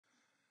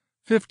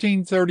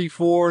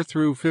1534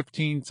 through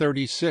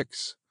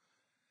 1536,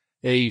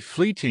 A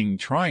Fleeting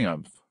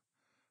Triumph,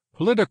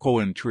 Political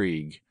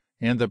Intrigue,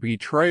 and the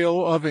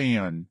Betrayal of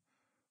Anne,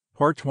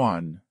 Part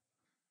 1.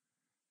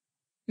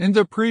 In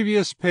the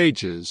previous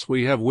pages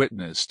we have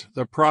witnessed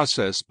the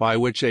process by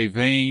which a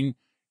vain,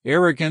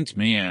 arrogant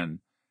man,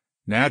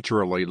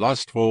 naturally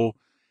lustful,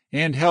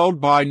 and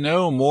held by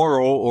no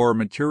moral or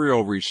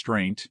material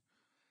restraint,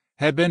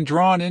 had been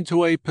drawn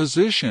into a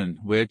position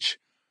which,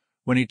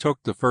 when he took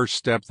the first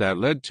step that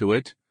led to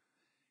it,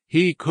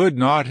 he could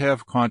not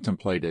have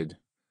contemplated.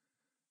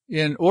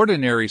 In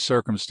ordinary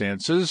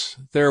circumstances,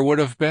 there would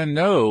have been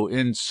no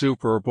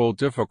insuperable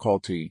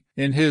difficulty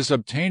in his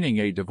obtaining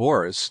a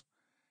divorce,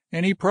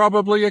 and he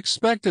probably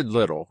expected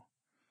little.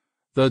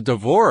 The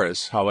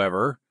divorce,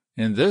 however,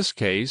 in this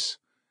case,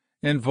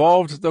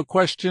 involved the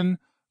question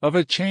of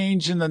a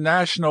change in the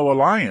national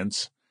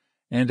alliance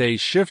and a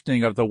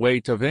shifting of the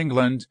weight of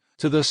England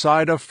to the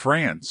side of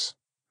France,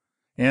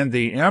 and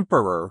the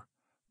Emperor,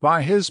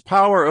 by his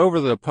power over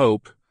the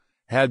Pope,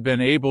 had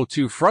been able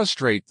to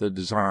frustrate the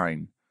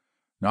design,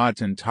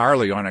 not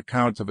entirely on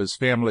account of his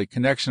family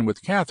connection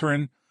with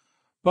Catherine,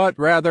 but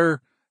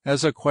rather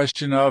as a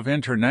question of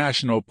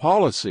international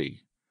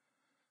policy.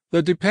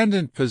 The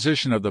dependent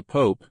position of the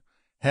Pope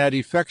had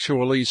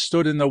effectually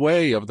stood in the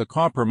way of the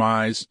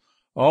compromise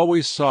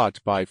always sought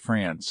by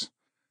France,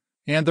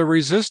 and the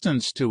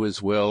resistance to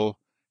his will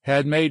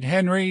had made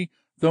Henry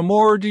the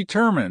more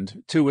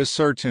determined to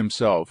assert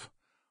himself,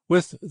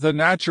 with the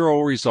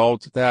natural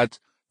result that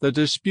the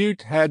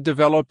dispute had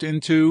developed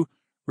into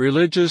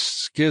religious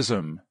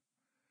schism.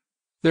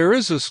 There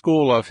is a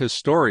school of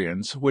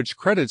historians which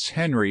credits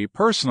Henry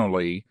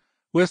personally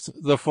with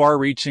the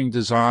far-reaching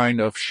design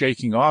of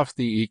shaking off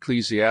the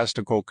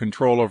ecclesiastical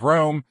control of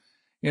Rome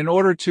in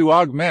order to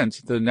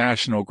augment the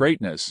national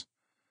greatness.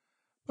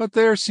 But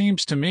there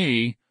seems to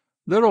me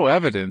little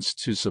evidence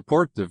to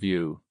support the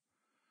view.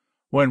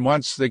 When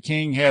once the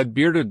king had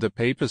bearded the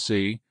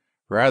papacy,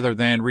 rather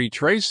than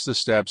retrace the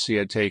steps he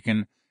had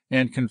taken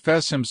and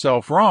confess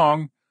himself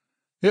wrong,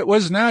 it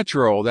was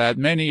natural that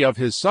many of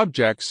his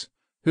subjects,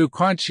 who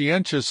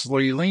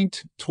conscientiously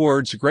leant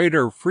towards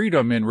greater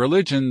freedom in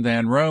religion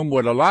than Rome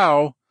would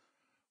allow,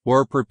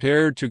 were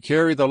prepared to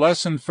carry the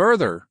lesson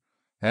further,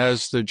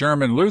 as the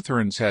German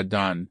Lutherans had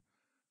done.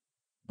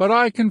 But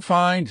I can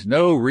find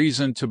no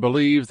reason to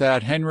believe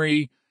that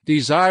Henry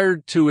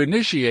desired to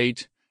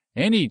initiate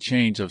any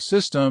change of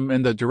system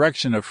in the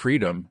direction of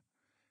freedom,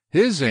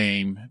 his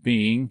aim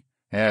being,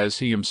 as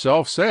he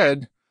himself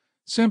said,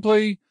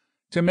 simply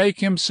to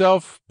make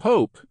himself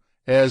pope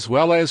as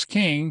well as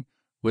king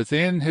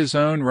within his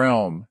own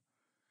realm.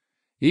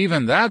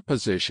 Even that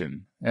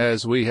position,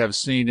 as we have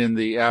seen in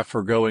the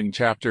aforegoing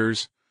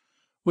chapters,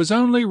 was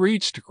only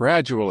reached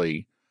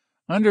gradually,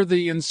 under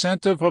the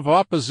incentive of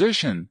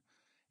opposition,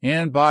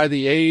 and by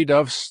the aid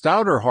of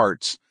stouter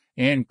hearts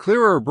and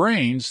clearer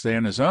brains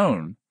than his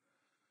own.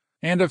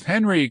 And if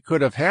Henry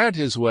could have had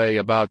his way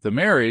about the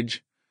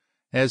marriage,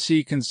 as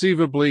he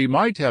conceivably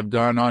might have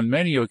done on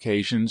many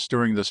occasions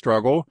during the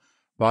struggle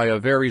by a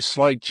very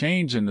slight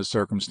change in the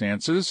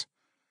circumstances,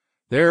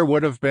 there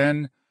would have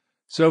been,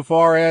 so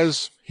far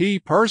as he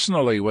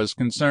personally was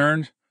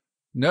concerned,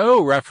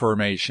 no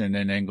reformation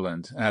in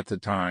England at the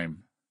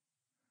time.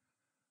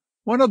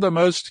 One of the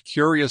most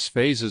curious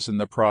phases in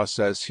the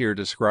process here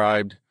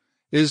described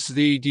is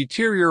the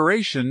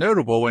deterioration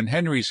notable in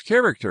Henry's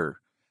character,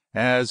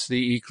 as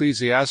the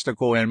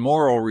ecclesiastical and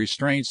moral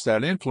restraints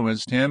that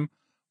influenced him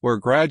were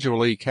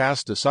gradually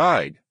cast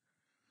aside.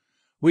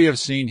 We have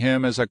seen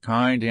him as a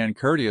kind and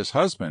courteous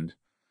husband,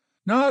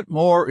 not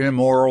more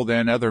immoral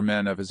than other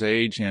men of his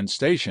age and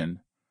station,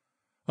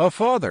 a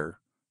father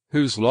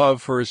whose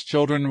love for his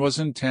children was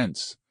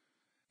intense,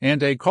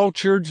 and a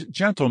cultured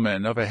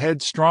gentleman of a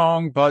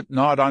headstrong but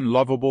not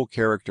unlovable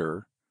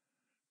character.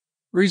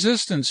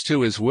 Resistance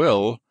to his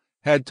will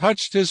had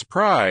touched his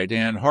pride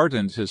and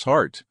hardened his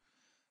heart,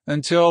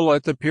 until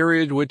at the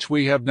period which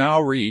we have now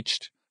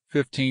reached,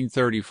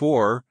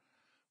 1534,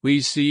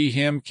 we see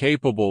him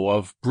capable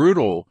of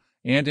brutal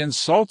and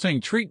insulting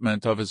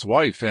treatment of his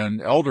wife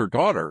and elder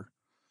daughter,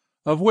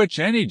 of which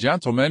any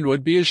gentleman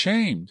would be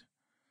ashamed.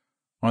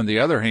 On the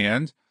other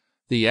hand,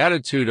 the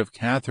attitude of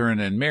Catherine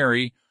and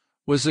Mary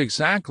was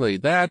exactly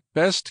that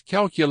best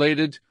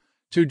calculated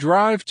to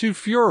drive to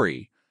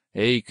fury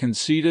a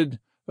conceited,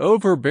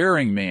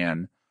 overbearing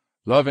man,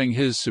 loving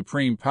his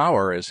supreme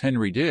power as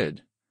Henry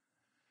did.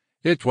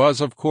 It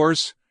was, of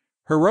course,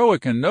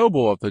 heroic and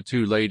noble of the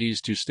two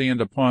ladies to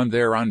stand upon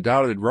their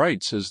undoubted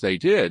rights as they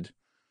did.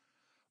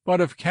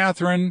 But if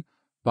Catherine,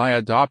 by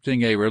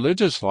adopting a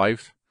religious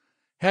life,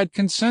 had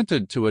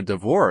consented to a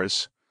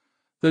divorce,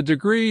 the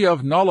degree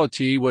of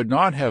nullity would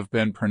not have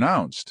been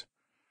pronounced.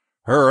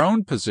 Her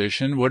own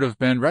position would have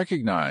been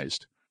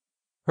recognized,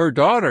 her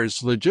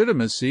daughter's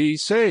legitimacy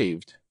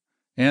saved,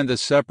 and the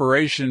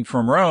separation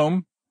from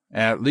Rome,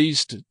 at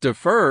least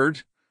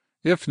deferred,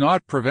 if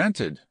not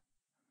prevented.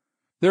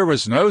 There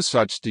was no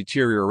such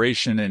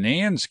deterioration in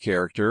Anne's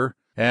character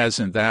as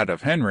in that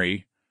of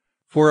Henry,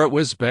 for it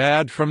was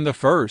bad from the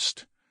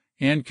first,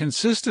 and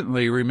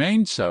consistently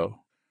remained so.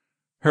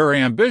 Her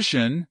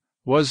ambition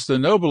was the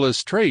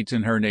noblest trait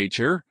in her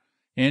nature,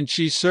 and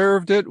she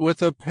served it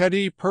with a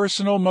petty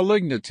personal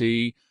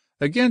malignity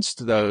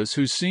against those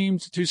who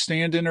seemed to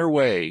stand in her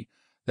way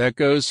that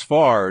goes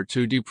far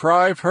to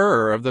deprive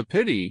her of the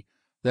pity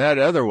that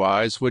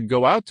otherwise would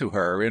go out to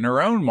her in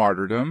her own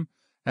martyrdom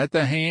at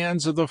the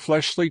hands of the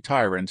fleshly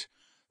tyrant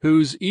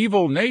whose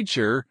evil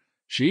nature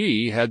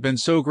she had been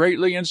so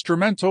greatly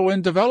instrumental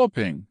in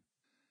developing.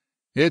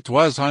 It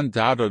was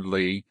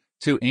undoubtedly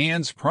to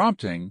Anne's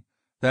prompting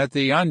that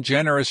the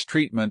ungenerous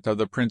treatment of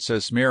the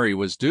Princess Mary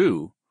was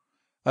due,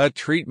 a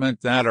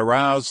treatment that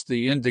aroused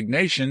the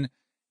indignation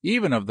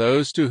even of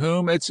those to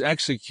whom its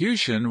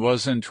execution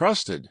was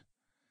entrusted.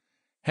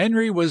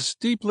 Henry was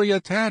deeply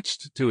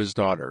attached to his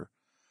daughter,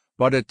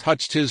 but it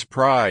touched his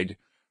pride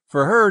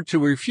for her to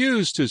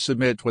refuse to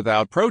submit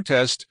without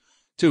protest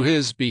to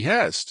his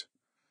behest.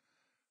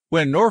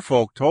 When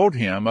Norfolk told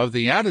him of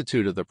the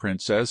attitude of the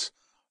princess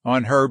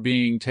on her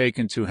being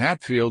taken to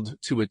Hatfield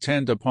to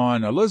attend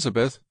upon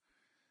Elizabeth,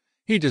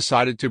 he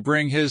decided to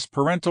bring his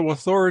parental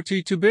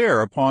authority to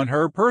bear upon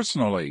her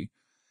personally,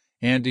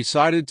 and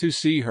decided to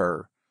see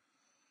her.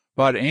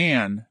 But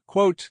Anne,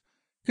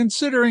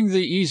 considering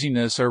the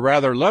easiness or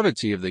rather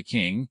levity of the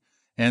king,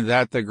 and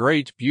that the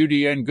great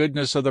beauty and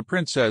goodness of the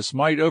princess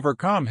might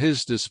overcome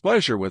his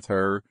displeasure with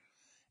her,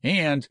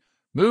 and,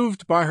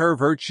 moved by her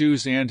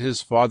virtues and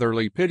his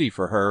fatherly pity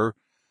for her,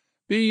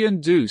 be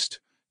induced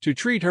to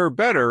treat her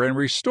better and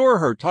restore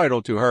her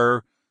title to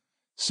her,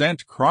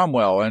 sent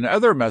Cromwell and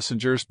other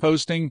messengers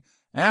posting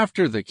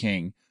after the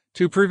king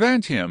to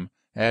prevent him,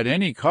 at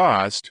any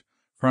cost,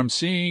 from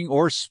seeing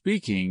or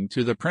speaking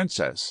to the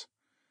princess.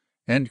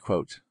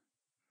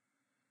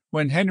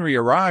 When Henry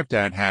arrived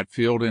at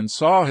Hatfield and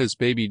saw his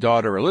baby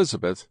daughter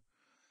Elizabeth,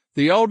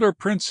 the elder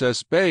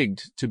princess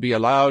begged to be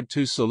allowed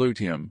to salute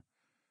him.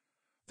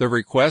 The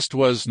request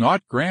was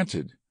not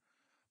granted,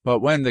 but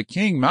when the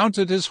king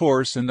mounted his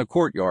horse in the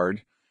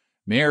courtyard,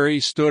 Mary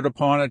stood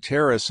upon a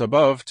terrace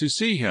above to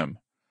see him.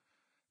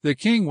 The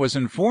king was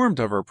informed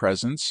of her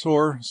presence,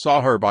 or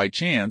saw her by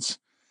chance,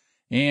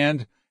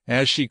 and,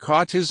 as she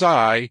caught his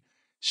eye,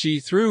 she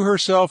threw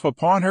herself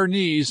upon her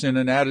knees in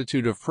an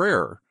attitude of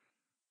prayer,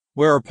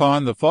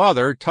 whereupon the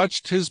father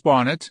touched his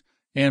bonnet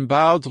and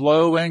bowed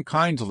low and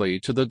kindly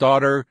to the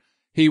daughter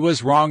he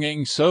was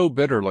wronging so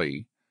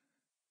bitterly.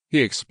 He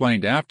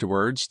explained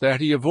afterwards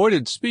that he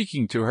avoided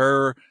speaking to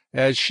her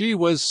as she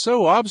was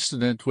so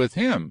obstinate with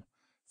him,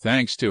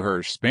 thanks to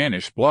her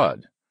Spanish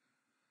blood.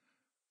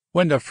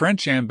 When the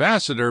French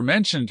ambassador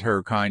mentioned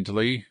her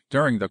kindly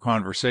during the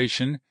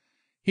conversation,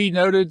 he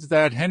noted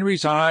that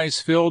Henry's eyes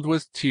filled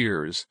with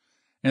tears,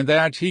 and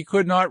that he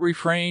could not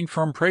refrain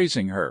from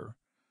praising her.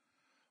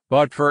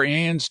 But for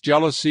Anne's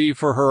jealousy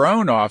for her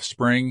own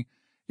offspring,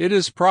 it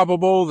is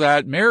probable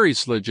that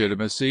Mary's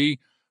legitimacy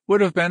would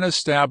have been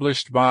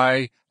established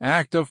by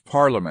Act of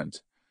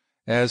Parliament,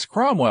 as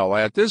Cromwell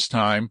at this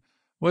time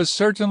was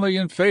certainly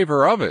in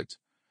favor of it.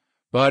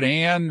 But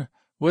Anne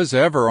was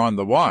ever on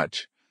the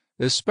watch,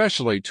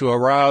 especially to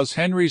arouse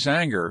Henry's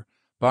anger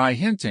by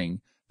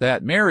hinting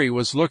that Mary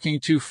was looking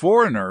to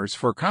foreigners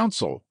for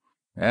counsel,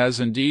 as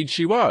indeed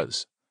she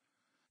was.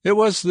 It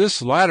was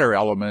this latter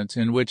element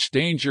in which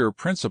danger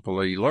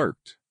principally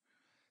lurked.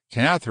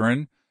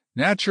 Catherine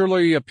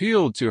naturally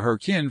appealed to her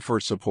kin for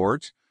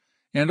support,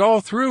 and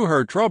all through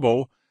her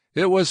trouble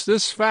it was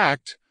this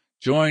fact,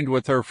 joined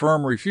with her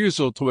firm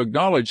refusal to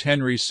acknowledge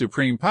Henry's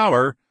supreme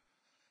power,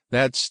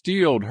 that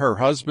steeled her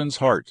husband's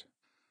heart.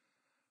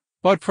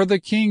 But for the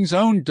king's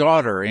own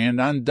daughter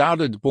and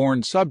undoubted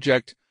born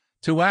subject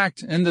to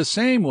act in the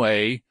same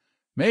way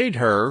made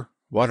her,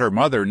 what her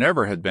mother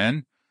never had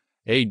been,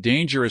 a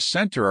dangerous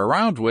center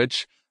around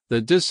which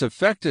the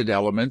disaffected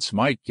elements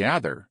might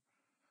gather.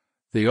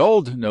 The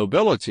old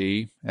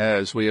nobility,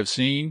 as we have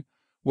seen,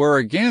 were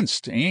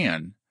against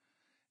Anne,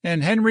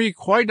 and Henry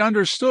quite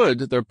understood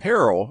the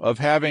peril of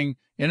having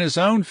in his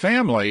own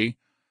family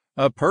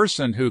a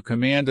person who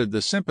commanded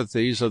the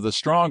sympathies of the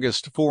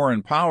strongest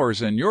foreign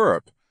powers in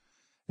Europe,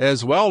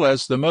 as well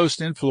as the most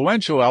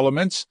influential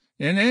elements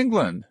in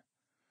England.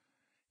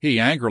 He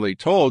angrily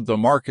told the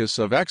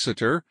Marquis of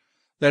Exeter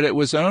that it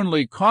was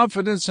only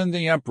confidence in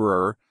the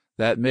emperor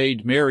that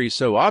made Mary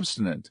so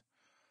obstinate,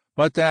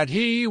 but that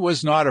he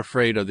was not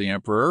afraid of the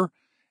emperor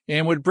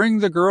and would bring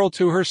the girl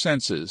to her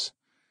senses,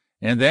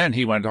 and then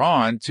he went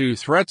on to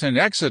threaten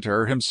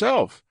Exeter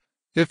himself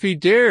if he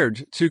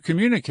dared to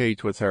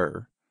communicate with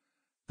her.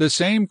 The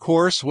same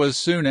course was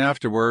soon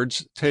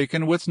afterwards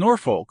taken with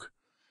Norfolk,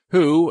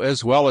 who,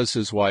 as well as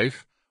his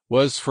wife,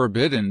 was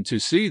forbidden to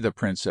see the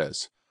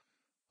princess,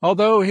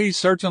 although he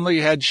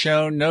certainly had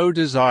shown no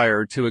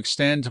desire to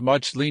extend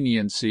much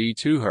leniency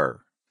to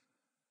her.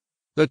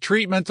 The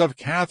treatment of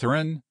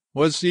Catherine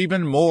was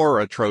even more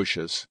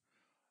atrocious,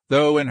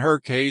 though in her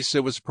case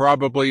it was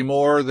probably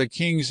more the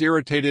king's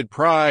irritated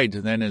pride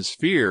than his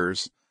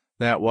fears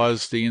that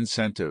was the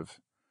incentive.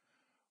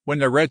 When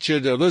the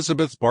wretched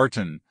Elizabeth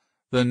Barton,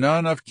 the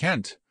nun of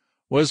Kent,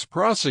 was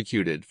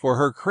prosecuted for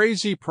her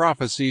crazy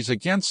prophecies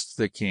against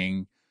the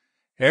king,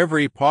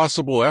 every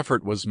possible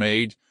effort was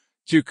made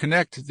to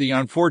connect the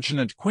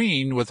unfortunate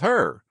queen with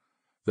her,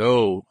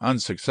 though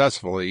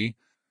unsuccessfully,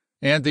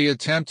 and the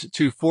attempt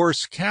to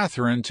force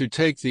Catherine to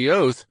take the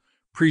oath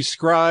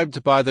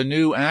prescribed by the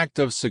new Act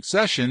of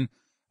Succession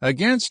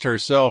against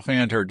herself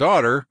and her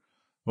daughter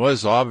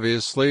was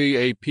obviously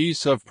a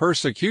piece of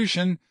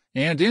persecution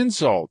and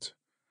insult.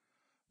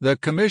 The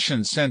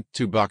commission sent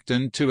to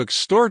Bucton to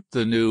extort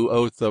the new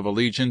oath of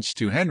allegiance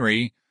to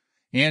Henry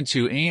and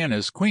to Anne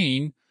as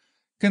queen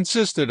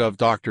consisted of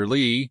Dr.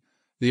 Lee,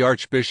 the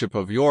Archbishop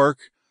of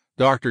York,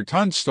 Dr.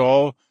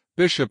 Tunstall,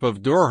 Bishop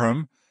of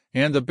Durham,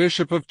 and the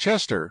Bishop of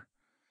Chester,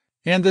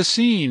 and the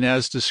scene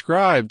as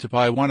described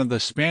by one of the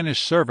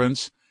Spanish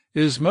servants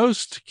is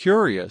most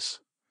curious.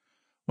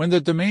 When the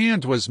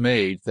demand was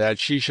made that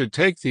she should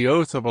take the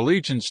oath of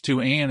allegiance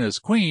to Anne as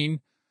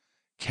queen,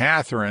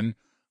 Catherine,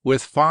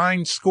 with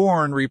fine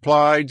scorn,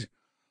 replied,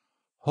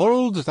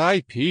 "Hold thy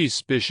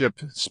peace,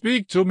 bishop,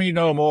 speak to me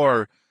no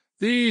more.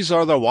 These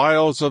are the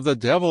wiles of the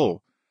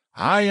devil.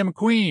 I am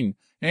queen,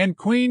 and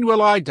queen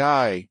will I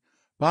die.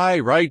 By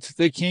right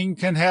the king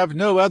can have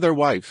no other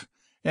wife,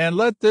 and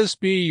let this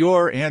be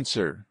your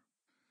answer."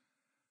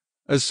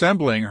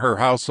 Assembling her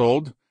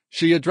household,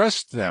 she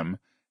addressed them,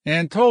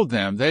 and told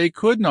them they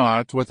could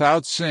not,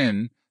 without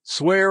sin,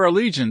 swear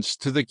allegiance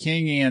to the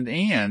king and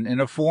Anne in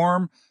a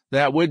form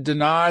that would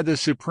deny the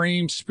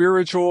supreme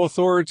spiritual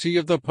authority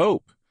of the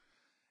Pope.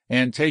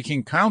 And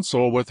taking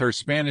counsel with her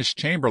Spanish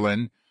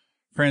chamberlain,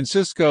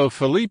 Francisco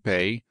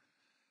Felipe,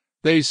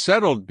 they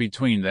settled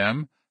between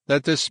them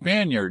that the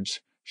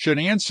Spaniards should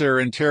answer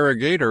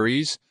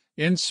interrogatories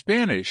in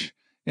Spanish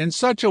in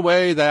such a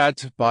way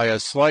that, by a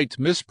slight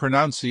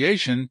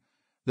mispronunciation,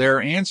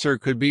 their answer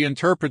could be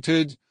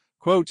interpreted,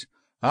 quote,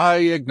 "I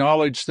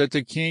acknowledge that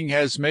the king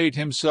has made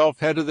himself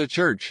head of the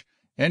church,"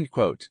 end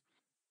quote.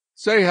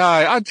 "Se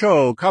hay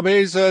hecho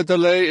cabeza de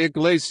la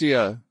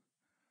iglesia,"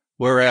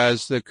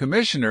 whereas the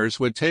commissioners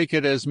would take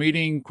it as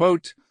meaning,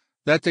 quote,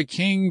 "that the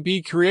king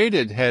be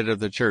created head of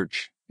the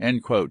church,"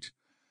 end quote.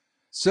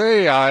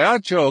 "Se hay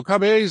hecho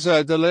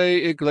cabeza de la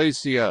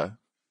iglesia."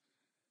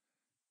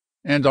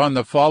 And on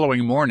the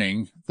following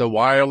morning, the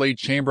wily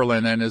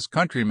chamberlain and his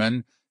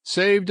countrymen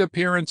saved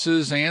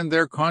appearances and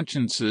their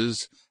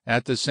consciences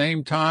at the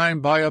same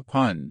time by a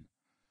pun.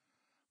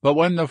 But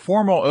when the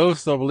formal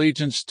oath of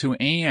allegiance to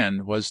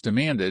Anne was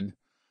demanded,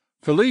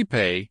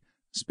 Felipe,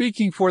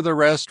 speaking for the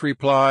rest,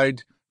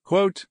 replied,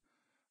 quote,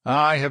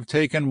 "I have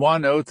taken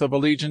one oath of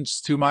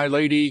allegiance to my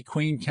lady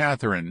Queen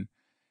Catherine.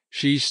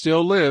 She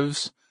still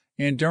lives,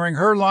 and during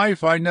her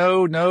life I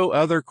know no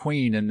other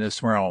queen in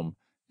this realm,"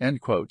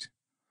 end quote.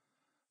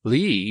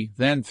 Lee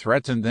then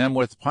threatened them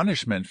with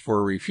punishment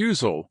for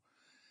refusal,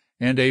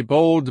 and a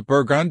bold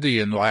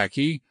Burgundian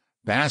lackey,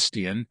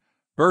 Bastien,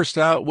 burst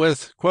out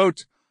with,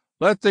 quote,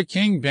 "Let the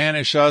king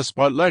banish us,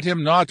 but let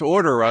him not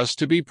order us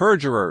to be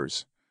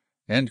perjurers,"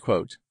 end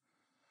quote.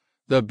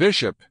 The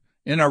bishop,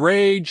 in a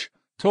rage,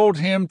 told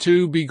him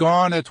to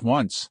begone at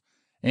once,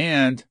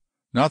 and,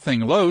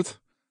 nothing loath,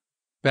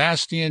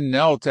 Bastien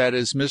knelt at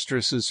his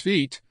mistress's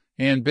feet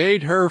and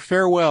bade her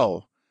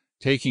farewell,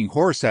 taking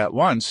horse at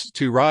once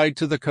to ride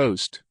to the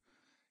coast.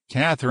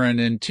 Catherine,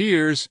 in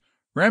tears,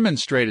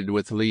 remonstrated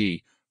with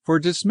Lee for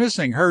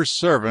dismissing her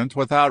servant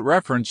without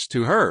reference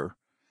to her,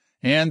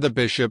 and the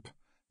bishop,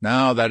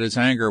 now that his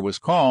anger was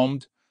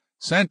calmed,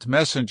 sent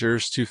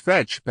messengers to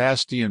fetch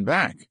Bastien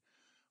back,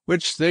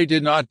 which they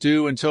did not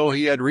do until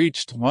he had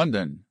reached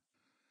London.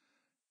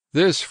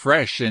 This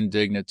fresh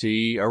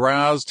indignity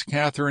aroused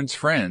Catherine's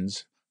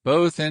friends,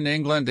 both in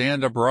England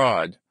and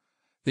abroad.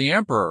 The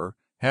emperor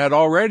had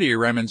already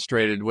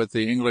remonstrated with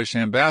the English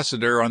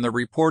ambassador on the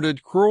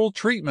reported cruel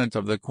treatment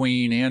of the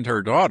queen and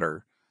her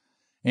daughter,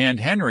 and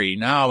Henry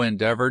now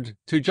endeavored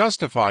to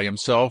justify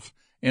himself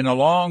in a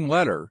long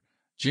letter,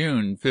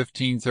 June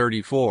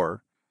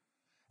 1534.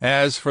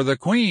 As for the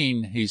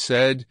queen, he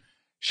said,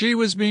 she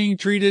was being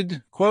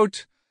treated,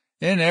 quote,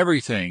 "in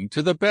everything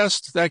to the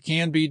best that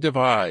can be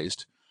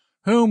devised,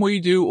 whom we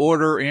do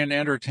order and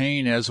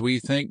entertain as we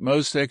think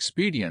most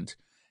expedient,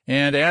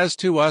 and as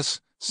to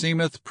us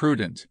seemeth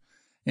prudent,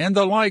 and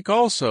the like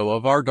also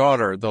of our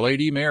daughter the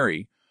Lady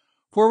Mary,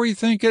 for we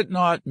think it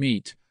not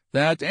meet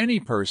that any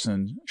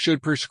person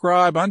should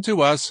prescribe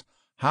unto us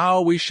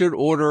how we should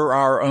order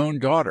our own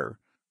daughter,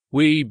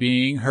 we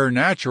being her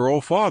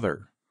natural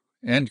father."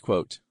 End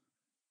quote.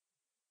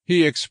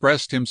 He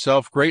expressed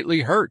himself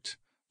greatly hurt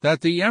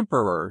that the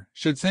emperor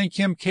should think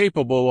him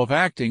capable of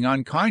acting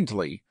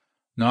unkindly,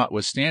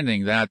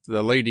 notwithstanding that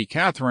the Lady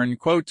Catherine,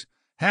 quote,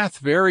 "hath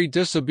very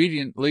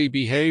disobediently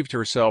behaved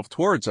herself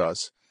towards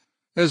us,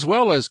 as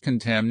well as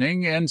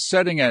contemning and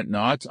setting at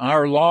naught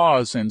our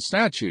laws and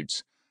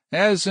statutes,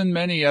 as in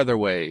many other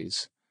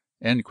ways."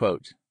 End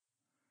quote.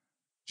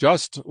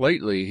 Just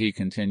lately, he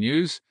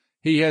continues,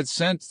 he had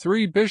sent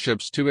 3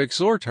 bishops to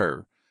exhort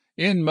her,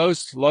 in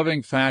most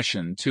loving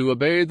fashion, to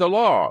obey the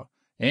law,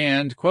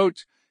 and,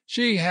 quote,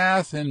 "she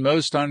hath in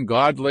most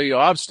ungodly,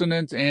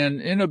 obstinate,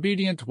 and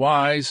inobedient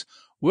wise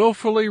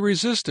wilfully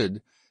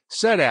resisted,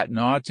 set at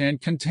naught,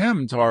 and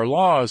contemned our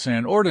laws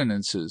and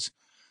ordinances,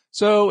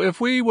 So if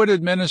we would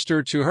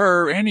administer to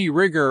her any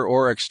rigor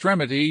or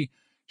extremity,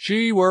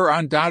 she were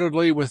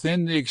undoubtedly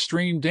within the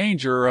extreme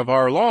danger of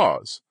our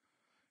laws."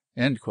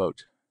 The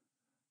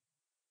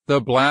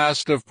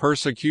blast of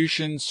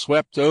persecution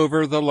swept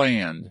over the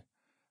land.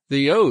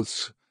 The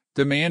oaths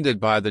demanded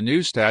by the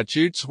new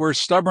statutes were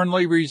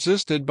stubbornly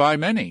resisted by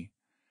many.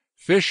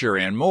 Fisher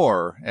and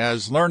More,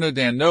 as learned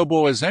and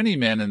noble as any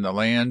men in the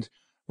land,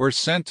 were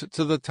sent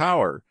to the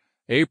Tower,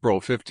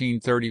 April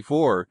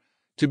 1534,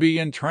 to be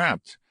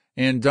entrapped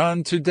and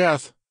done to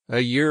death a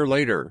year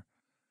later.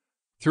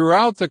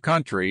 Throughout the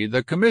country,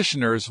 the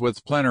commissioners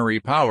with plenary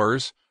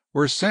powers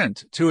were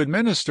sent to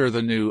administer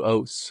the new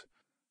oaths,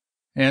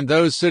 and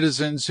those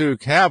citizens who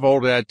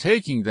cavilled at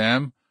taking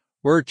them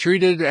were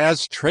treated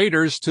as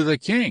traitors to the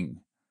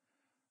king.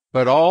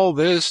 But all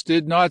this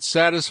did not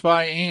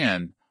satisfy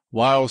Anne,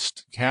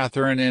 whilst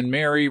Catherine and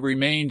Mary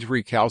remained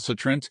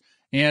recalcitrant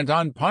and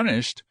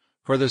unpunished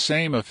for the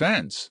same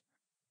offence.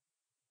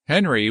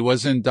 Henry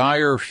was in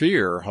dire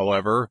fear,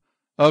 however,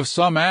 of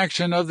some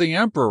action of the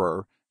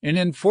emperor in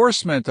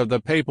enforcement of the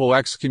papal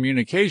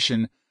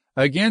excommunication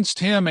against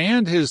him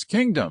and his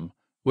kingdom,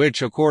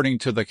 which, according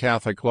to the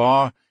Catholic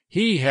law,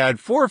 he had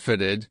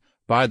forfeited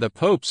by the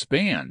Pope's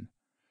ban.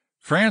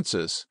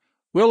 Francis,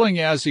 willing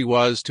as he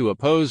was to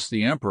oppose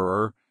the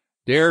emperor,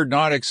 dared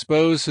not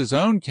expose his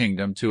own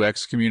kingdom to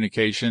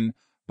excommunication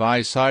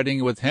by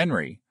siding with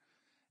Henry,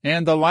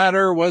 and the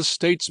latter was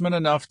statesman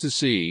enough to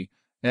see,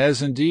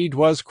 as indeed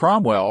was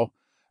Cromwell,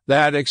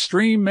 that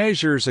extreme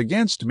measures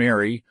against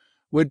Mary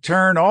would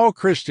turn all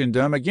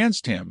Christendom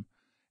against him,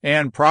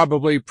 and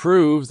probably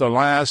prove the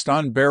last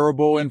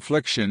unbearable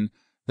infliction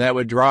that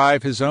would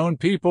drive his own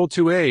people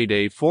to aid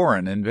a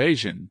foreign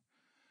invasion.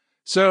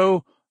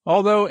 So,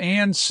 although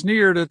Anne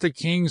sneered at the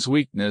king's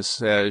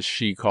weakness, as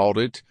she called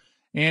it,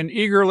 and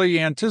eagerly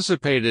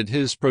anticipated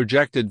his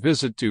projected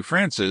visit to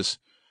Francis,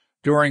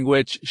 during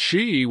which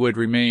she would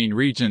remain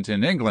regent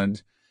in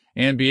England,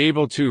 and be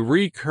able to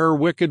wreak her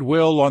wicked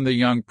will on the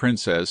young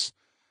princess,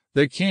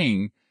 the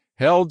king,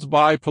 held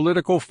by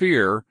political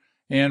fear,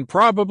 and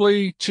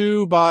probably,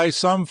 too, by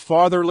some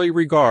fatherly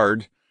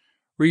regard,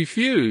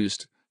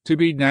 refused to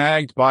be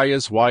nagged by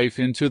his wife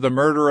into the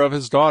murder of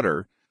his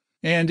daughter,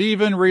 and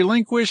even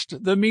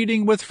relinquished the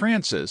meeting with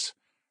Francis,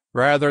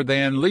 rather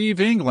than leave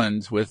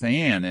England with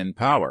Anne in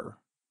power.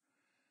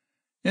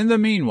 In the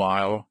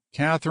meanwhile,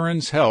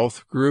 Catherine's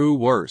health grew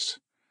worse.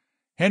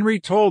 Henry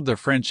told the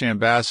French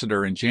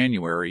ambassador in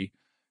January,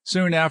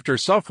 soon after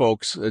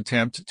Suffolk's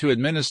attempt to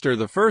administer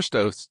the first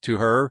oath to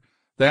her,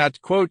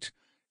 that, quote,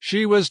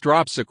 she was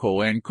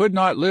dropsical and could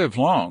not live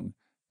long,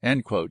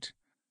 end quote.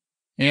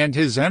 And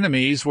his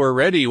enemies were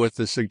ready with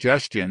the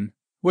suggestion,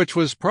 which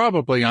was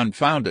probably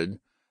unfounded,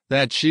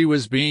 that she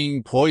was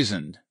being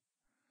poisoned.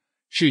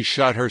 She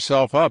shut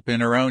herself up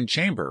in her own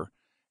chamber,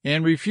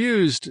 and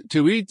refused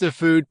to eat the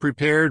food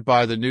prepared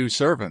by the new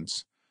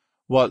servants,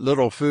 what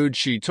little food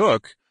she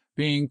took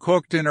being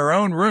cooked in her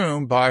own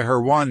room by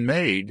her one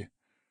maid.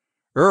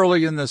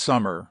 Early in the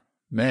summer,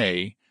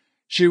 May,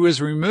 she was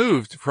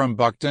removed from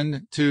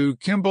Bucton to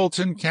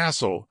Kimbolton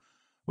Castle,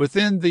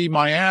 within the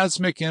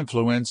miasmic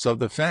influence of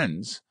the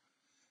fens,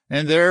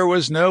 and there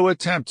was no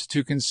attempt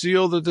to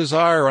conceal the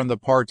desire on the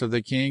part of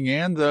the king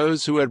and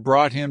those who had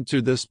brought him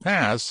to this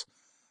pass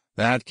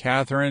that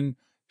Catherine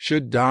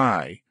should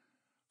die,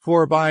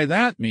 for by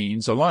that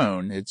means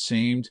alone, it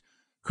seemed,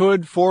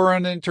 could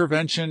foreign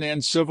intervention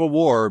and civil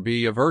war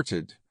be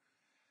averted.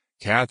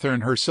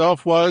 Catherine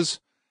herself was,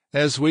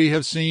 as we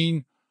have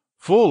seen,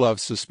 full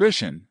of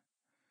suspicion.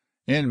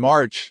 In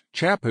March,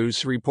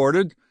 Chapuis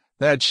reported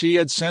that she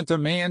had sent a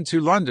man to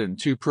London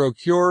to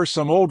procure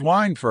some old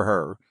wine for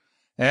her,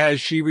 as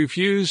she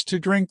refused to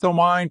drink the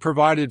wine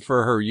provided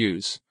for her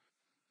use.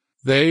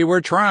 They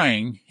were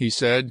trying, he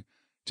said,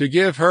 to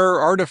give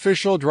her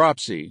artificial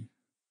dropsy.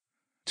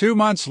 2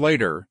 months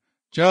later,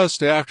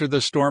 just after the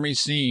stormy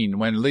scene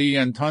when Lee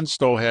and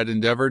Tunstall had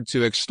endeavored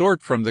to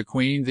extort from the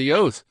Queen the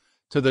oath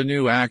to the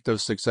new Act of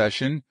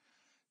Succession,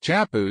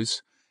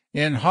 Chapuis,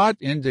 in hot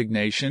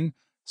indignation,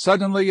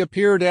 suddenly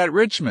appeared at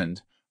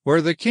Richmond,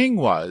 where the king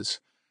was,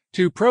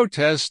 to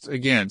protest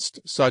against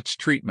such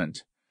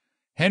treatment.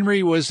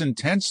 Henry was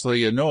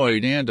intensely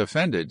annoyed and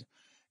offended,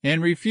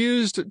 and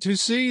refused to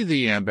see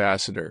the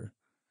ambassador.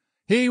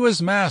 He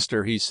was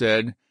master, he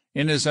said,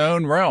 in his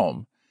own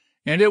realm,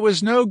 and it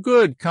was no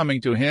good coming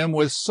to him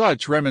with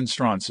such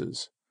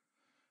remonstrances.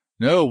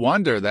 No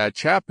wonder that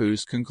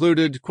Chapuis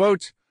concluded,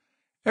 quote,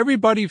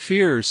 everybody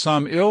fears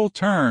some ill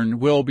turn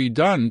will be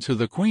done to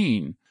the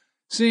Queen,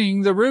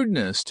 seeing the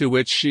rudeness to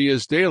which she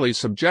is daily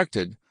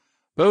subjected,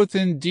 both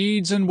in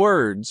deeds and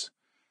words,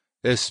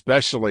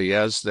 especially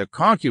as the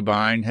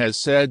concubine has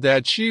said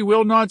that she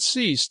will not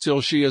cease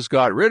till she has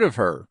got rid of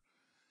her,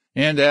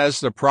 and as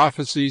the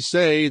prophecies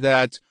say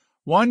that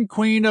one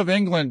Queen of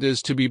England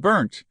is to be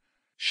burnt,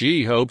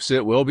 she hopes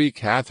it will be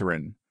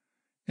Catherine.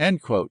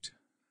 End quote.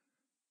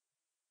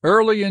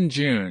 Early in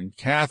June,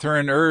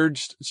 Catherine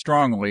urged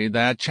strongly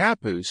that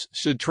Chapuis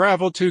should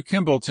travel to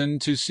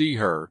Kimbolton to see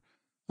her,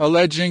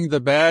 alleging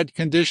the bad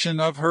condition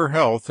of her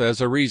health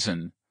as a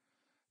reason.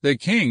 The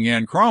king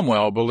and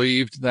Cromwell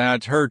believed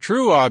that her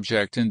true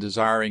object in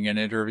desiring an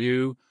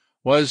interview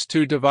was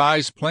to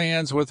devise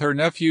plans with her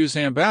nephew's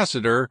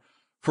ambassador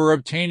for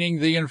obtaining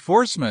the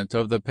enforcement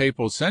of the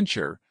papal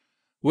censure,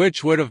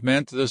 which would have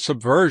meant the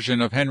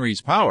subversion of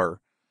Henry's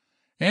power,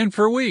 and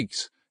for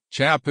weeks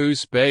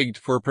Chappuce begged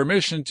for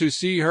permission to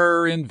see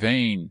her in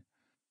vain.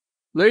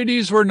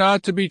 Ladies were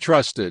not to be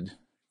trusted,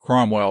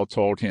 Cromwell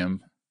told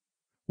him,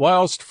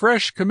 whilst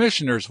fresh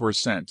commissioners were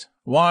sent,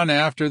 one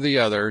after the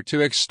other,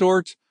 to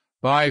extort,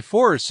 by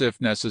force if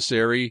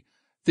necessary,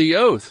 the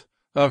oath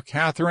of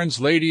Catherine's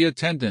lady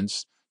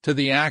attendants to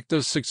the act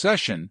of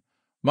succession,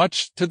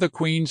 much to the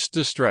Queen's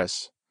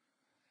distress.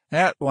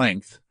 At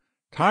length,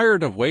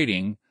 tired of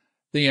waiting,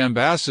 the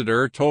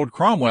ambassador told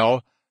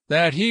Cromwell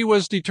that he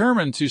was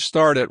determined to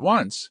start at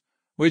once,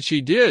 which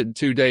he did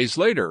 2 days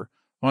later,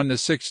 on the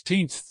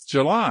 16th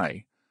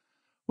July.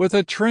 With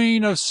a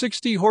train of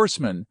 60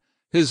 horsemen,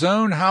 his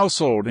own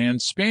household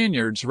and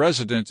Spaniards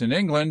resident in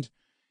England,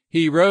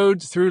 he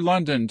rode through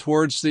London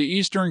towards the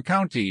eastern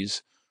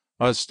counties,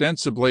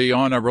 ostensibly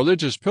on a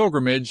religious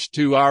pilgrimage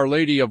to Our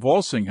Lady of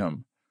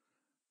Walsingham.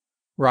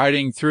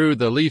 Riding through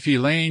the leafy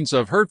lanes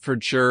of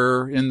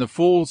Hertfordshire in the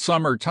full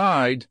summer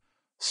tide,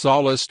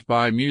 solaced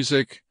by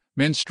music,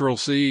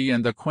 minstrelsy,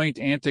 and the quaint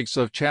antics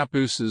of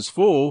Chappuce's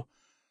fool,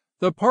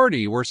 the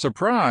party were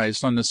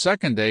surprised on the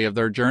second day of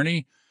their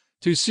journey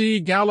to see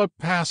gallop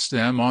past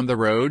them on the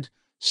road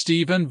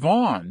Stephen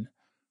Vaughan,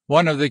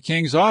 one of the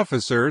king's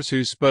officers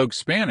who spoke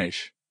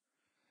Spanish.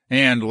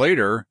 And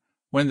later,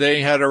 when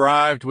they had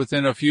arrived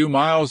within a few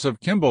miles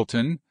of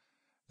Kimbleton,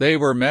 they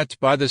were met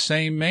by the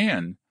same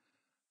man,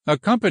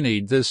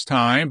 accompanied this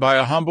time by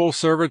a humble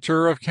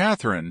servitor of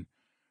Catherine,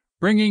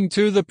 bringing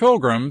to the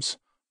pilgrims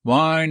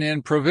wine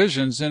and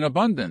provisions in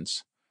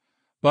abundance,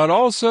 but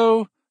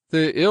also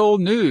the ill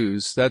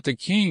news that the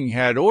king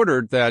had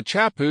ordered that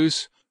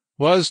Chappuce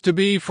was to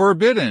be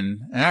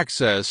forbidden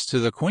access to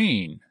the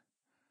queen.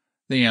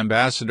 The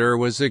ambassador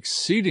was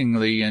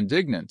exceedingly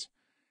indignant.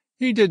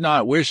 He did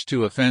not wish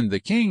to offend the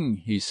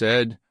king, he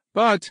said,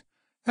 but,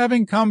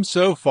 having come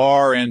so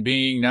far and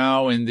being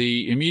now in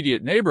the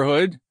immediate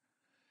neighborhood,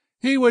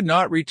 he would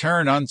not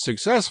return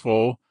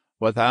unsuccessful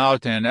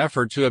without an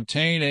effort to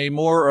obtain a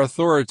more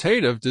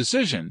authoritative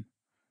decision.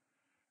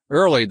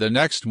 Early the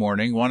next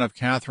morning one of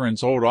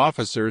Catherine's old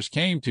officers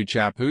came to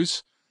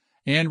Chappuce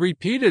and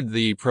repeated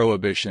the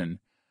prohibition,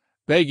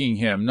 begging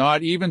him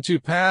not even to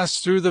pass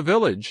through the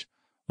village,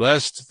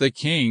 lest the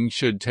king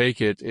should take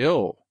it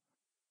ill.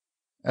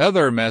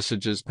 Other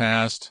messages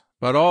passed,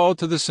 but all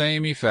to the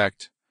same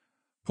effect.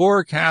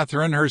 Poor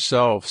Catherine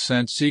herself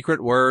sent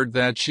secret word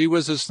that she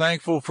was as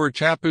thankful for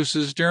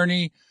Chappuce's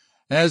journey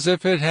as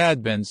if it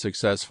had been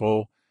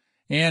successful,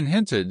 and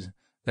hinted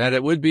that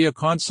it would be a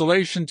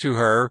consolation to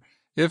her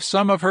if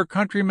some of her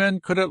countrymen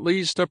could at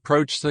least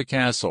approach the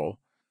castle.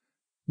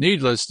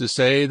 Needless to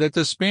say that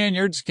the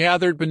Spaniards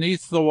gathered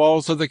beneath the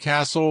walls of the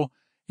castle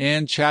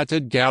and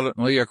chatted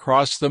gallantly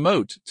across the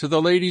moat to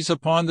the ladies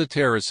upon the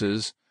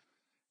terraces,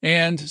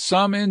 and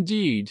some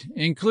indeed,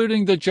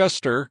 including the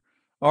jester,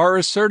 are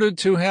asserted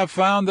to have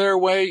found their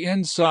way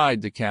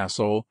inside the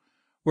castle,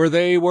 where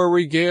they were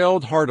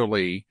regaled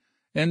heartily,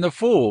 and the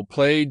fool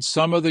played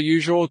some of the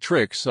usual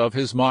tricks of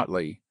his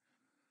motley.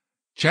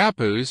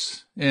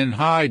 Chappuce, in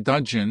high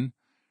dudgeon,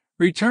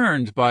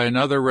 returned by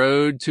another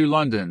road to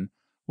London,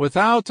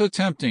 without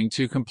attempting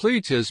to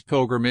complete his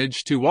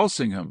pilgrimage to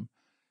Walsingham,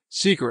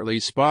 secretly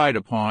spied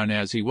upon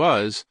as he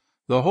was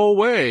the whole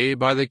way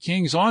by the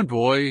king's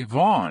envoy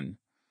Vaughan.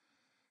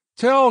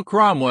 "Tell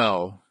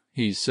Cromwell,"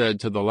 he said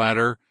to the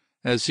latter,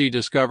 as he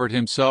discovered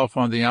himself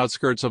on the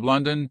outskirts of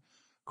London,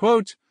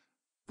 quote,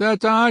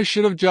 "that I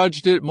should have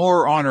judged it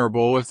more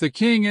honourable if the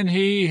king and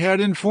he had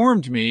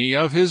informed me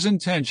of his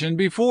intention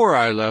before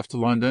I left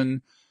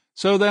London,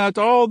 so that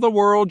all the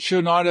world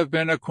should not have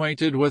been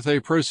acquainted with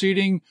a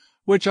proceeding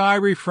which I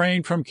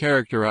refrained from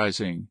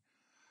characterizing.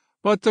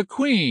 But the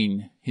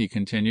Queen," he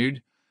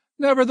continued,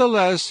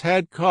 "nevertheless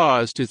had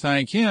cause to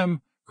thank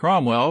him,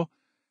 Cromwell,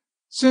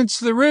 since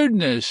the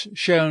rudeness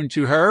shown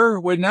to her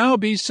would now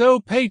be so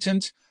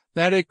patent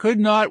that it could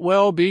not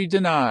well be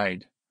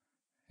denied."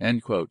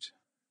 End quote.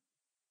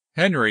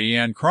 Henry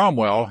and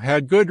Cromwell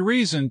had good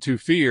reason to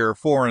fear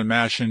foreign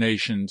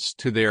machinations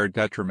to their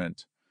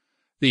detriment.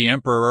 The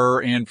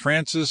Emperor and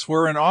Francis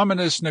were in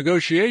ominous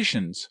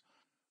negotiations,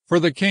 for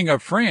the King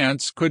of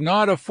France could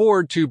not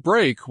afford to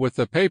break with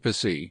the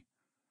papacy.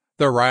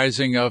 The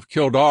rising of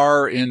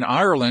Kildare in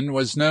Ireland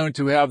was known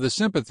to have the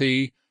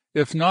sympathy,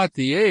 if not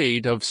the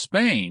aid, of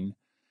Spain,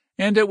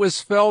 and it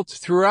was felt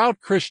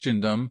throughout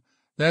Christendom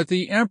that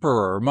the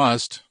Emperor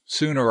must,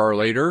 sooner or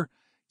later,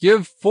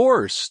 give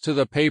force to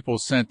the papal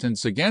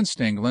sentence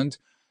against England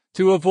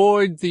to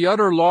avoid the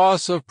utter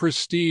loss of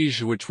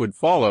prestige which would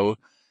follow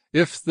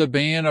if the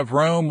ban of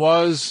Rome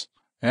was,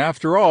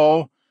 after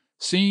all,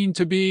 seen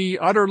to be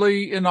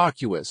utterly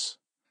innocuous.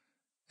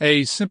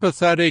 A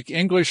sympathetic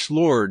English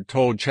lord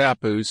told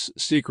Chappuce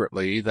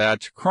secretly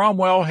that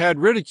Cromwell had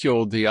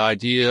ridiculed the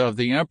idea of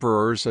the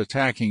emperor's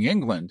attacking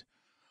England,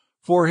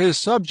 for his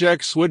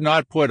subjects would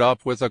not put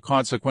up with a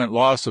consequent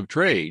loss of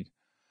trade.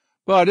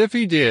 But if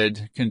he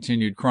did,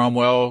 continued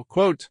Cromwell,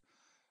 quote,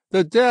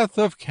 the death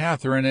of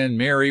Catherine and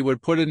Mary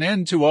would put an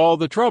end to all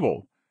the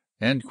trouble.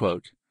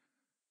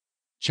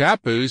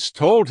 Chappuis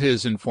told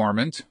his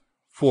informant,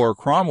 for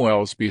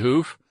Cromwell's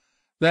behoof,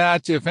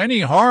 that if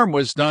any harm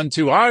was done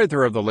to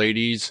either of the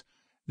ladies,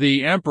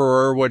 the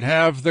emperor would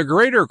have the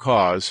greater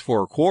cause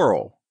for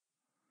quarrel.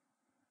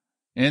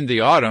 In the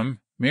autumn,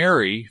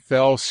 Mary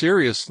fell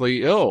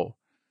seriously ill.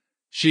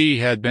 She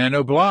had been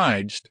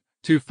obliged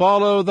to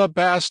follow the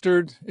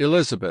bastard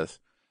Elizabeth,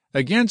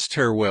 against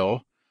her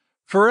will,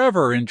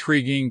 forever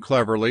intriguing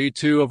cleverly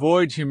to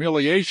avoid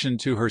humiliation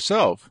to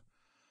herself.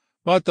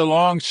 But the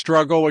long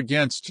struggle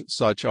against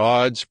such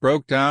odds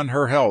broke down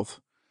her health,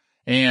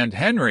 and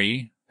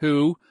Henry,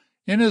 who,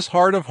 in his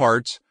heart of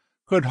hearts,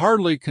 could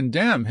hardly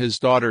condemn his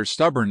daughter's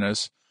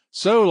stubbornness,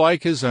 so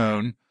like his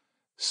own,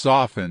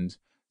 softened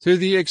to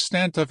the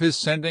extent of his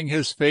sending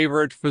his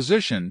favorite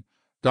physician,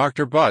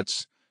 Dr.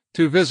 Butts,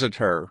 to visit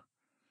her.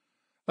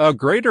 A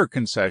greater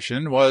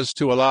concession was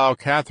to allow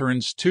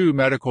Catherine's 2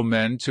 medical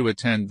men to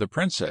attend the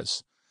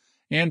princess,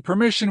 and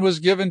permission was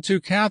given to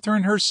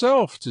Catherine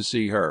herself to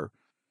see her,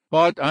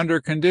 but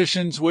under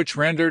conditions which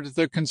rendered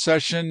the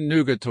concession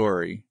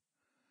nugatory.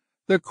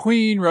 The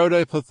Queen wrote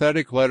a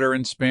pathetic letter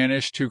in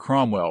Spanish to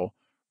Cromwell,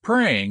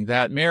 praying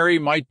that Mary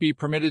might be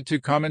permitted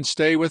to come and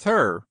stay with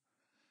her.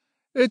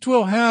 It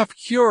will half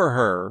cure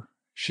her,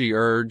 she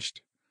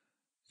urged.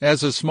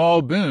 As a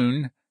small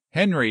boon,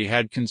 Henry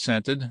had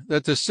consented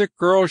that the sick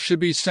girl should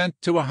be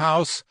sent to a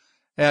house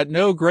at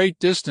no great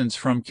distance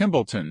from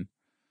Kimbleton.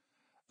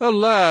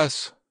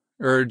 Alas,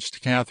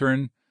 urged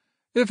Catherine,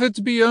 if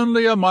it be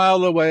only a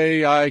mile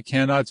away, I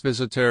cannot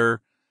visit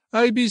her.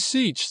 I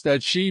beseech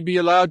that she be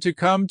allowed to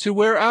come to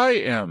where I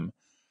am.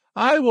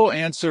 I will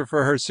answer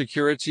for her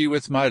security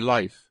with my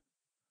life.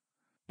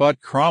 But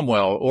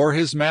Cromwell or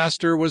his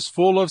master was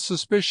full of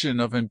suspicion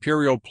of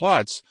imperial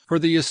plots for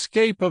the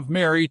escape of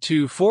Mary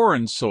to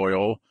foreign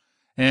soil,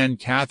 and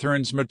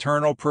Catherine's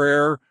maternal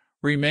prayer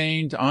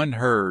remained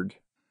unheard.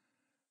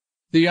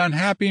 The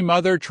unhappy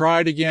mother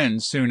tried again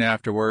soon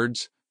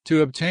afterwards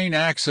to obtain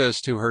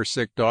access to her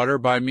sick daughter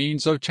by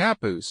means of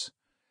Chappuis.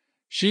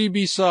 She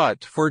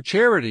besought, for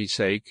charity's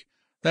sake,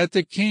 that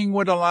the king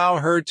would allow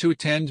her to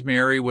tend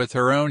Mary with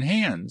her own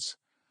hands.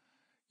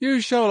 You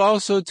shall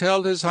also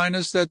tell his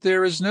highness that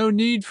there is no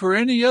need for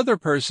any other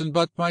person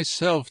but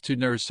myself to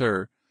nurse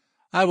her.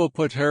 I will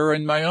put her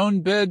in my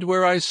own bed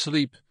where I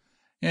sleep,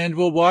 and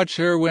will watch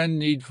her when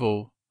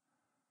needful.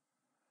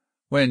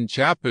 When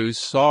Chappuis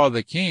saw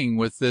the king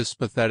with this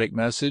pathetic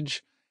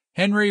message,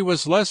 Henry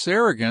was less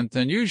arrogant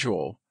than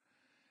usual.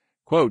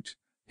 Quote,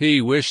 he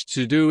wished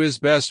to do his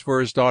best for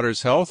his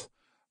daughter's health,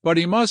 but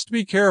he must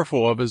be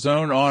careful of his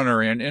own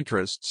honor and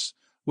interests,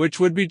 which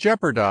would be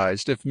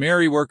jeopardized if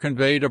Mary were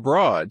conveyed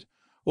abroad,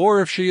 or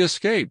if she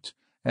escaped,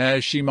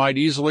 as she might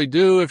easily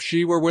do if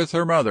she were with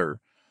her mother,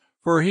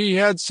 for he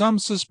had some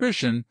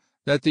suspicion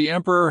that the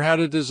emperor had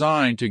a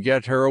design to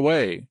get her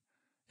away.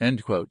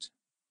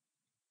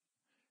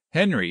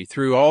 Henry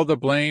threw all the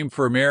blame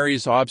for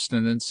Mary's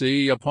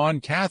obstinacy upon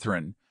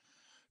Catherine,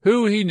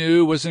 who he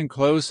knew was in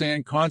close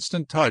and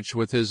constant touch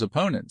with his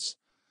opponents.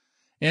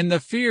 In the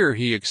fear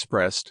he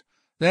expressed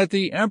that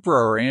the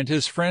emperor and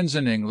his friends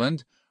in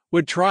England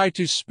would try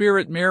to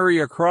spirit Mary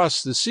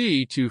across the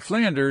sea to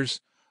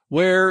Flanders,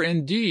 where,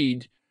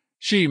 indeed,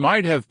 she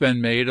might have been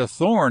made a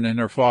thorn in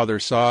her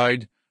father's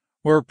side,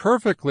 were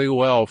perfectly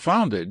well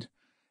founded,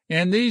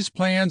 and these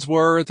plans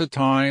were at the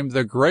time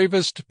the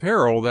gravest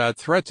peril that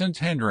threatened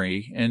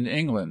Henry in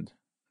England.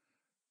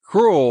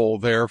 Cruel,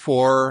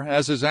 therefore,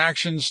 as his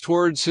actions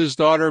towards his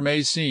daughter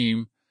may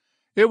seem,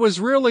 it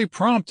was really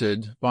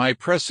prompted by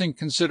pressing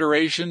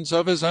considerations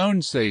of his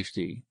own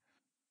safety.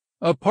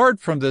 Apart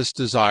from this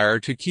desire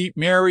to keep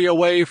Mary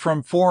away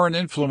from foreign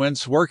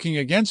influence working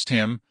against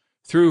him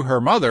through her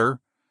mother,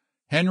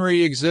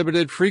 Henry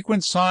exhibited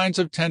frequent signs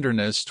of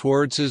tenderness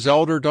towards his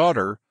elder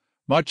daughter,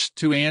 much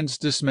to Anne's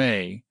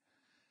dismay.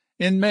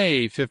 In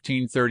May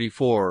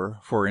 1534,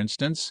 for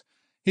instance,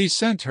 he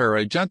sent her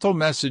a gentle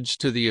message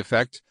to the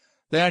effect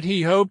that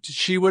he hoped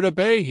she would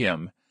obey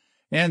him,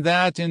 and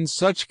that in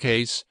such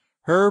case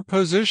her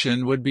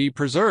position would be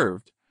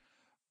preserved.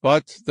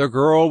 But the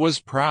girl was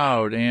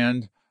proud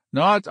and,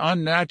 not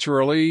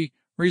unnaturally,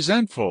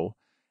 resentful,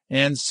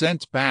 and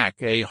sent back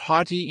a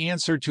haughty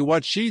answer to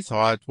what she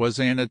thought was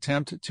an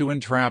attempt to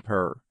entrap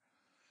her.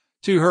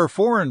 To her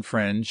foreign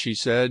friend she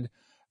said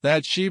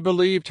that she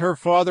believed her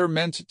father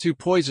meant to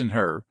poison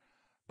her,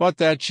 but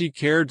that she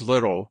cared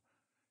little.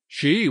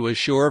 She was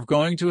sure of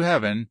going to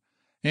heaven,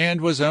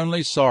 and was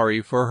only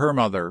sorry for her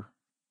mother.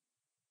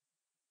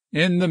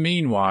 In the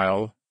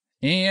meanwhile,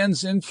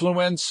 Anne's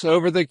influence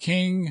over the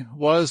king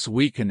was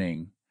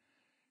weakening.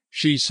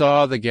 She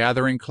saw the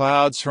gathering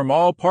clouds from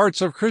all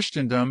parts of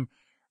Christendom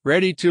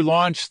ready to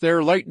launch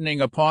their lightning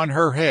upon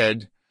her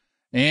head,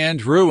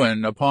 and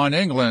ruin upon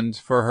England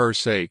for her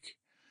sake,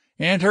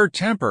 and her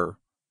temper,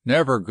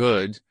 never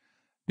good,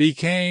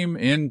 became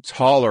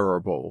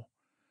intolerable.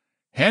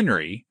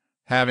 Henry,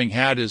 having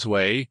had his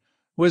way,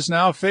 was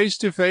now face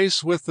to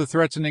face with the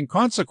threatening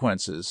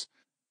consequences,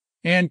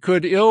 and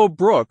could ill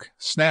brook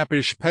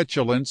snappish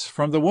petulance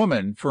from the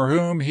woman for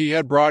whom he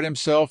had brought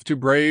himself to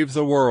brave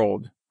the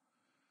world.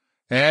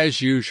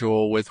 As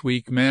usual with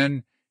weak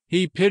men,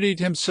 he pitied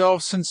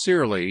himself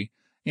sincerely,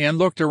 and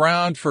looked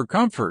around for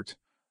comfort,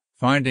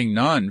 finding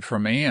none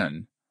from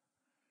Anne.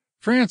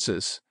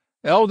 Francis,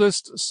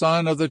 eldest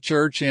son of the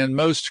Church and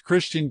most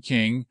Christian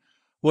king,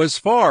 was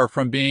far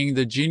from being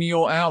the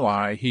genial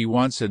ally he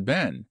once had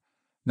been,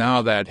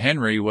 now that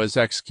Henry was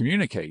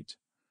excommunicate.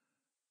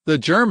 The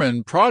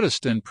German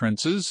Protestant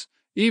princes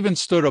even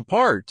stood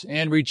apart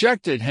and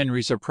rejected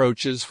Henry's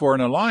approaches for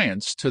an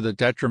alliance to the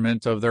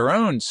detriment of their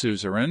own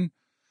suzerain,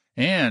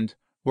 and,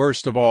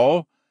 worst of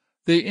all,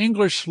 the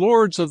English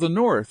lords of the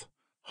north,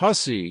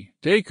 Hussey,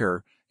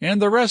 Dacre,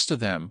 and the rest of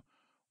them,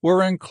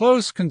 were in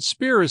close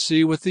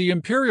conspiracy with the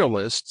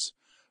imperialists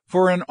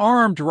for an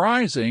armed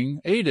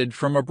rising aided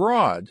from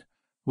abroad,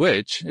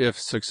 which, if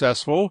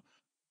successful,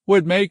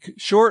 would make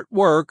short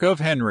work of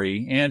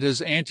Henry and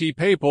his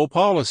anti-papal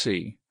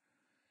policy.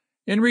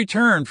 In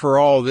return for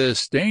all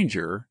this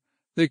danger,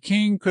 the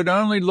king could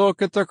only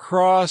look at the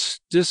cross,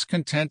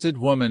 discontented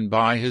woman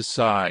by his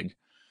side,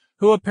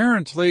 who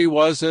apparently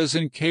was as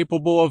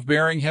incapable of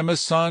bearing him a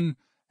son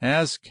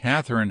as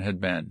Catherine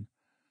had been.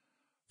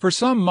 For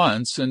some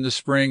months in the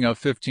spring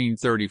of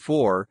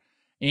 1534,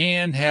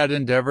 Anne had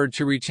endeavored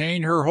to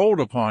retain her hold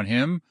upon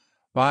him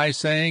by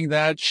saying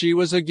that she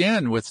was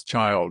again with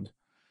child,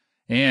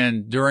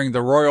 and during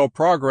the royal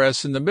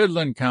progress in the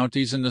Midland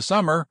counties in the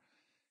summer,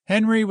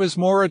 Henry was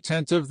more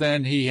attentive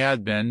than he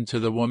had been to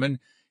the woman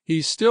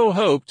he still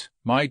hoped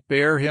might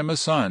bear him a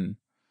son,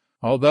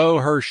 although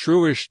her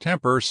shrewish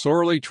temper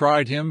sorely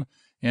tried him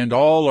and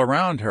all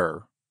around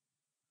her.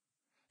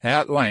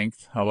 At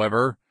length,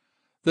 however,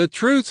 the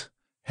truth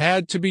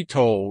had to be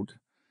told,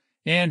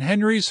 and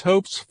Henry's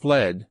hopes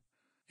fled,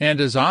 and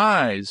his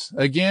eyes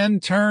again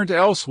turned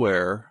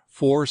elsewhere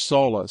for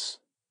solace.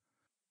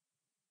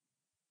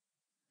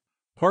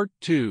 Part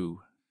 2.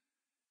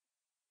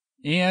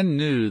 Anne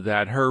knew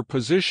that her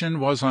position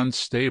was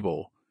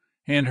unstable,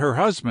 and her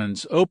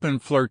husband's open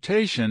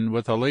flirtation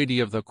with a lady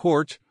of the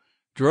court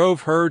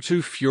drove her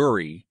to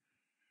fury.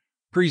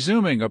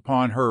 Presuming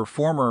upon her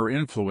former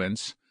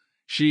influence,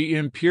 she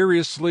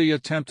imperiously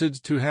attempted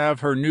to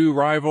have her new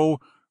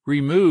rival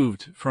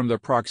removed from the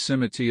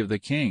proximity of the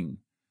king.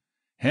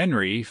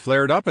 Henry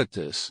flared up at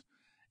this,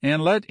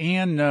 and let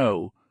Anne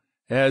know,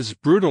 as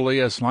brutally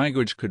as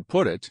language could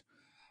put it,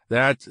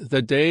 that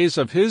the days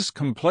of his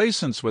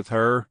complaisance with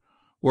her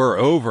were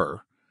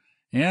over,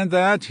 and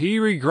that he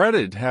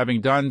regretted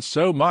having done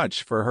so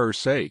much for her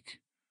sake.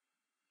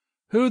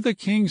 Who the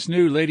king's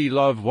new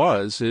lady-love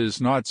was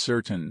is not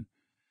certain.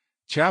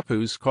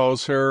 Chapuis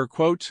calls her,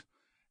 quote,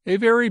 "a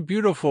very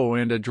beautiful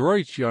and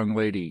adroit young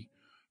lady,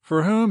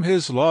 for whom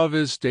his love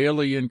is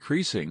daily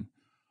increasing,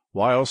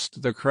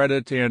 whilst the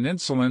credit and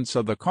insolence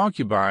of the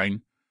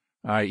concubine,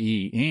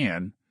 i.e.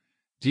 Anne,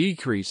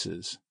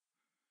 decreases."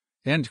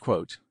 End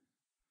quote.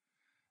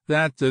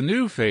 That the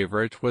new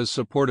favorite was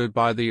supported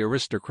by the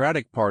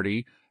aristocratic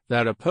party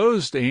that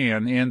opposed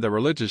Anne and the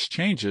religious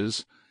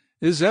changes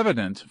is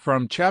evident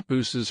from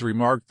Chapuis's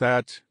remark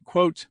that,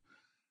 quote,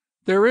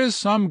 "there is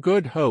some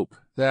good hope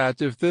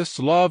that if this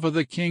love of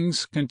the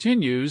king's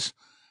continues,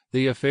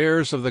 the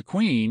affairs of the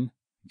queen,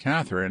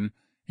 Catherine,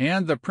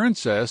 and the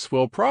princess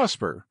will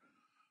prosper,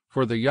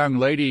 for the young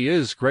lady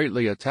is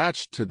greatly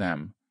attached to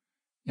them."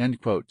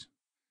 End quote.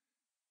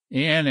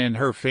 Anne and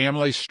her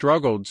family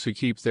struggled to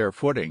keep their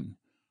footing,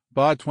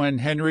 but when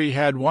Henry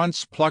had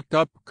once plucked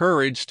up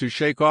courage to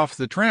shake off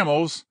the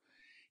trammels,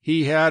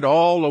 he had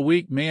all a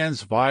weak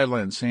man's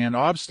violence and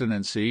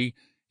obstinacy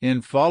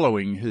in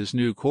following his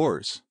new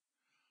course.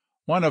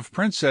 One of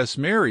Princess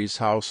Mary's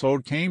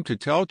household came to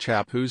tell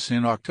Chapuis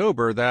in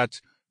October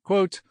that,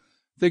 quote,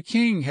 "the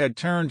king had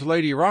turned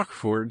Lady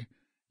Rochford,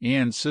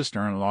 Anne's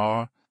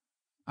sister-in-law,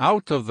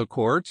 out of the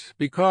court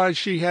because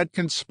she had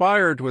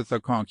conspired with the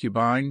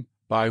concubine,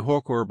 by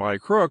hook or by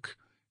crook,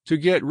 to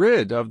get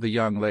rid of the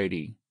young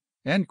lady."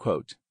 End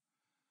quote.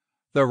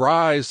 The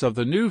rise of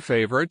the new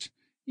favorite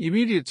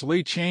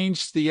immediately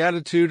changed the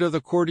attitude of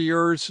the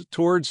courtiers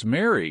towards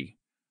Mary.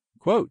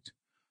 Quote,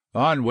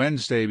 "on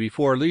Wednesday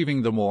before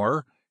leaving the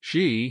moor,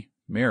 she,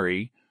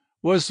 Mary,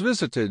 was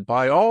visited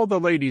by all the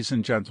ladies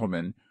and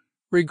gentlemen,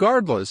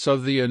 regardless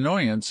of the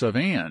annoyance of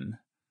Anne.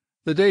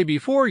 The day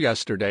before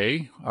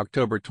yesterday,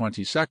 October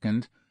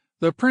 22nd,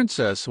 the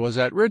princess was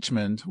at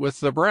Richmond with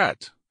the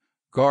brat,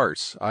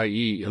 Garce,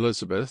 i.e.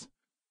 Elizabeth,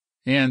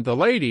 and the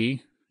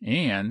lady,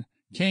 Anne,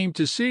 came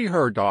to see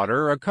her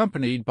daughter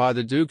accompanied by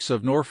the Dukes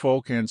of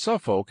Norfolk and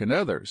Suffolk and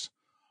others,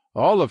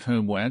 all of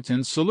whom went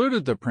and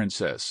saluted the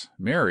princess,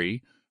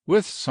 Mary,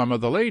 with some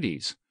of the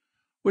ladies,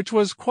 which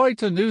was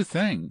quite a new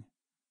thing."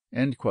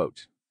 End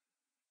quote.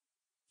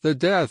 The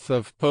death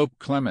of Pope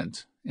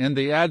Clement and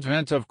the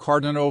advent of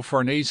Cardinal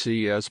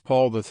Farnese as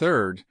Paul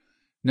III,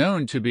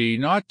 known to be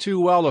not too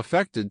well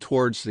affected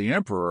towards the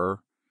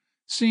emperor,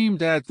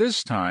 seemed at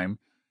this time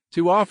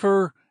to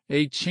offer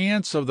a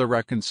chance of the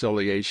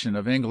reconciliation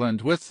of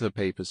England with the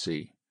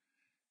papacy,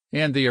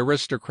 and the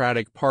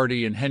aristocratic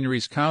party in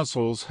Henry's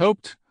councils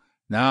hoped,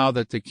 now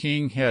that the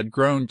king had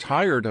grown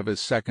tired of his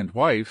second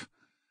wife,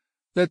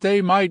 that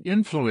they might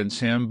influence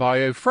him by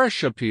a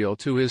fresh appeal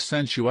to his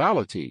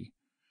sensuality.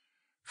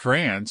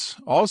 France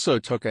also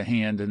took a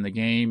hand in the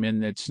game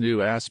in its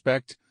new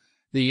aspect,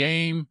 the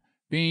aim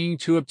being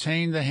to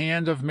obtain the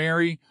hand of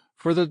Mary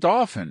for the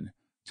Dauphin,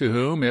 to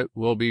whom, it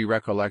will be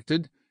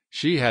recollected,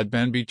 she had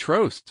been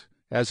betrothed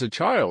as a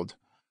child,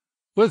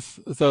 with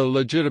the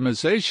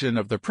legitimization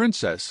of the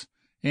princess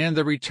and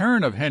the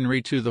return of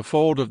Henry to the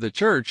fold of the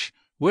Church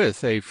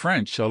with a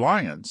French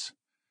alliance.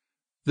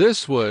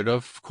 This would,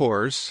 of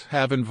course,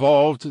 have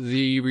involved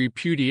the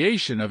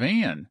repudiation of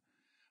Anne,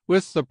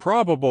 with the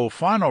probable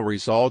final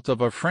result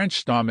of a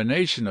French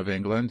domination of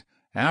England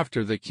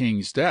after the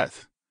king's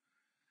death.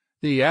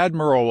 The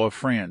Admiral of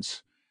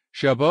France,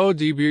 Chabot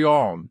de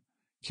Bouillon,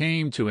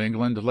 came to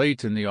England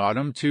late in the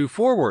autumn to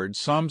forward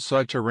some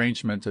such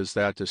arrangement as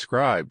that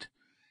described,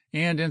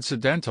 and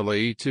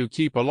incidentally to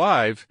keep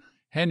alive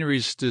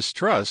Henry's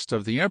distrust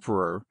of the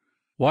emperor,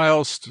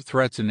 whilst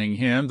threatening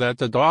him that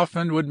the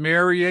Dauphin would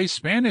marry a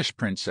Spanish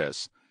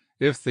princess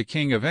if the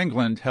King of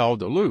England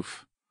held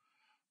aloof.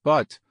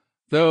 But,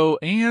 though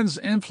Anne's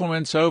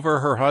influence over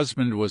her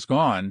husband was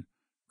gone,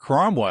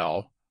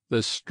 Cromwell,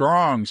 the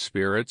strong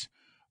spirit,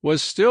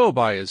 was still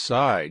by his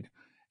side,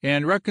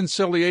 and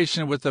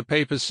reconciliation with the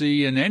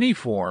papacy in any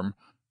form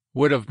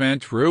would have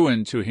meant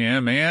ruin to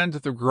him and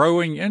the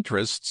growing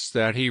interests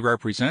that he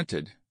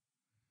represented.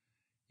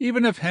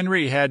 Even if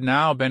Henry had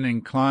now been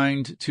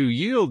inclined to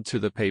yield to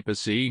the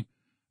papacy,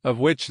 of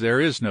which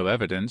there is no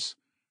evidence,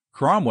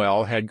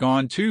 Cromwell had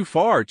gone too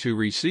far to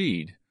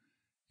recede,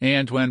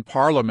 and when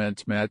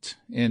Parliament met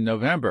in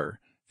November,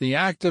 the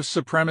Act of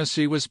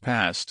Supremacy was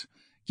passed,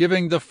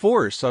 giving the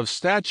force of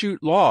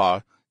statute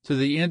law to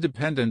the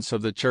independence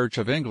of the Church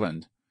of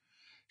England.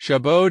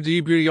 Chabot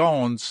de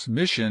Bouillon's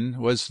mission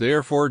was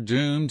therefore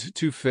doomed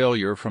to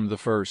failure from the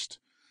first,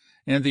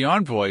 and the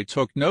envoy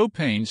took no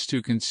pains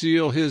to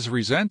conceal his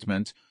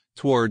resentment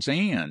towards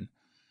Anne,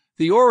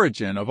 the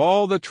origin of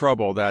all the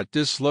trouble that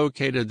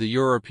dislocated the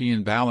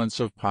European balance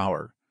of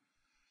power.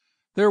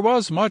 There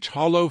was much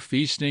hollow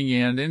feasting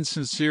and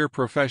insincere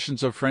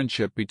professions of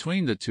friendship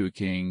between the two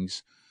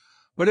kings,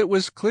 but it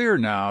was clear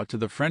now to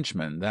the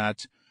Frenchmen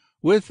that,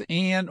 with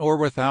Anne or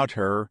without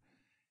her,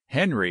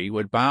 Henry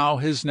would bow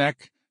his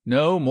neck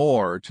no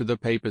more to the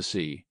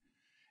papacy,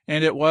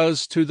 and it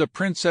was to the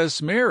Princess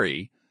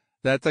Mary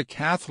that the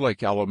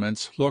Catholic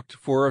elements looked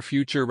for a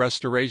future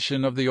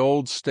restoration of the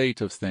old state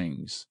of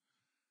things.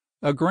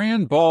 A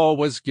grand ball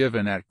was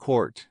given at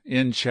court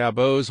in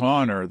Chabot's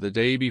honor the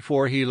day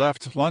before he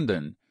left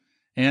London,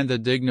 and the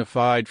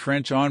dignified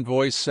French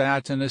envoy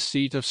sat in a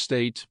seat of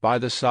state by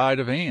the side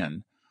of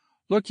Anne,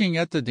 looking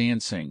at the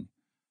dancing.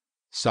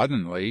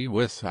 Suddenly,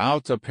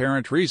 without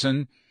apparent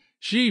reason,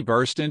 she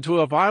burst into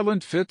a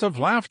violent fit of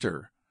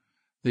laughter.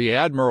 The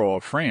Admiral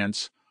of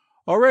France,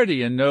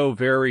 already in no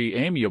very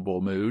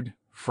amiable mood,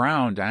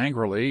 frowned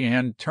angrily,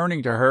 and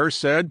turning to her,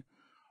 said,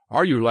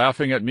 "Are you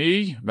laughing at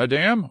me,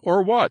 madame,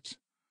 or what?"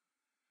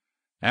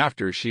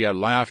 After she had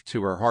laughed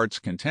to her heart's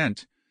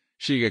content,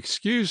 she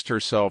excused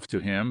herself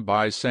to him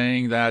by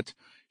saying that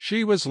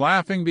she was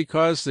laughing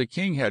because the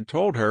king had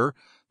told her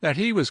that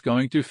he was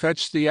going to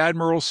fetch the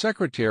admiral's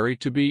secretary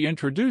to be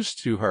introduced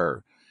to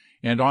her,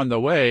 and on the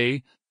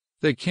way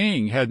the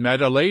king had met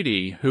a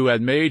lady who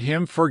had made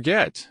him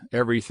forget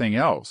everything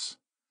else.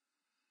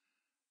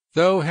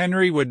 Though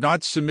Henry would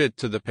not submit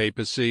to the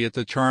papacy at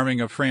the charming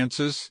of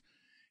Francis,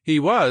 he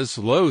was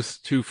loath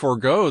to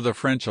forego the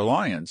French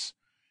alliance,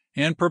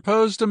 and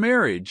proposed a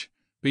marriage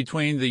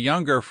between the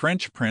younger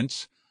French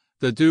prince,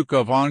 the Duke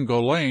of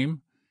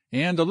Angoulême,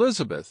 and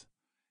Elizabeth,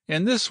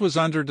 and this was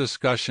under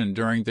discussion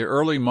during the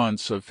early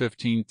months of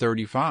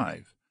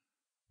 1535.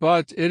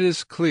 But it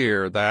is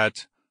clear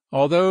that,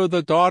 although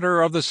the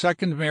daughter of the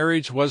second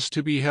marriage was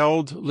to be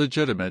held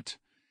legitimate,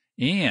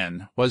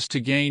 Anne was to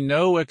gain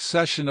no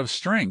accession of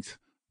strength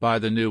by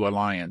the new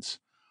alliance,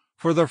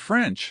 for the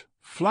French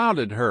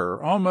flouted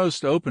her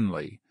almost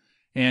openly,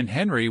 and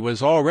Henry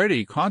was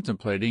already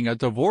contemplating a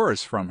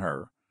divorce from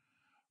her.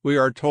 We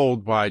are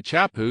told by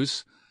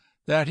Chapuis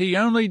that he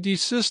only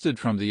desisted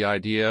from the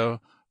idea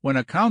when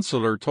a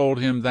counselor told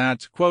him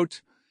that,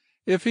 quote,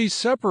 if he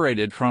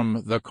separated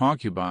from the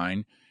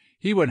concubine,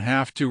 he would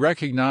have to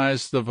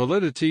recognize the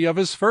validity of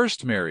his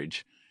first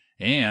marriage,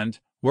 and,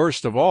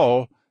 worst of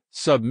all,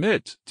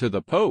 submit to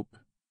the Pope.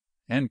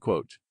 End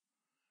quote.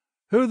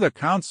 Who the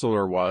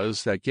counselor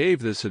was that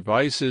gave this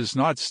advice is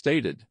not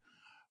stated,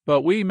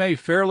 but we may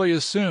fairly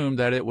assume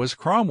that it was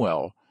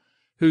Cromwell,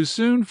 who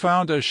soon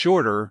found a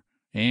shorter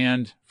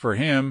and, for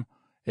him,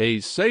 a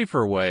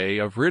safer way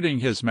of ridding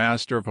his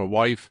master of a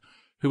wife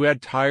who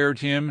had tired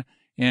him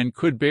and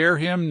could bear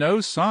him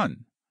no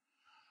son.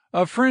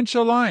 A French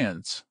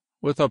alliance,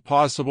 with a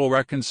possible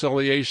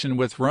reconciliation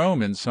with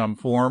Rome in some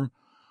form,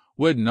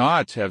 would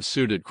not have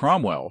suited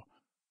Cromwell,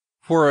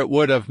 for it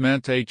would have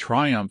meant a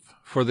triumph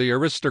for the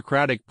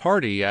aristocratic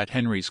party at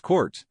Henry's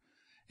court,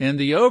 and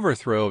the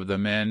overthrow of the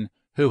men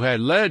who had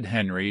led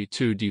Henry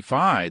to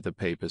defy the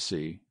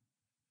papacy.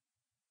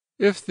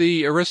 If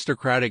the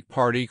aristocratic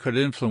party could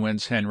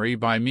influence Henry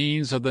by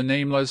means of the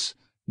nameless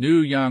new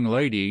young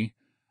lady,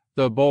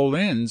 the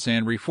Boleyns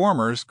and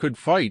reformers could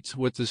fight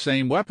with the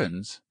same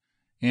weapons,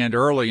 and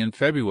early in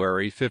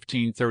February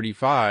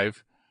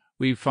 1535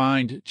 we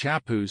find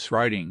Chappuce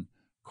writing,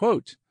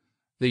 quote,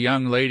 "The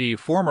young lady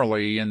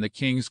formerly in the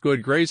king's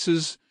good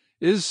graces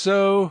is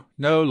so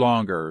no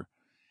longer,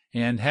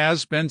 and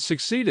has been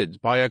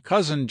succeeded by a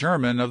cousin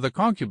german of the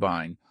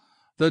concubine,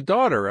 the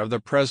daughter of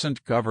the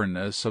present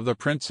governess of the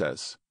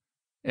princess."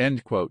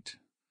 End quote.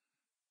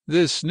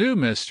 This new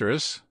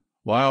mistress,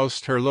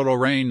 whilst her little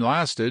reign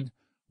lasted,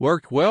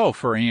 worked well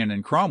for Anne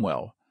and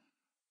Cromwell.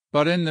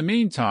 But in the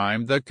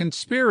meantime the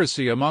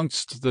conspiracy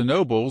amongst the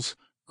nobles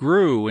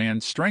grew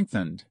and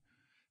strengthened.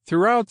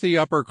 Throughout the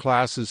upper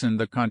classes in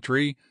the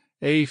country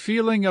a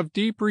feeling of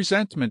deep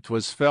resentment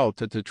was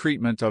felt at the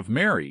treatment of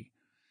Mary,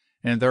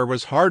 and there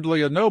was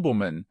hardly a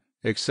nobleman,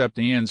 except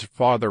Anne's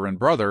father and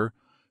brother,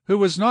 who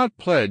was not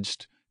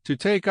pledged to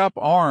take up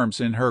arms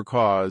in her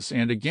cause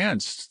and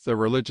against the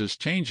religious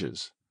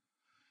changes.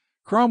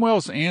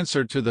 Cromwell's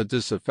answer to the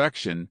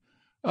disaffection,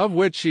 of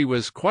which he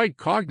was quite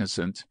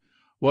cognizant,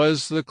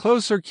 was the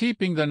closer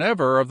keeping than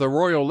ever of the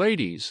royal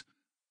ladies,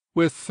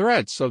 with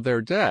threats of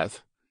their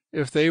death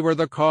if they were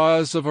the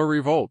cause of a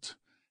revolt,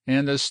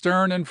 and the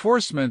stern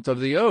enforcement of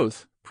the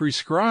oath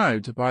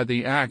prescribed by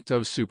the Act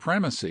of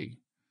Supremacy.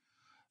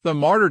 The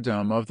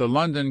martyrdom of the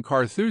London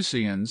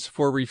Carthusians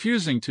for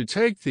refusing to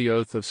take the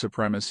oath of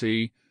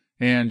supremacy,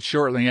 and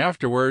shortly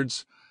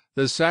afterwards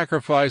the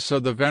sacrifice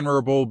of the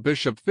venerable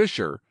Bishop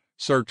Fisher,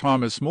 Sir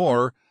Thomas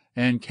More,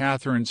 and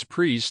Catherine's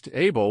priest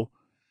Abel,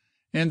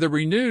 and the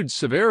renewed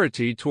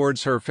severity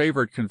towards her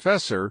favourite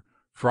confessor,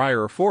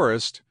 Friar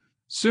Forest,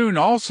 soon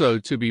also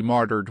to be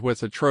martyred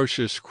with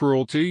atrocious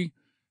cruelty,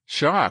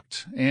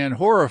 shocked and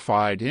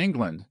horrified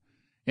England,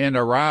 and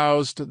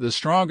aroused the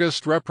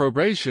strongest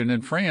reprobation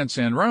in France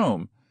and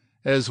Rome,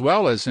 as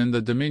well as in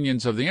the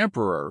dominions of the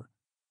emperor,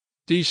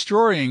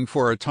 destroying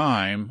for a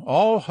time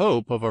all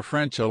hope of a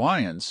French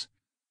alliance,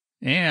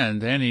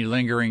 and any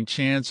lingering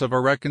chance of a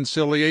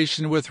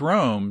reconciliation with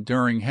Rome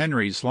during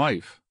Henry's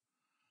life.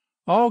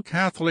 All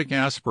Catholic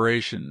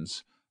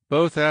aspirations,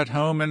 both at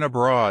home and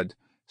abroad,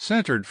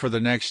 centered for the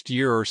next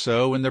year or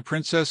so in the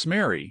Princess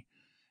Mary,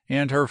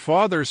 and her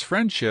father's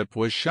friendship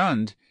was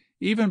shunned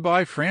even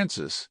by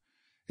Francis,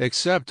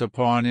 except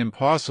upon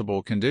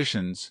impossible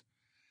conditions.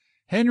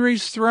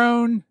 Henry's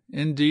throne,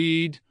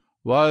 indeed,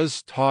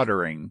 was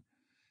tottering.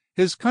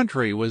 His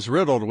country was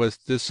riddled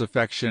with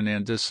disaffection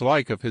and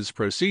dislike of his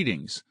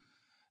proceedings.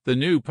 The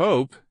new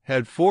pope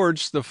had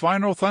forged the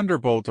final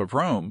thunderbolt of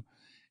Rome,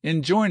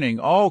 enjoining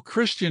all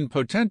Christian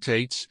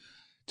potentates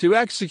to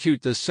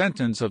execute the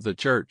sentence of the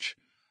Church,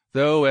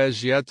 though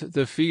as yet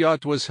the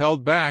fiat was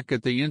held back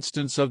at the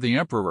instance of the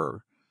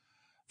emperor.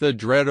 The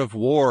dread of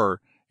war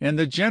and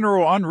the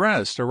general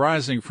unrest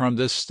arising from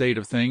this state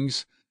of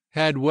things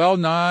had well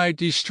nigh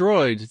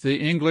destroyed the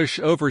English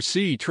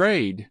oversea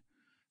trade.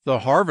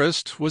 The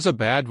harvest was a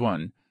bad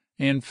one,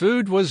 and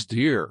food was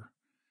dear.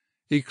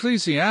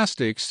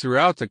 Ecclesiastics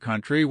throughout the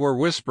country were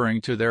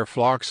whispering to their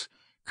flocks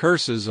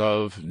curses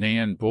of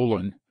Nan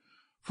Bullen,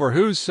 for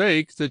whose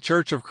sake the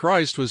Church of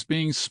Christ was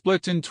being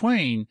split in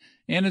twain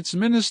and its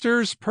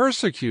ministers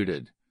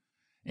persecuted.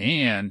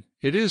 Anne,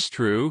 it is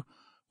true,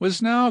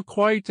 was now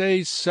quite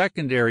a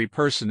secondary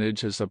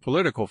personage as a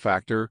political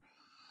factor,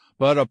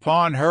 but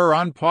upon her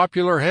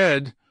unpopular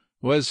head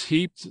was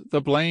heaped the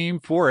blame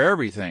for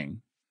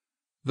everything.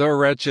 The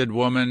wretched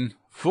woman,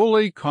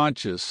 fully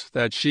conscious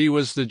that she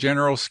was the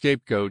general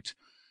scapegoat,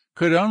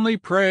 could only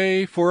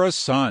pray for a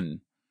son,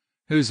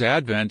 whose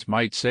advent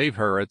might save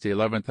her at the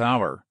 11th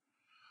hour.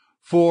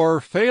 For,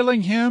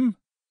 failing him,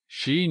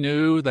 she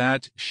knew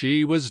that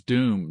she was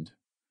doomed.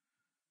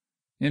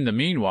 In the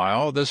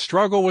meanwhile, the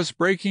struggle was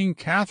breaking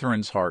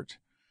Catherine's heart.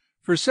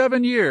 For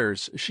 7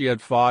 years she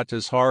had fought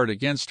as hard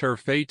against her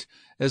fate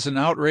as an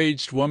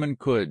outraged woman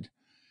could.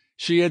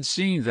 She had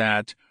seen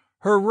that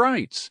her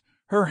rights,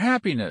 her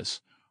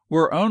happiness,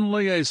 were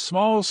only a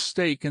small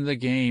stake in the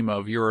game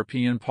of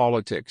European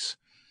politics.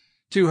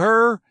 To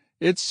her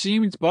it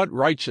seemed but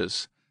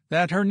righteous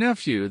that her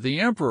nephew, the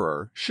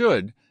emperor,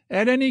 should,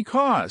 at any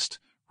cost,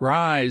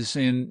 rise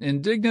in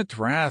indignant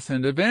wrath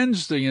and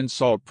avenge the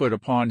insult put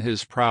upon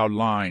his proud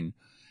line,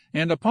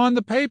 and upon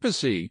the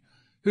papacy,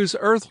 whose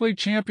earthly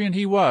champion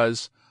he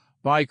was,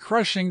 by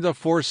crushing the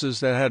forces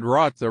that had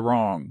wrought the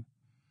wrong.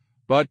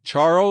 But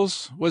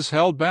Charles was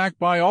held back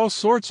by all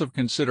sorts of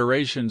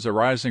considerations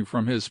arising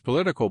from his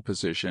political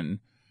position.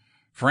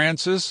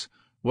 Francis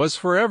was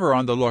forever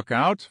on the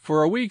lookout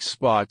for a weak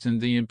spot in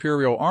the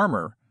imperial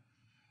armor.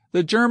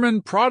 The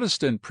German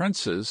Protestant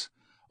princes,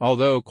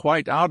 although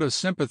quite out of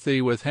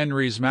sympathy with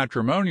Henry's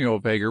matrimonial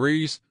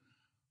vagaries,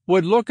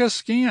 would look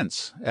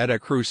askance at a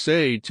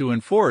crusade to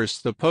enforce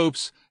the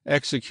Pope's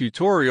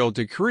executorial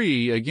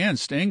decree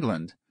against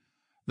England.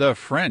 The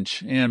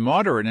French and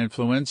moderate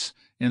influence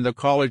in the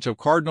College of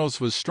Cardinals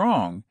was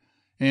strong,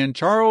 and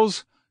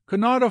Charles could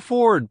not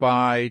afford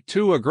by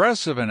too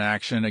aggressive an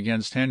action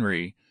against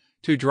Henry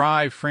to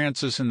drive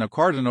Francis and the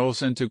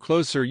cardinals into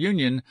closer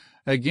union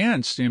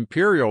against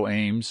imperial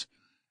aims,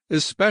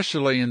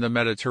 especially in the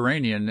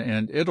Mediterranean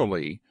and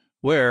Italy,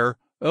 where,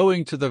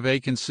 owing to the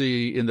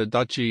vacancy in the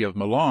Duchy of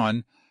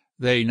Milan,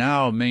 they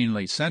now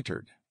mainly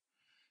centered.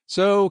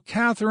 So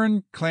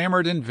Catherine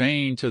clamored in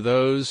vain to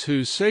those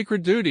whose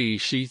sacred duty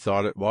she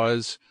thought it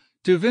was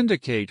to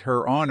vindicate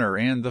her honor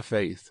and the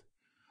faith.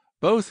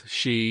 Both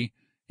she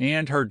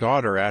and her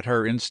daughter, at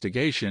her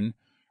instigation,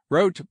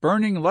 wrote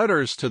burning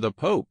letters to the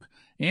Pope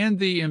and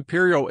the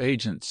imperial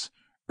agents,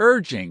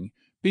 urging,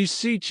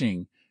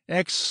 beseeching,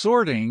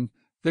 exhorting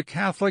the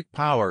Catholic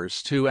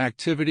powers to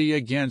activity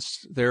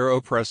against their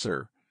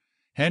oppressor.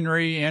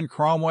 Henry and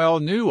Cromwell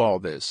knew all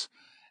this,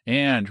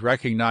 and,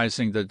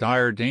 recognizing the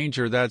dire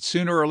danger that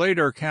sooner or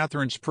later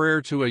Catherine's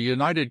prayer to a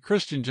united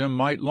Christendom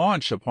might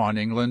launch upon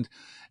England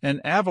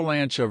an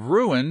avalanche of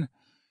ruin,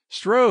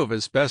 strove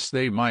as best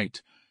they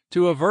might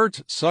to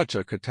avert such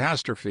a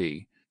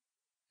catastrophe.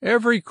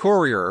 Every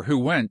courier who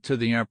went to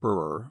the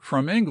emperor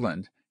from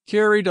England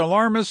carried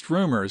alarmist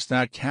rumors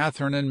that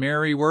Catherine and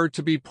Mary were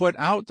to be put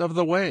out of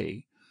the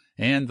way,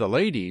 and the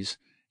ladies,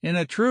 in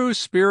a true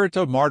spirit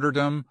of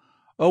martyrdom,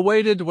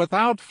 awaited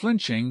without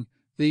flinching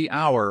the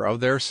hour of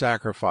their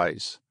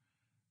sacrifice.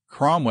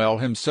 Cromwell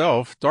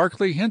himself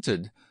darkly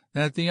hinted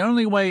that the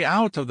only way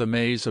out of the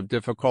maze of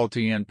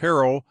difficulty and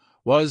peril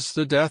was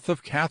the death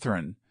of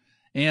Catherine,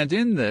 and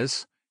in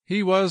this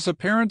he was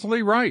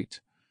apparently right.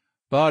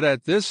 But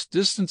at this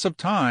distance of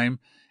time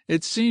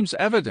it seems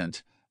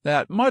evident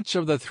that much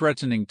of the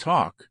threatening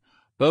talk,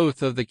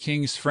 both of the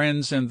king's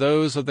friends and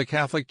those of the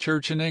Catholic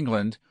Church in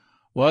England,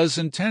 was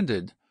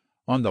intended,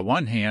 on the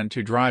one hand,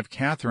 to drive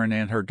Catherine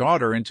and her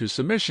daughter into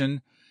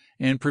submission,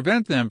 and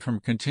prevent them from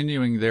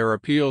continuing their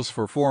appeals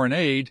for foreign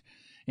aid,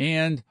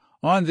 and,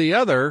 on the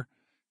other,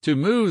 to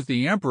move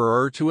the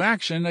emperor to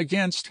action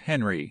against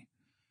Henry.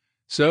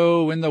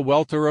 So, in the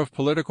welter of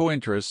political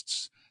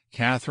interests,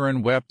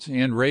 Catherine wept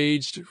and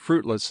raged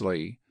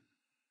fruitlessly.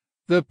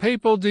 The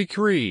papal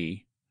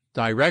decree,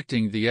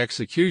 directing the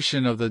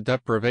execution of the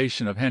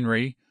deprivation of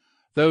Henry,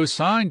 though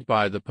signed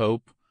by the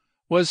Pope,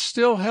 was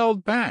still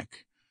held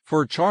back,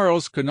 for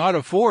Charles could not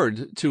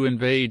afford to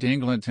invade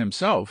England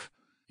himself,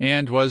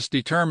 and was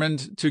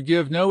determined to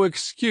give no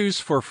excuse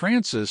for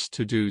Francis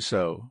to do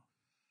so.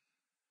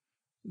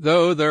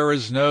 Though there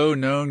is no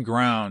known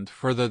ground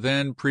for the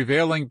then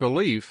prevailing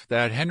belief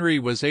that Henry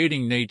was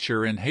aiding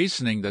nature in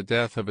hastening the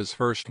death of his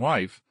first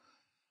wife,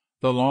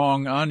 the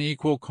long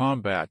unequal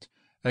combat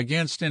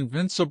against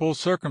invincible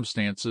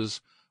circumstances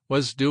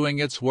was doing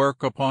its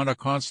work upon a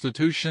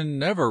constitution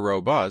never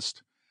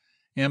robust,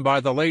 and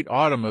by the late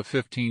autumn of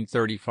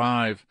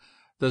 1535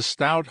 the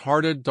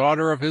stout-hearted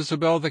daughter of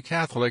Isabel the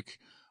Catholic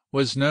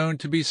was known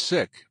to be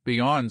sick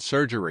beyond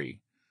surgery.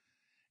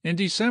 In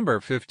December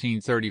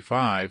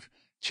 1535,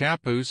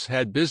 Chappuis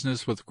had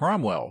business with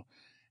Cromwell,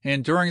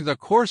 and during the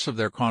course of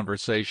their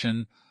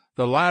conversation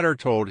the latter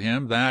told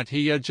him that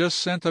he had just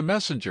sent a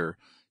messenger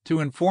to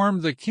inform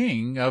the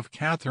king of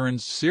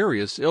Catherine's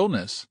serious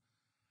illness.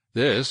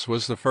 This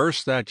was the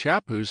first that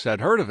Chappuis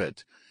had heard of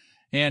it,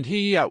 and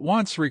he at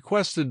once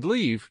requested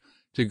leave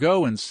to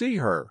go and see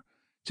her,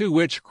 to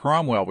which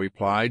Cromwell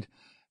replied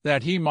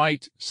that he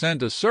might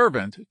send a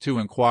servant to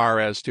inquire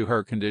as to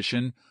her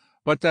condition,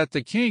 but that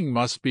the king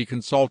must be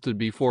consulted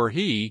before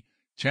he,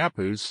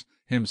 Chappuis,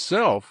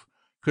 himself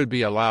could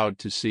be allowed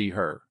to see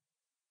her.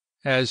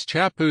 As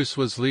Chappuis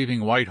was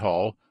leaving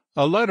Whitehall,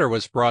 a letter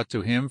was brought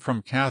to him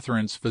from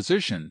Catherine's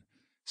physician,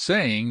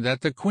 saying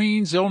that the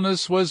queen's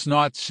illness was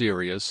not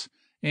serious,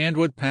 and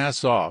would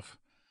pass off,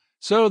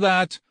 so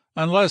that,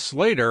 unless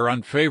later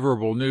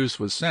unfavorable news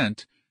was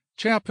sent,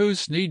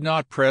 Chappuis need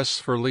not press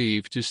for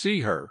leave to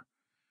see her.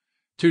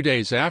 2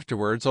 days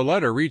afterwards a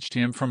letter reached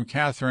him from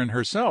Catherine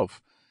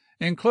herself,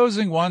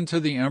 enclosing one to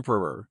the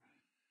emperor.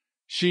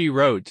 She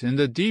wrote in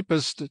the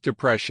deepest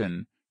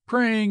depression,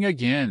 praying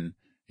again,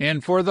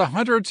 and for the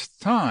 100th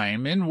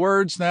time, in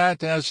words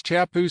that, as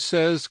Chappuis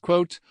says,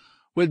 quote,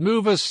 would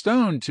move a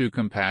stone to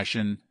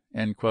compassion,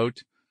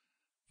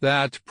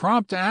 that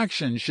prompt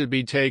action should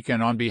be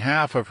taken on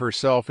behalf of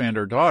herself and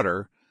her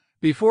daughter,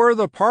 before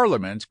the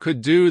Parliament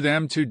could do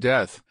them to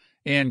death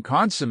and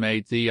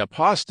consummate the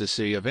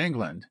apostasy of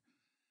England.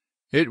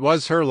 It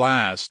was her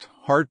last,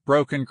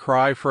 heartbroken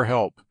cry for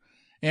help,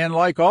 and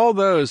like all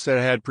those that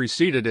had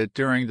preceded it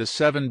during the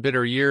 7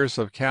 bitter years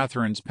of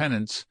Catherine's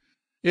penance,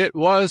 it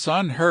was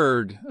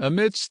unheard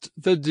amidst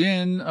the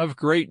din of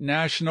great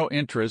national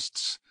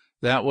interests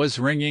that was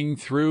ringing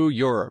through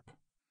Europe.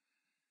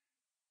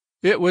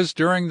 It was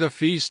during the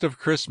feast of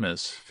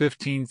Christmas,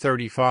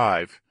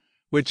 1535,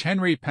 which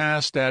Henry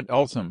passed at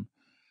Eltham,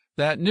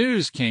 that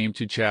news came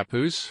to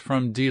Chappuis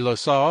from de la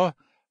Salle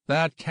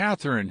that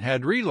Catherine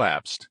had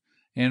relapsed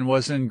and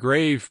was in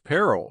grave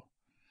peril.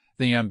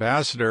 The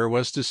ambassador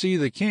was to see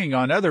the king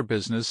on other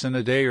business in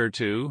a day or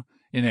two,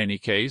 in any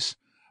case,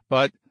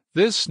 but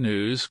this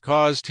news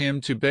caused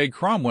him to beg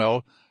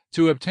Cromwell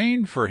to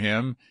obtain for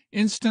him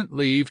instant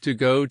leave to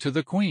go to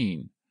the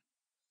queen.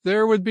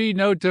 There would be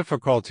no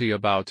difficulty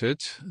about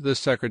it, the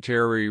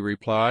secretary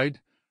replied,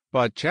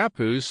 but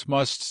Chappuce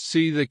must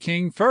see the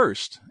king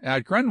first,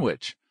 at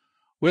Greenwich,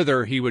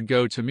 whither he would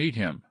go to meet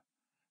him.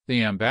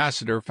 The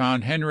ambassador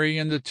found Henry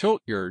in the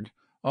tilt-yard,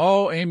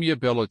 all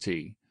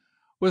amiability.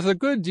 With a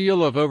good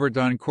deal of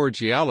overdone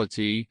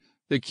cordiality,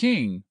 the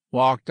king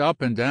walked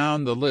up and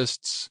down the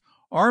lists,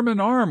 arm in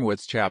arm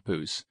with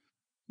Chappuce,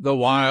 the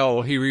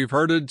while he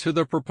reverted to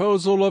the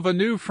proposal of a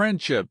new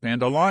friendship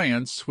and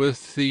alliance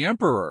with the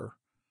emperor.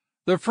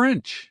 The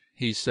French,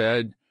 he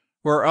said,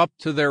 were up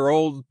to their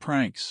old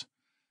pranks,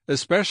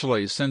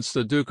 especially since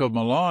the Duke of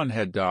Milan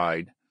had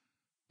died.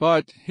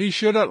 But he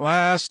should at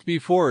last be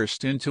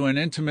forced into an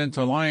intimate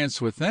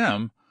alliance with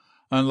them,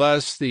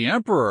 unless the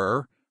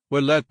emperor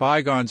would let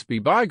bygones be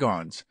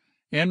bygones,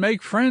 and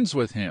make friends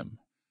with him.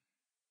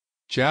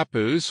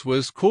 Chappuce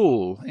was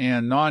cool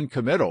and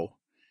non-committal.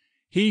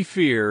 He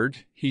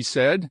feared, he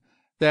said,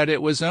 that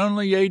it was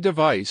only a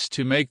device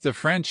to make the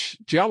French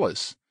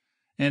jealous,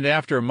 and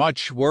after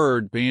much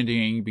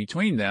word-bandying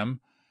between them,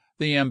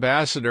 the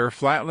ambassador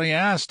flatly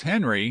asked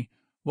Henry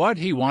what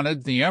he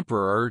wanted the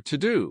emperor to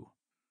do.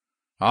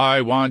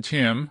 "I want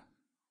him,"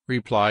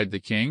 replied the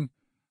king,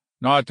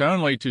 "not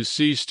only to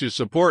cease to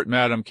support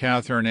Madame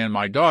Catherine and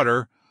my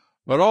daughter,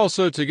 but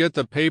also to get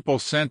the papal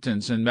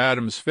sentence in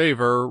Madame's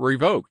favor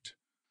revoked."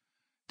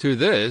 To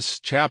this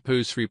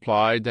Chappuce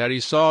replied that he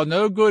saw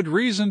no good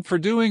reason for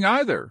doing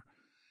either,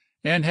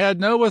 and had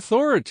no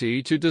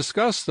authority to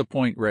discuss the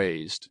point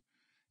raised.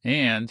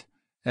 And,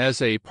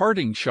 as a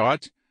parting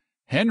shot,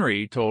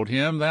 Henry told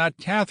him that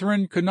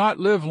Catherine could not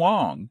live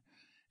long,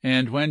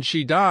 and when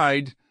she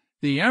died,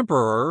 the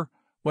emperor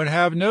would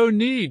have no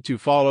need to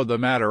follow the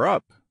matter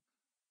up.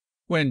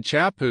 When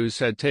Chappuce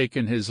had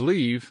taken his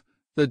leave,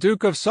 the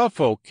Duke of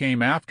Suffolk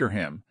came after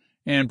him,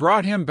 and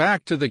brought him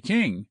back to the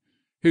king,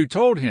 who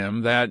told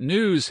him that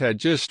news had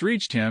just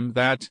reached him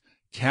that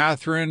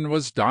Catherine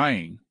was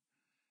dying.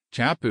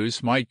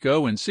 Chappuce might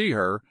go and see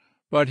her,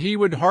 but he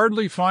would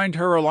hardly find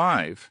her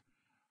alive.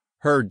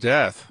 Her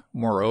death,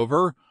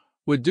 moreover,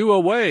 would do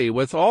away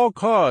with all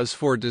cause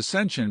for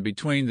dissension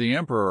between the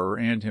emperor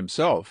and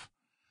himself.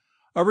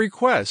 A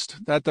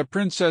request that the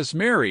Princess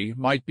Mary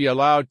might be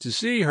allowed to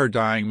see her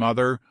dying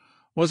mother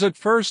was at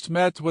first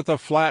met with a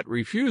flat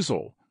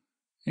refusal,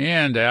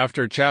 and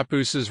after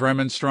Chappuce's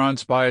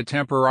remonstrance by a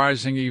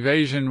temporizing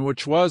evasion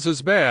which was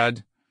as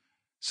bad,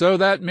 so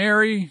that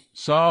Mary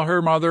saw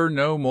her mother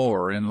no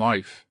more in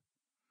life.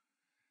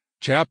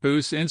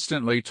 Chappuce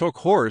instantly took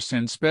horse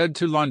and sped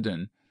to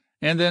London,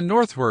 and then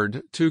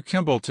northward to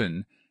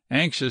Kimbleton,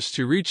 anxious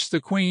to reach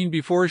the Queen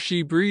before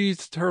she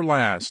breathed her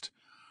last,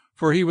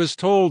 for he was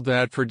told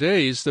that for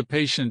days the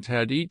patient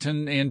had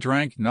eaten and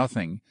drank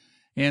nothing,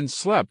 and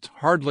slept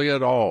hardly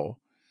at all.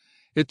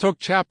 It took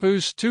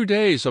Chappuce 2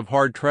 days of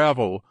hard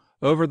travel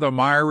over the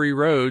miry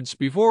roads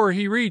before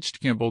he reached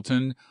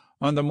Kimbleton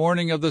on the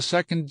morning of the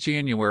 2nd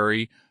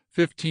January,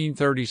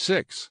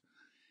 1536.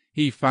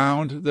 He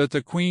found that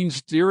the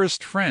Queen's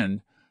dearest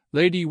friend,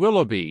 Lady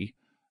Willoughby,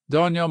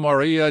 Dona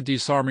Maria di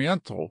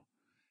Sarmiento,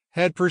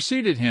 had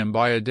preceded him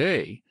by a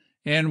day,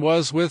 and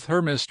was with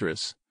her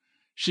mistress.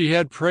 She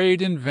had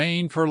prayed in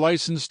vain for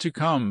license to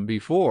come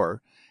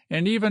before,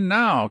 and even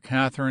now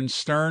Catherine's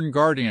stern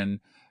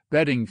guardian,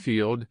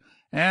 Bedingfield,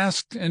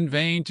 asked in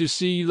vain to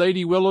see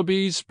Lady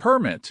Willoughby's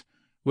permit,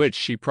 which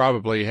she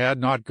probably had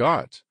not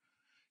got.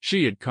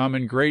 She had come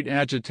in great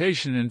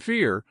agitation and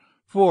fear,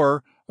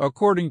 for,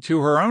 according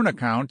to her own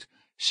account,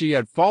 she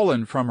had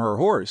fallen from her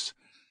horse,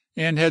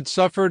 and had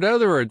suffered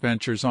other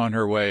adventures on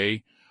her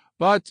way,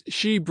 but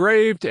she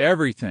braved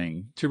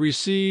everything to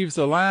receive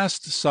the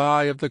last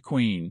sigh of the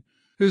Queen,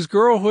 whose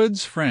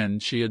girlhood's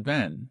friend she had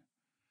been.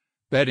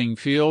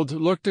 Bedingfield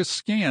looked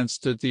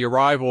askance at the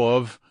arrival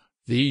of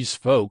 "these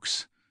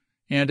folks,"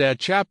 and at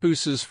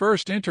Chappuce's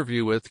first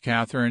interview with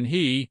Catherine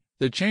he,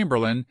 the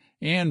chamberlain,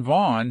 and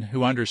Vaughan,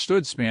 who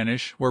understood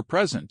Spanish, were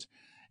present,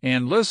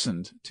 and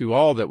listened to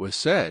all that was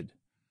said.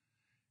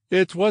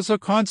 It was a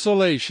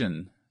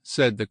consolation,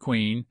 said the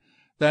Queen,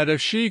 that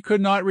if she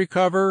could not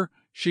recover,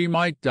 she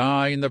might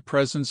die in the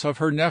presence of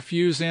her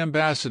nephew's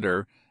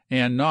ambassador,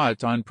 and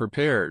not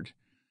unprepared.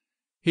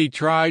 He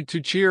tried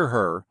to cheer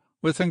her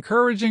with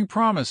encouraging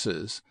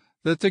promises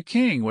that the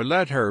king would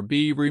let her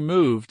be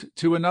removed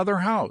to another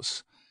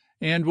house,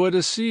 and would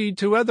accede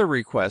to other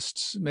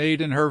requests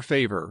made in her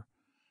favor.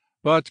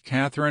 But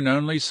Catherine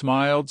only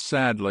smiled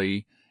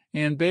sadly,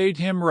 and bade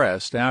him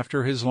rest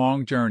after his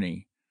long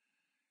journey.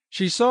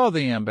 She saw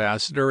the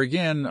ambassador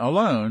again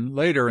alone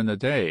later in the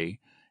day,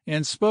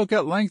 and spoke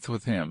at length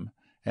with him,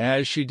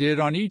 as she did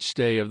on each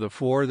day of the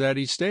 4 that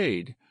he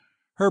stayed,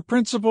 her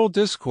principal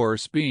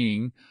discourse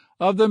being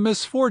of the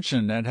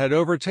misfortune that had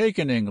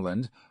overtaken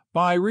England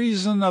by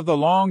reason of the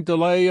long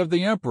delay of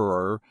the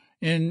emperor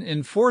in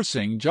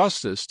enforcing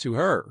justice to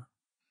her.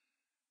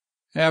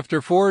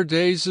 After 4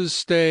 days'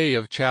 stay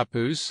of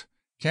Chappuce,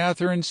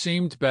 Catherine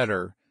seemed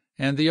better,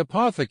 and the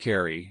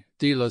apothecary,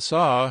 de la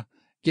Salle,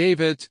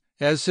 gave it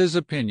as his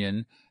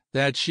opinion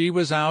that she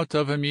was out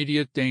of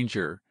immediate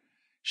danger.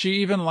 She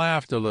even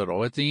laughed a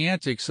little at the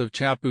antics of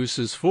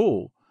Chapuis's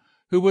fool,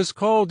 who was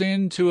called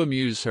in to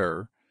amuse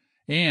her,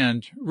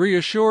 and,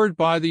 reassured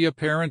by the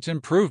apparent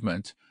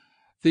improvement,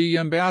 the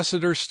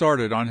ambassador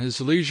started on his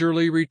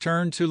leisurely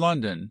return to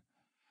London.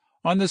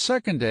 On the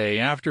second day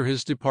after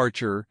his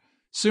departure,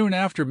 soon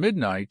after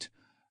midnight,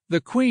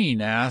 the Queen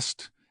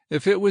asked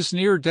if it was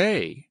near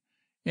day,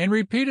 and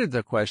repeated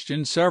the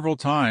question several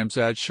times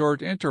at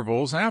short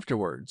intervals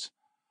afterwards.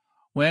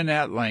 When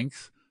at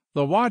length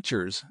the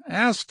watchers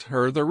asked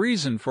her the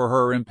reason for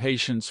her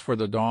impatience for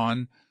the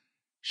dawn,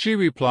 she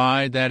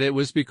replied that it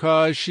was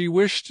because she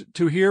wished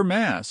to hear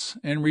Mass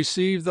and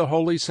receive the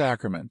Holy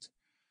Sacrament.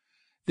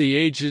 The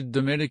aged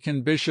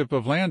Dominican Bishop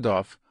of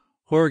Landulph,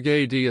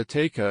 Jorge de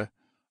Ateca,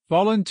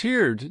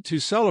 volunteered to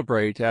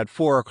celebrate at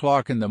 4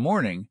 o'clock in the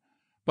morning,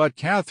 but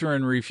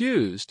Catherine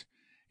refused,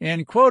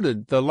 and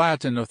quoted the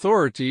Latin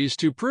authorities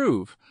to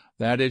prove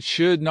that it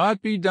should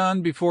not be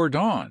done before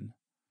dawn.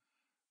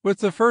 With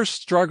the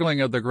first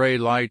struggling of the grey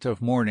light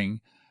of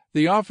morning,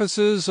 the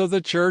offices of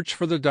the Church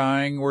for the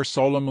dying were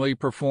solemnly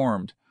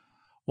performed,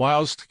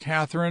 whilst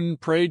Catherine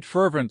prayed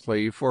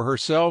fervently for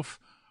herself,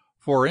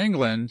 for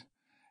England,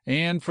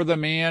 and for the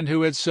man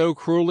who had so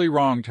cruelly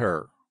wronged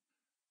her.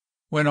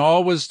 When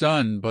all was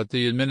done but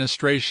the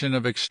administration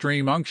of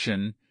extreme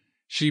unction,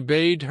 she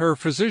bade her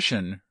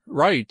physician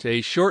write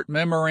a short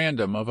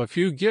memorandum of a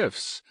few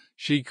gifts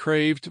she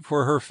craved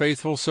for her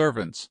faithful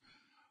servants,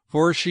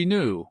 for she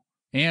knew,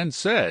 and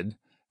said,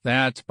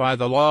 that by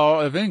the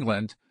law of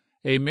England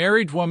a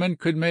married woman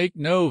could make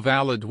no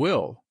valid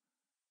will.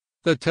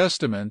 The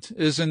testament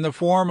is in the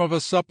form of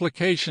a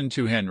supplication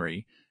to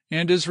Henry,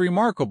 and is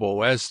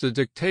remarkable as the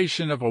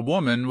dictation of a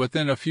woman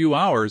within a few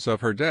hours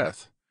of her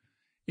death.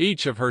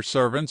 Each of her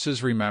servants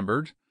is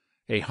remembered,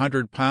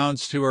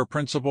 £100 to her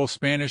principal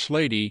Spanish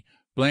lady,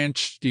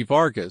 Blanche de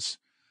Vargas,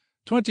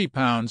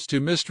 £20 to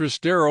Mistress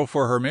Darrell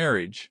for her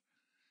marriage.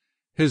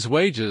 His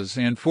wages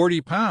and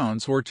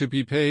 £40 were to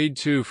be paid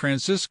to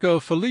Francisco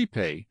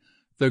Felipe,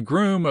 the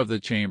groom of the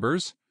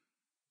chambers,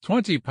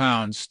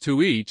 £20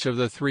 to each of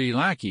the 3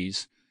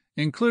 lackeys,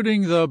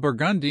 including the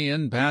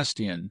Burgundian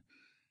Bastien,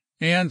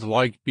 and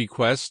like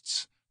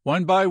bequests,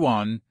 one by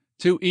one,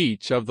 to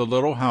each of the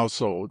little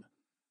household.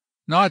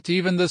 Not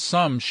even the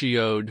sum she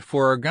owed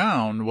for a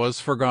gown was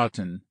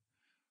forgotten.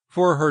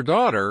 For her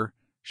daughter,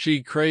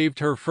 she craved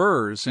her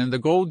furs and the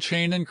gold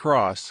chain and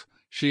cross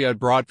she had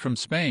brought from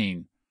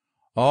Spain,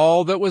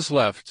 all that was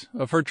left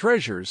of her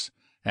treasures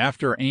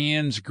after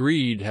Anne's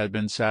greed had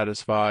been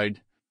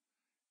satisfied.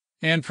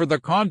 And for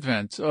the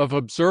convent of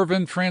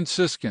observant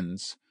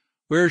Franciscans,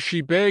 where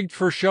she begged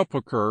for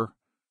sepulchre,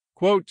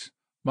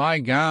 "my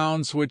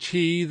gowns which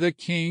he, the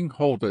king,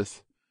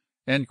 holdeth."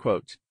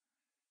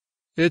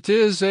 It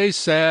is a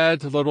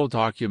sad little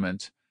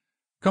document,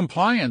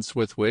 compliance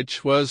with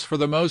which was for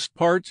the most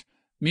part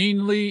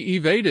meanly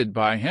evaded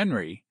by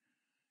Henry,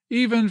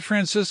 even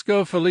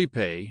Francisco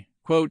Felipe,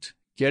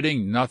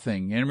 "getting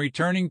nothing and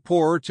returning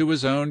poor to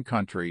his own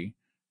country."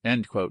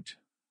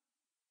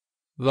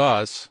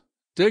 Thus,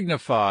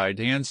 dignified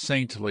and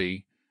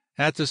saintly,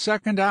 at the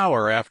second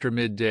hour after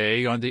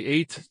midday on the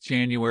 8th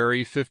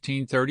January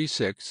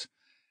 1536,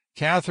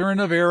 Catherine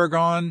of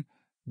Aragon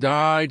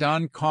died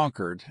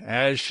unconquered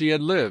as she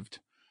had lived,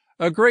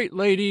 a great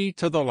lady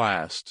to the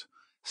last,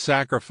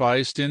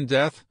 sacrificed in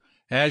death,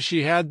 as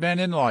she had been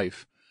in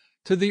life,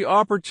 to the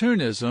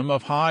opportunism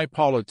of high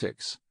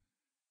politics.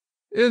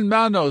 "In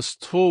manos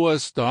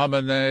tuas,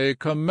 Domine,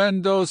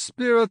 commendo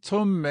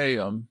spiritum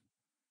meum,"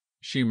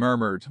 she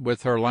murmured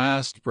with her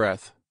last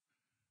breath.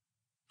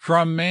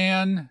 From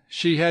man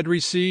she had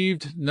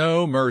received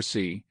no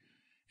mercy,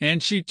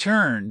 and she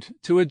turned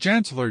to a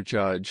gentler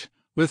judge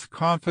with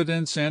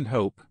confidence and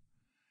hope.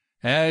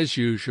 As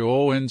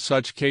usual in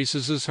such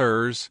cases as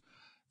hers,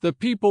 the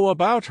people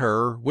about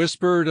her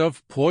whispered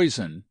of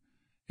poison,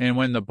 and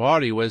when the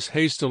body was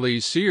hastily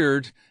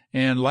seared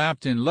and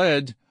lapped in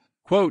lead,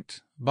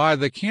 "by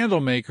the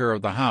candlemaker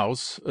of the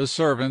house, a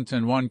servant,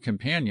 and 1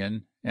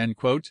 companion,"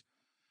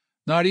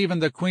 not even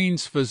the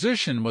Queen's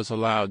physician was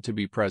allowed to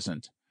be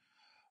present.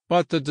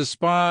 But the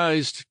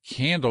despised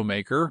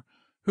candlemaker,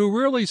 who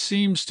really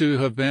seems to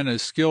have been a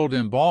skilled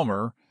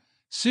embalmer,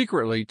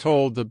 secretly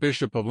told the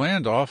Bishop of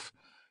Landulph,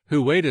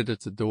 who waited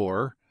at the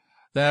door,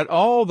 that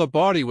all the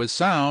body was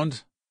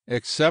sound,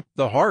 except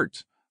the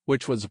heart,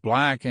 which was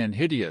black and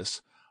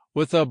hideous,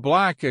 with a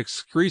black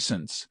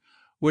excrescence,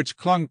 which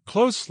clung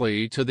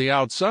closely to the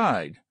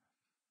outside.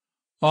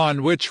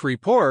 On which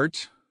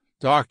report,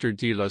 Dr.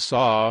 de la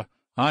Salle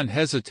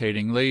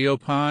unhesitatingly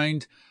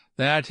opined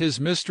that his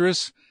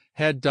mistress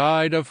had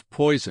died of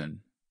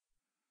poison.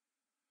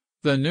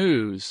 The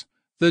news,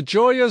 the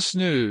joyous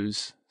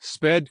news,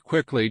 sped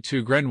quickly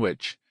to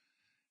Greenwich,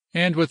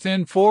 and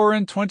within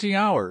 24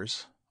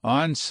 hours,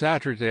 on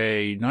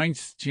Saturday,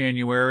 9th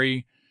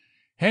January,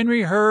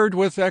 Henry heard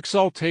with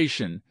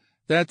exultation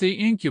that the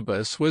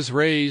incubus was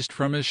raised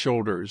from his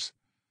shoulders.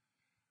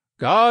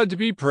 "God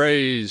be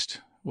praised!"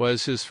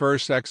 was his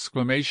first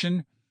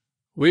exclamation.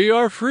 "We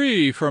are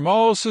free from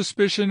all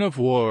suspicion of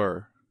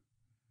war."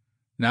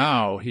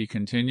 Now, he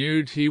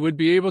continued, he would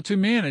be able to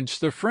manage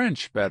the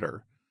French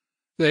better.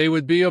 They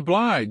would be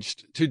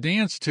obliged to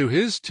dance to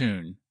his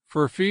tune,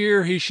 for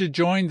fear he should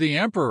join the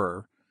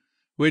emperor,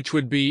 which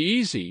would be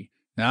easy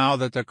now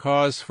that the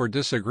cause for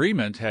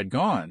disagreement had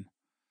gone.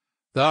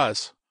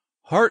 Thus,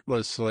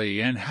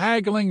 heartlessly and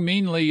haggling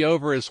meanly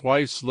over his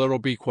wife's little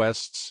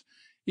bequests,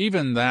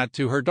 even that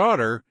to her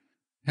daughter,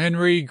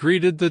 Henry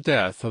greeted the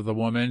death of the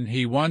woman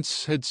he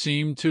once had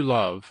seemed to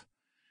love.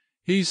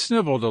 He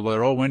snivelled a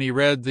little when he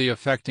read the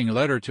affecting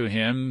letter to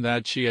him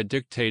that she had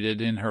dictated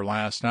in her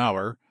last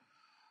hour,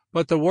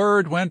 but the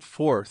word went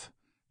forth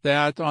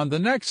that on the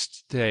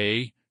next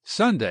day,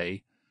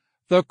 Sunday,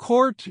 the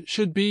court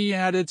should be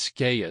at its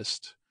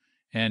gayest,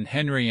 and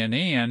Henry and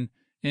Anne,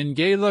 in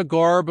gala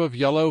garb of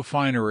yellow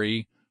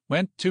finery,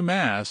 went to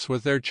mass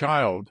with their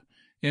child,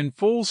 in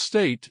full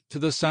state to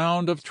the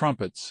sound of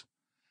trumpets.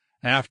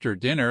 After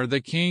dinner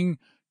the king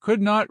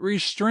could not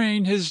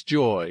restrain his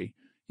joy,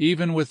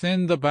 even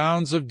within the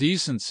bounds of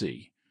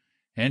decency.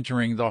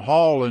 Entering the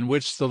hall in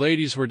which the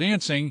ladies were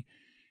dancing,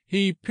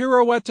 he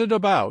pirouetted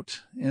about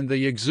in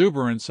the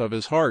exuberance of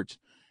his heart,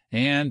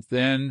 and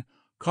then,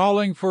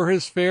 calling for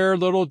his fair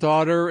little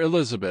daughter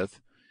Elizabeth,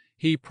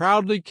 he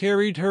proudly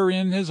carried her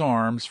in his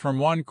arms from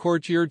one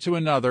courtier to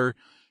another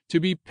to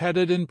be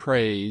petted and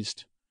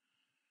praised.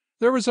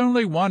 There was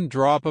only one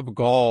drop of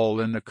gall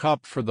in the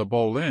cup for the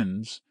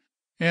Boleyns,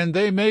 and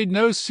they made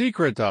no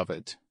secret of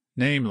it,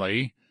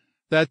 namely,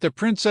 that the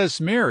Princess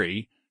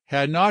Mary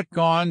had not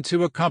gone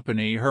to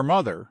accompany her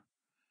mother.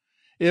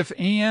 If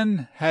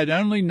Anne had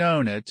only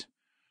known it,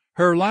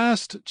 her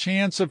last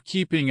chance of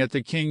keeping at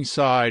the king's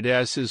side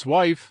as his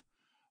wife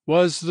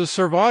was the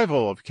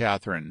survival of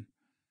Catherine,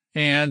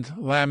 and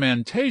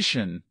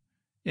lamentation,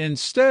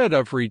 instead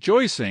of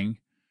rejoicing,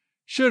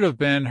 should have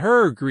been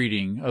her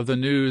greeting of the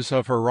news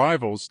of her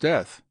rival's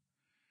death.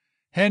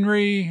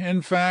 Henry,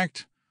 in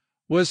fact,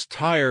 was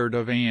tired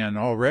of Anne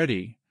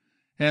already,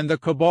 and the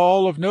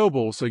cabal of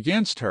nobles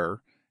against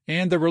her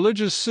and the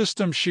religious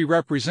system she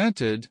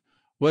represented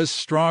was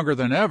stronger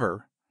than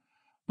ever.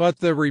 But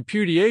the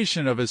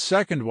repudiation of his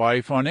second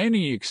wife on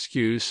any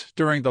excuse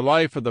during the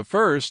life of the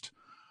first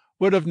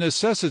would have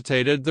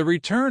necessitated the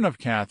return of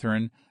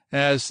Catherine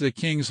as the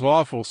king's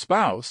lawful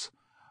spouse,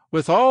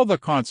 with all the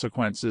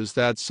consequences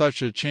that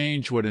such a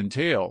change would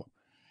entail,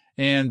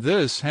 and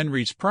this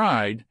Henry's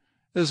pride,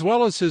 as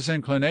well as his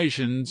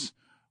inclinations,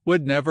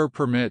 would never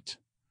permit.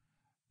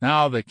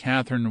 Now that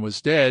Catherine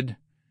was dead,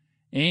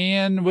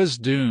 Anne was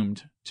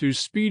doomed to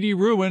speedy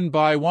ruin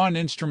by one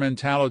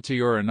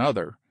instrumentality or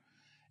another,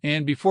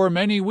 and before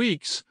many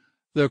weeks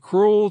the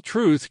cruel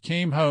truth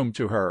came home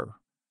to her.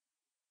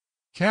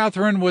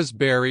 Catherine was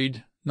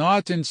buried,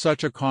 not in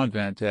such a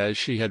convent as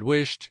she had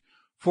wished,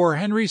 for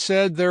Henry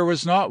said there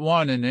was not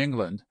one in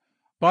England,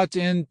 but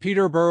in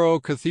Peterborough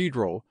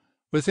Cathedral,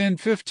 within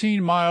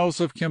 15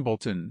 miles of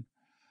Kimbleton.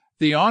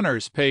 The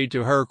honours paid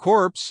to her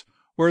corpse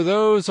were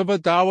those of a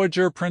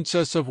dowager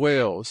Princess of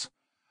Wales,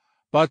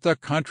 but the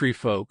country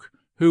folk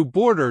who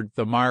bordered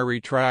the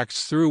miry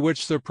tracks through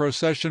which the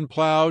procession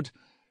ploughed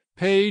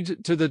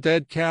paid to the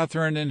dead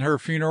Catherine in her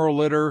funeral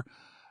litter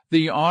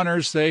the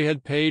honours they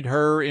had paid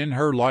her in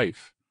her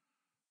life.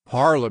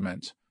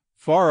 Parliament,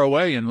 far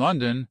away in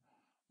London,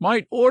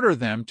 might order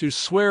them to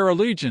swear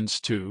allegiance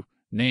to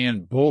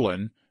Nan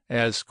Boleyn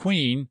as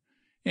queen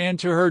and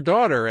to her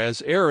daughter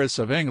as heiress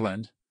of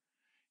England.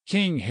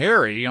 King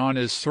Harry on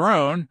his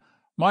throne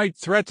might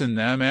threaten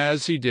them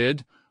as he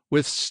did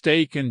with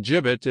stake and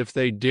gibbet if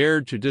they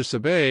dared to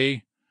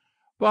disobey,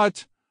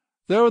 but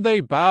though they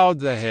bowed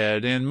the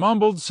head and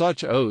mumbled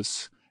such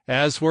oaths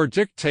as were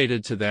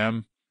dictated to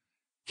them,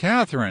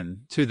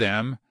 Catherine, to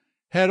them,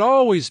 had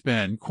always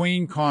been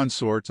Queen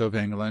Consort of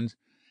England,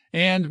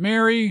 and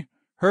Mary,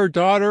 her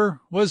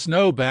daughter, was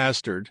no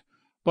bastard,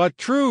 but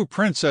true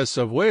Princess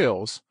of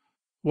Wales,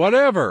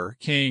 whatever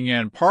King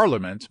and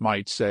Parliament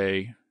might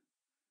say.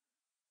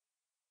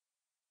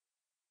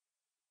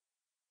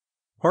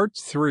 Part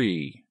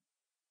 3.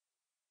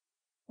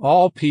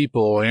 All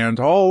people and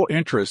all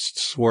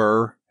interests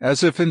were,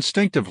 as if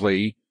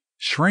instinctively,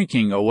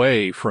 shrinking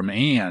away from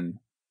Anne.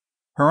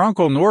 Her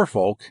uncle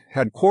Norfolk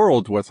had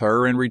quarrelled with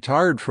her and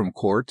retired from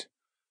court.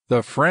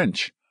 The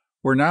French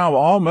were now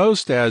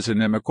almost as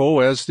inimical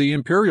as the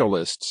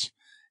Imperialists,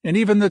 and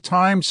even the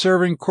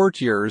time-serving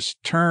courtiers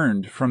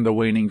turned from the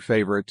waning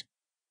favourite.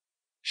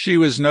 She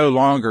was no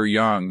longer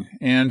young,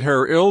 and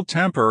her ill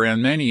temper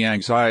and many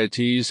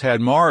anxieties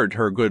had marred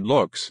her good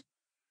looks.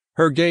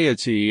 Her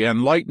gaiety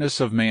and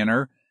lightness of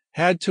manner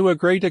had to a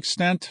great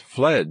extent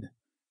fled,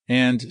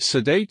 and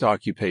sedate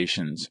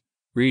occupations,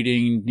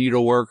 reading,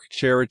 needlework,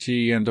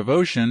 charity, and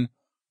devotion,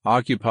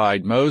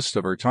 occupied most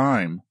of her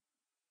time.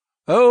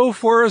 "Oh,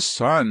 for a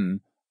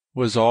son!"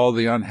 was all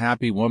the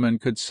unhappy woman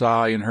could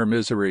sigh in her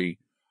misery,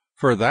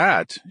 for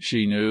that,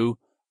 she knew,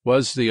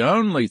 was the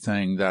only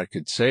thing that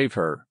could save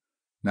her,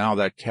 now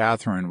that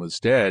Catherine was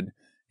dead,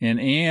 and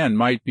Anne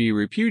might be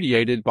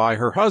repudiated by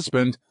her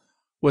husband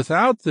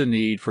without the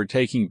need for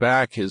taking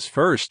back his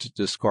first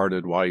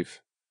discarded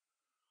wife.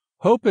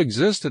 Hope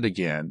existed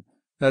again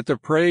that the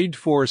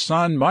prayed-for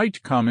son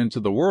might come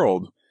into the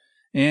world,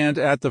 and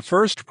at the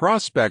first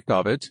prospect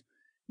of it,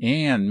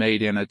 Anne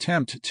made an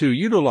attempt to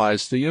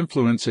utilize the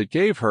influence it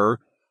gave her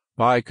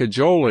by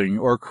cajoling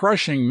or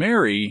crushing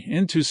Mary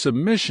into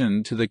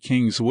submission to the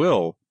king's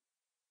will.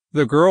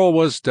 The girl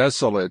was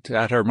desolate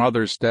at her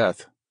mother's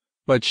death,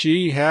 but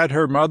she had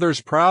her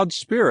mother's proud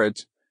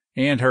spirit,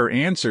 and her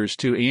answers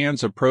to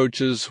Anne's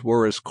approaches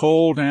were as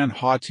cold and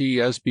haughty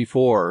as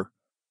before.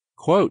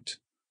 Quote,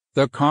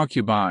 "The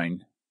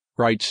concubine,"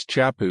 writes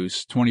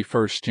Chapus,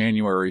 21st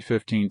January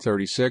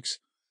 1536,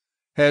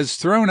 "has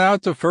thrown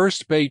out the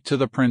first bait to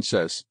the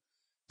princess,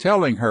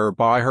 telling her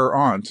by her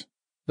aunt,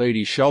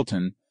 Lady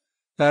Shelton,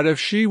 that if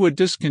she would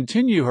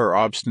discontinue her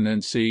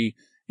obstinacy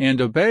and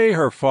obey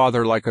her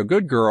father like a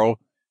good girl,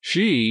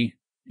 she,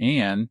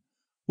 Anne,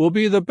 will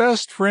be the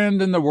best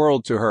friend in the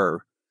world to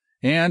her,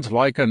 and,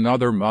 like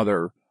another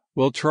mother,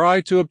 will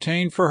try to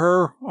obtain for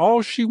her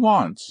all she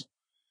wants.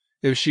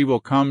 If she will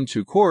come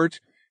to court,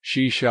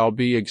 she shall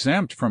be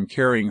exempt from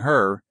carrying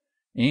her,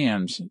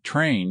 Anne's,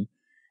 train,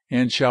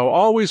 and shall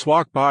always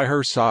walk by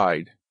her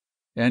side."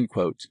 End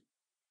quote.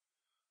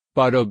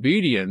 But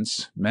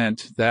obedience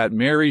meant that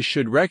Mary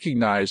should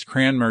recognize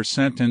Cranmer's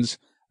sentence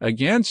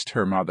against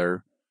her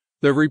mother,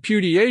 the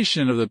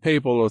repudiation of the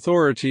papal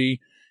authority,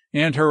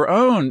 and her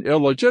own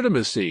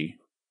illegitimacy,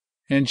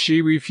 and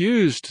she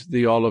refused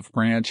the olive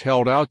branch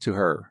held out to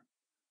her.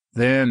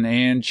 Then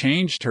Anne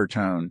changed her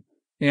tone,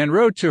 and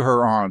wrote to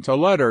her aunt a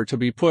letter to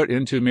be put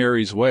into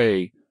Mary's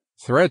way,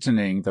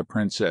 threatening the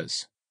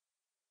princess.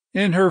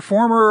 In her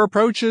former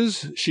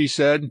approaches, she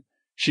said,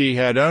 she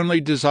had only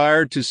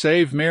desired to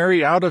save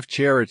Mary out of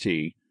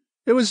charity.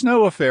 It was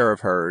no affair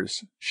of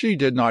hers. She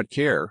did not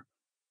care.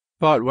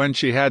 But when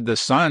she had the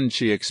son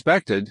she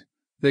expected,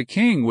 the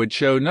king would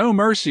show no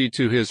mercy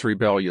to his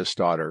rebellious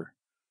daughter.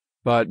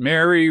 But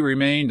Mary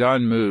remained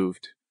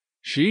unmoved.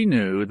 She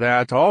knew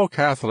that all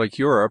Catholic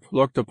Europe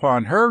looked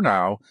upon her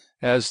now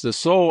as the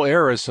sole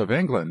heiress of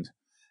England,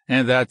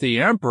 and that the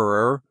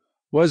emperor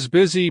was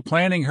busy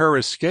planning her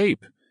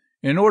escape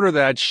in order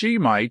that she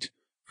might,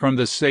 from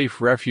the safe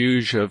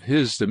refuge of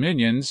his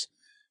dominions,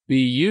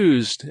 be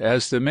used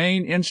as the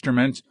main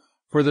instrument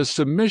for the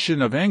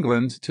submission of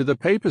England to the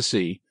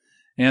papacy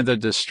and the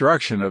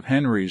destruction of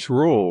Henry's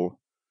rule.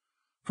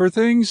 For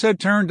things had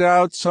turned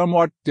out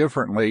somewhat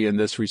differently in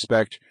this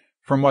respect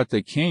from what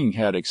the king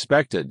had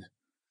expected.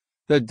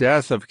 The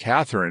death of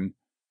Catherine,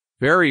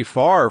 very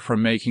far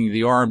from making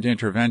the armed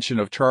intervention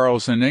of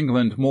Charles in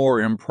England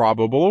more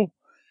improbable,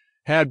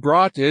 had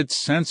brought it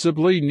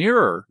sensibly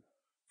nearer,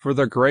 for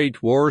the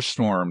great war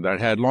storm that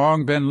had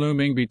long been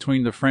looming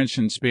between the French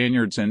and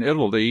Spaniards in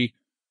Italy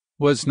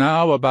was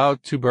now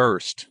about to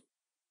burst.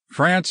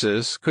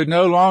 Francis could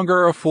no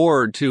longer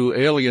afford to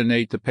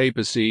alienate the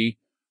papacy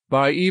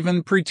by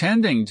even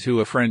pretending to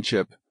a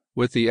friendship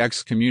with the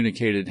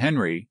excommunicated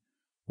Henry,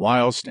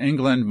 whilst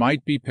England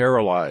might be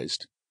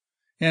paralyzed,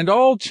 and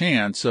all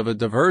chance of a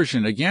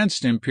diversion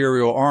against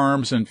imperial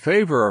arms in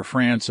favor of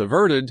France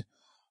averted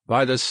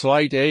by the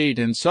slight aid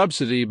and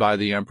subsidy by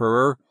the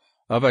emperor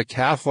of a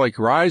Catholic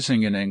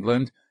rising in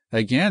England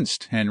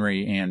against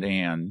Henry and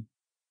Anne.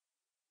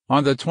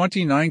 On the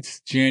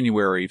 29th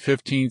January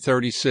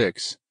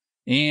 1536,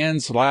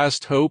 Anne's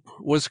last hope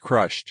was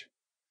crushed.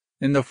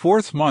 In the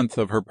 4th month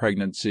of her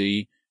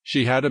pregnancy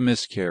she had a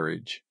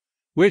miscarriage,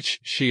 which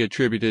she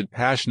attributed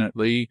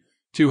passionately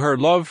to her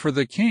love for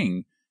the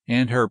king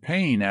and her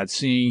pain at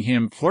seeing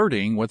him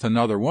flirting with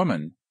another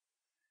woman.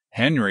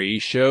 Henry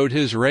showed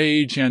his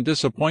rage and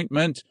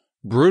disappointment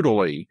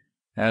brutally,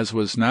 as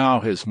was now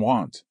his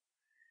wont.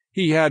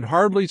 He had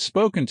hardly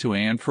spoken to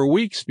Anne for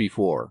weeks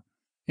before,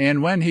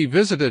 and when he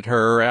visited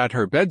her at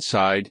her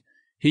bedside,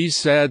 he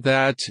said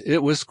that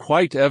it was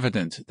quite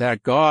evident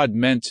that God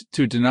meant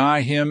to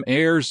deny him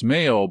heirs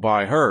male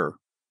by her.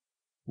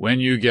 "When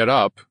you get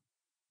up,"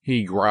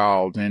 he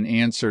growled in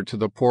answer to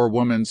the poor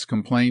woman's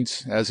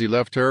complaints as he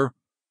left her,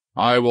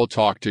 "I will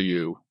talk to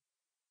you."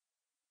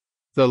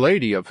 The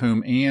lady of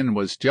whom Anne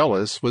was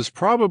jealous was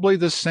probably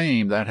the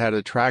same that had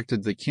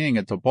attracted the king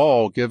at the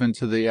ball given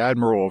to the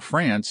Admiral of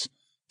France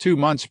 2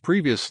 months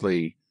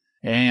previously,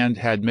 and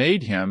had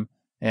made him,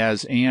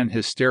 as Anne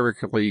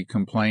hysterically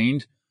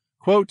complained,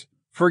 quote,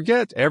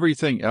 "forget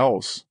everything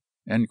else."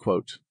 End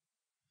quote.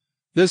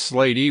 This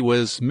lady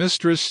was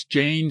Mistress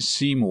Jane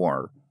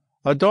Seymour,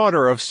 a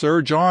daughter of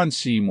Sir John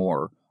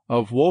Seymour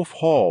of Wolf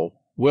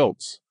Hall,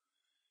 Wilts.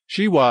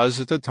 She was,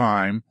 at the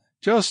time,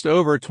 just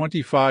over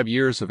 25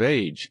 years of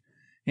age,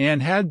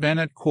 and had been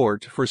at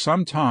court for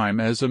some time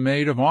as a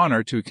maid of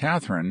honor to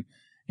Catherine,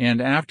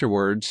 and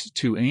afterwards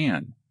to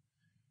Anne.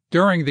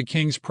 During the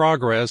king's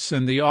progress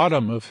in the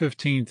autumn of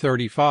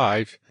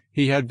 1535,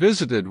 he had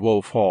visited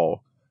Wolf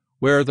Hall,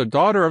 where the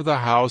daughter of the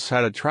house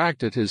had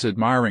attracted his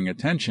admiring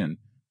attention,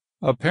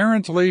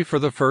 apparently for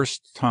the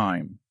first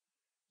time.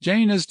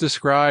 Jane is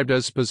described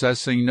as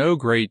possessing no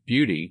great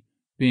beauty,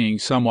 being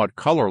somewhat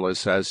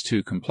colorless as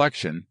to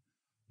complexion,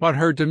 but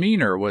her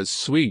demeanor was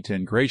sweet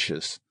and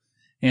gracious,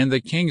 and the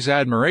king's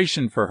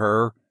admiration for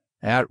her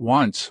at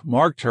once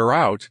marked her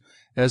out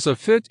as a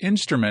fit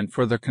instrument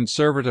for the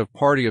conservative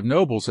party of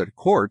nobles at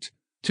court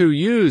to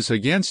use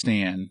against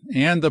Anne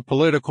and the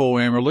political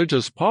and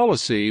religious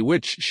policy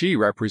which she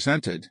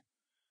represented.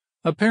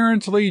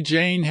 Apparently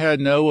Jane had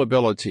no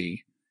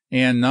ability,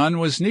 and none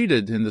was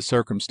needed in the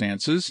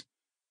circumstances.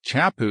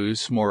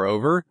 Chappuis,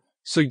 moreover,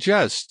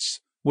 suggests,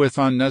 with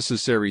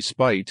unnecessary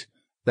spite,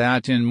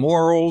 that in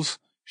morals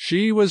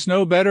she was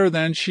no better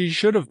than she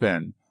should have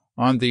been,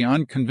 on the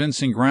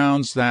unconvincing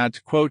grounds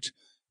that, quote,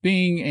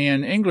 being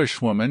an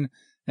Englishwoman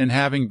and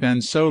having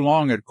been so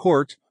long at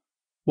court,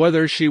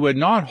 whether she would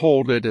not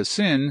hold it a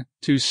sin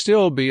to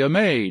still be a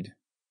maid.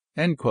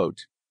 End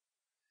quote.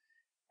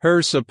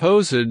 Her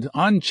supposed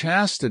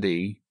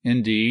unchastity,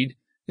 indeed,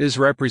 is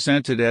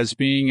represented as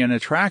being an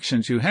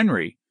attraction to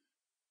Henry,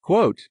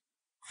 quote,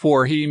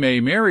 for he may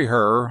marry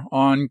her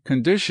on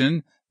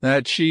condition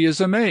that she is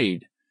a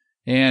maid,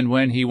 and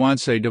when he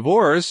wants a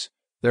divorce,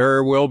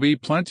 there will be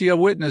plenty of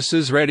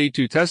witnesses ready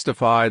to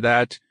testify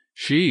that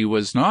she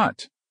was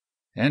not.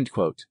 End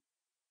quote.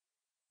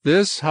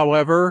 This,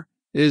 however,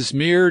 is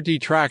mere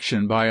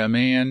detraction by a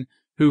man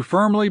who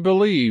firmly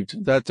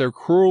believed that the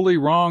cruelly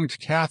wronged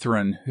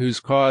Catherine, whose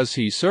cause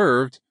he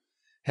served,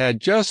 had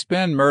just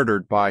been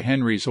murdered by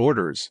Henry's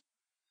orders.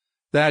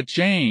 That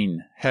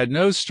Jane had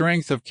no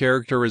strength of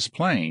character is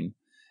plain,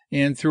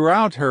 and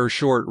throughout her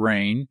short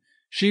reign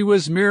she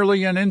was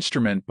merely an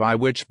instrument by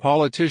which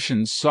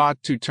politicians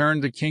sought to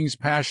turn the king's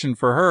passion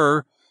for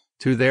her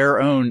to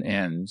their own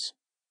ends.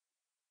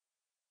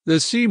 The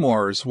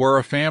Seymours were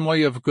a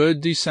family of good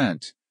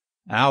descent,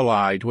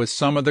 allied with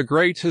some of the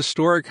great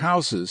historic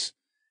houses,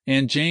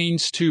 and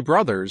Jane's two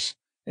brothers,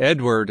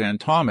 Edward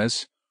and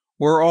Thomas,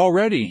 were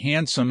already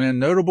handsome and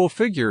notable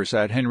figures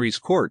at Henry's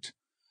court,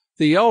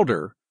 the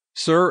elder,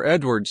 Sir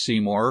Edward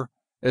Seymour,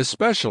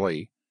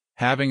 especially,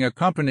 having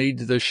accompanied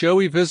the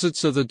showy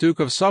visits of the Duke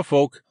of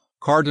Suffolk,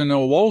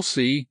 Cardinal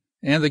Wolsey,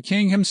 and the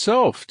king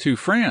himself to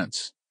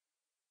France.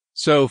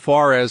 So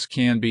far as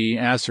can be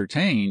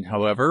ascertained,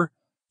 however,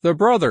 the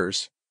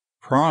brothers,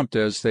 prompt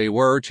as they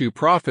were to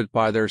profit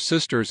by their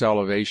sister's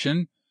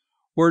elevation,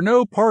 were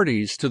no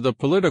parties to the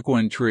political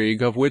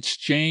intrigue of which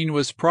Jane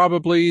was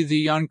probably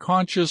the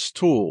unconscious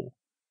tool.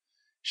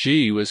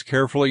 She was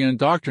carefully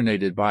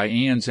indoctrinated by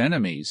Anne's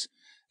enemies,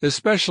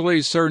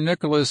 especially Sir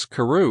Nicholas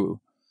Carew,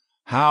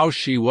 how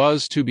she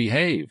was to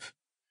behave.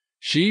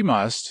 She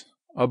must,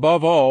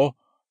 above all,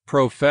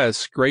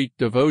 profess great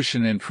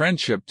devotion and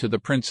friendship to the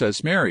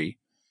Princess Mary,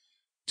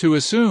 to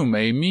assume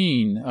a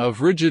mien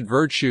of rigid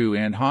virtue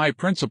and high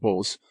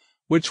principles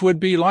which would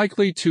be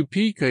likely to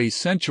pique a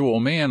sensual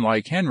man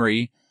like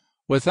Henry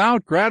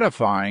without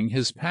gratifying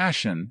his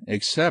passion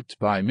except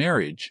by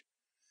marriage.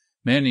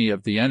 Many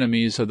of the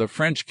enemies of the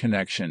French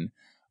connection,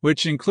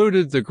 which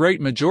included the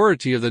great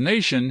majority of the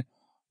nation,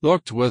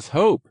 looked with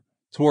hope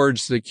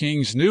towards the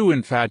king's new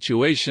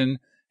infatuation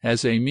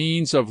as a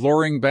means of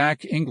luring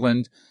back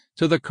England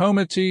to the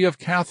comity of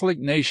Catholic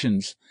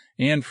nations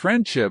and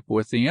friendship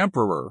with the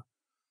emperor,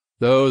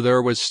 though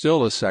there was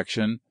still a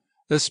section,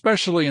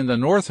 especially in the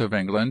north of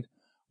England,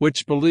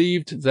 which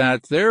believed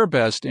that their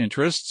best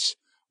interests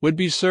would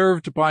be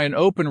served by an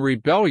open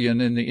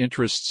rebellion in the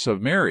interests of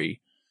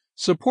Mary,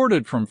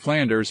 supported from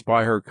Flanders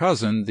by her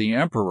cousin the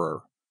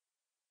emperor.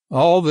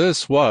 All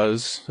this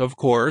was, of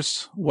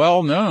course,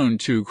 well known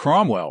to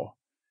Cromwell.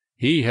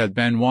 He had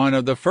been one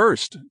of the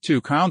first to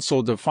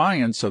counsel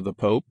defiance of the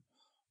Pope,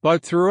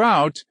 but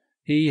throughout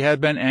he had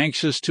been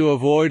anxious to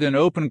avoid an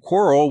open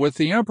quarrel with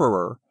the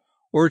emperor,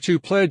 or to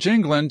pledge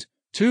England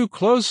too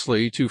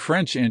closely to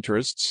French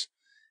interests,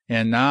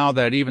 and now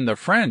that even the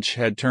French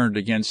had turned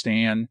against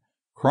Anne,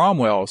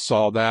 Cromwell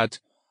saw that,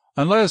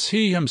 unless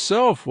he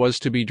himself was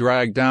to be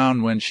dragged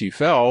down when she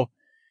fell,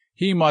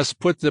 he must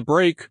put the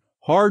brake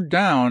hard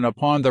down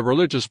upon the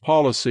religious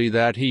policy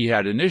that he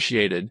had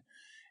initiated,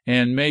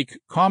 and make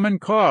common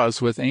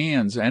cause with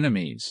Anne's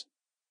enemies.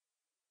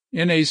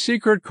 In a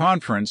secret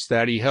conference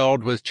that he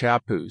held with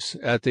Chappuis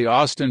at the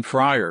Austin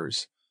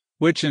Friars,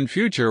 which in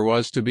future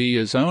was to be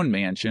his own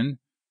mansion,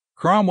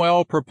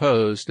 Cromwell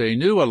proposed a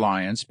new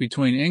alliance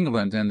between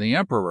England and the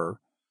emperor,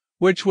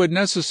 which would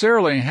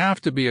necessarily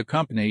have to be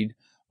accompanied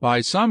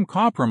by some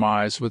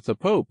compromise with the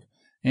Pope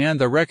and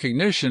the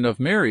recognition of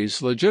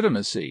Mary's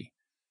legitimacy.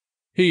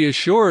 He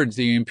assured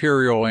the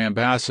imperial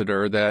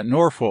ambassador that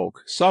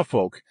Norfolk,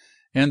 Suffolk,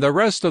 and the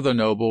rest of the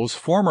nobles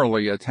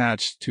formerly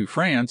attached to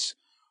France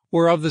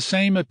were of the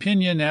same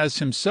opinion as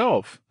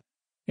himself,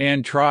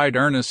 and tried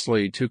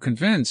earnestly to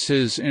convince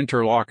his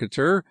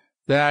interlocutor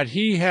that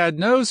he had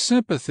no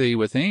sympathy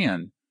with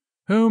Anne,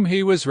 whom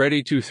he was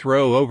ready to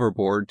throw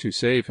overboard to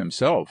save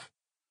himself.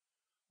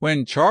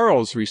 When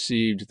Charles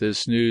received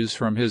this news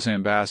from his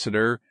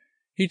ambassador,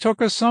 he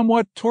took a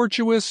somewhat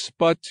tortuous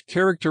but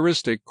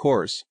characteristic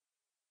course.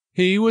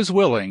 He was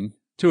willing,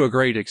 to a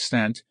great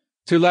extent,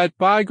 to let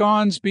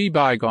bygones be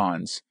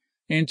bygones,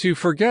 and to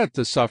forget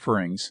the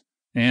sufferings,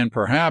 and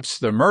perhaps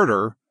the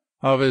murder,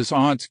 of his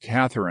Aunt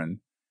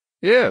Catherine,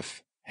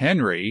 if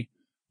Henry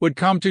would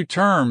come to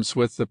terms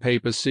with the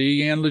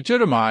papacy and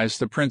legitimize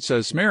the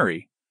Princess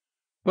Mary.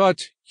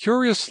 But,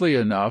 curiously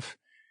enough,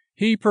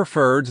 he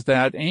preferred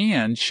that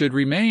Anne should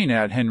remain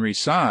at Henry's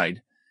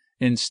side,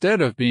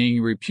 instead of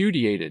being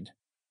repudiated.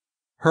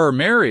 Her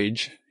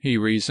marriage, he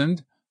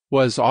reasoned,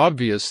 was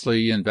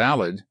obviously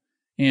invalid,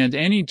 and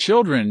any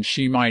children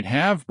she might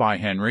have by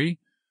Henry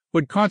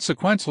would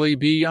consequently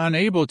be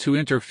unable to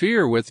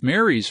interfere with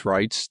Mary's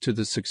rights to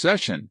the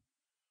succession,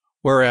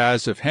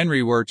 whereas if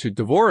Henry were to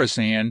divorce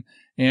Anne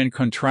and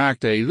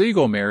contract a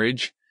legal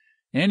marriage,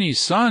 any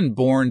son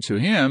born to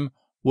him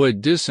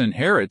would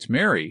disinherit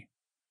Mary.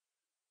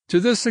 To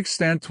this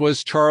extent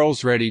was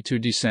Charles ready to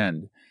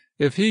descend,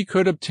 if he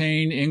could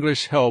obtain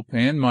English help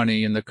and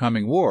money in the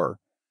coming war,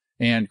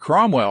 and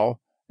Cromwell,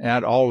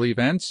 at all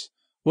events,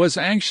 was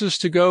anxious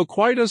to go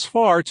quite as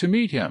far to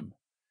meet him.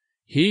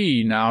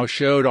 He now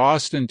showed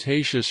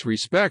ostentatious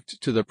respect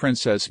to the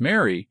Princess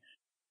Mary,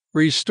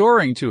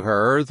 restoring to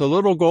her the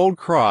little gold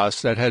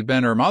cross that had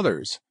been her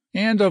mother's,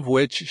 and of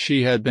which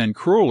she had been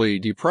cruelly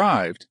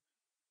deprived,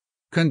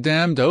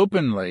 condemned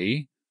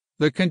openly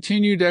the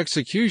continued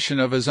execution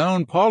of his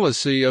own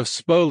policy of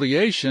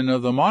spoliation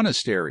of the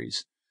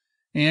monasteries,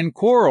 and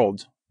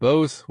quarrelled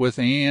both with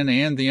Anne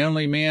and the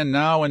only man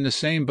now in the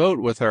same boat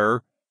with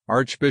her,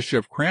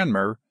 Archbishop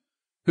Cranmer,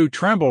 who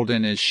trembled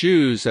in his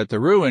shoes at the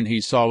ruin he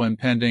saw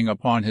impending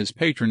upon his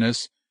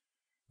patroness,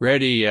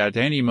 ready at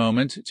any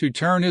moment to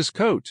turn his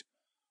coat,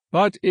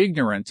 but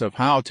ignorant of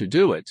how to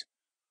do it.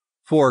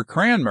 For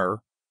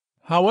Cranmer,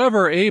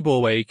 however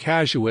able a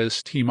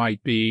casuist he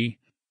might be,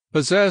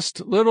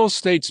 possessed little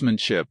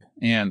statesmanship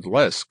and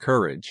less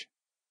courage.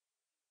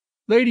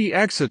 Lady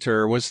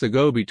Exeter was the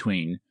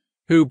go-between,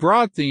 who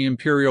brought the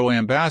imperial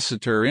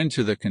ambassador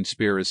into the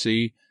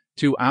conspiracy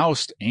to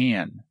oust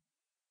Anne.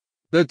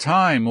 The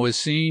time was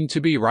seen to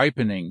be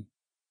ripening.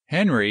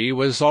 Henry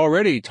was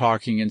already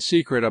talking in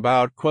secret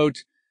about,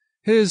 quote,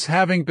 his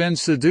having been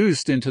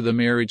seduced into the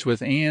marriage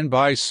with Anne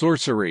by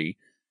sorcery,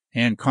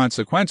 and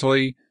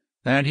consequently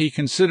that he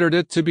considered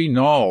it to be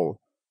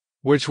null,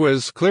 which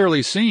was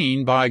clearly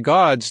seen by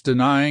God's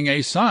denying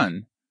a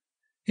son.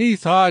 He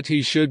thought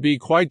he should be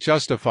quite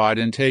justified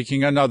in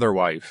taking another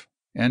wife.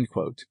 End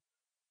quote.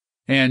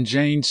 And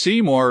Jane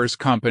Seymour's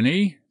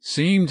company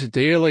seemed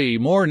daily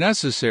more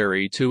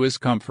necessary to his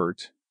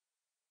comfort.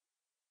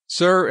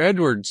 Sir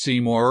Edward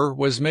Seymour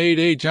was made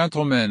a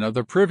gentleman of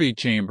the Privy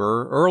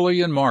Chamber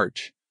early in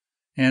March,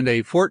 and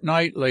a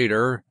fortnight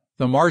later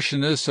the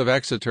Marchioness of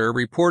Exeter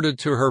reported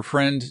to her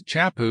friend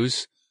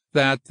Chapus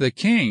that the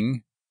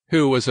king,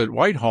 who was at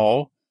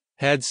Whitehall,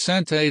 had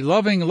sent a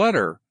loving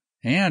letter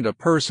and a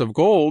purse of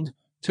gold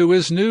to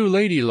his new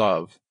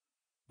lady-love.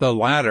 The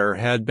latter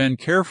had been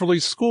carefully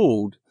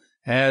schooled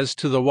as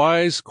to the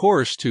wise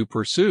course to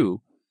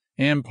pursue,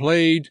 and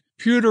played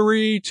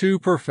prudery to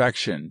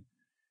perfection.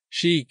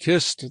 She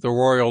kissed the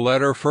royal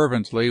letter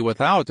fervently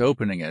without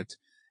opening it,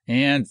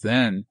 and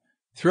then,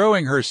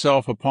 throwing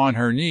herself upon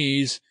her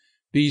knees,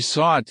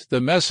 besought the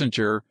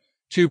messenger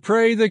to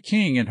pray the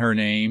king in her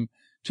name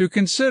to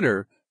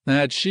consider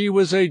that she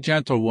was a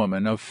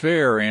gentlewoman of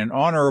fair and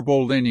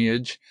honorable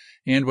lineage,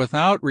 and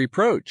without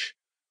reproach.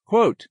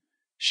 Quote,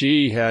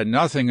 she had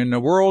nothing in the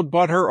world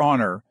but her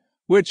honor,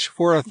 which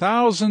for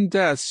 1,000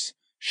 deaths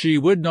she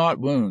would not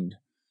wound.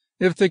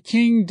 If the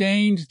king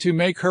deigned to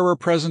make her a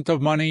present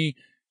of money,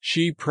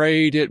 she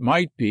prayed it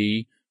might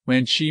be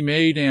when she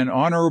made an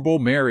honorable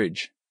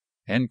marriage.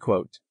 End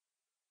quote.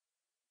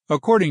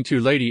 According to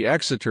Lady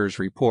Exeter's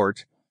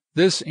report,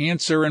 this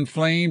answer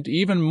inflamed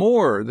even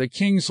more the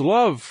king's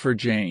love for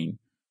Jane.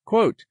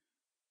 Quote,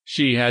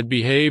 she had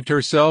behaved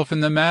herself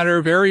in the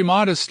matter very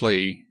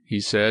modestly, he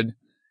said,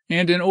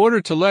 and in order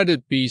to let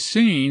it be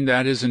seen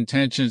that his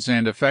intentions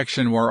and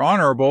affection were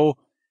honorable,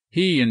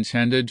 he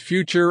intended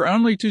future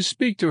only to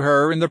speak to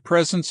her in the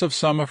presence of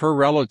some of her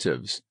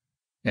relatives.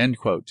 End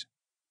quote.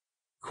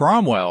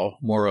 Cromwell,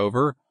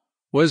 moreover,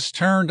 was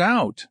turned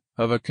out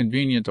of a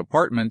convenient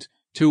apartment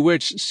to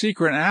which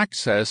secret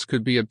access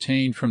could be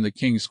obtained from the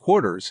king's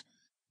quarters,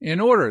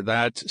 in order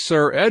that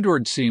Sir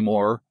Edward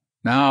Seymour,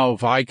 now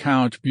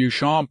Viscount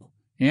Beauchamp,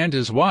 and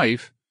his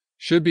wife,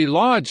 should be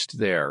lodged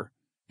there,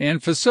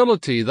 and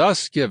facility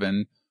thus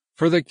given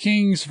for the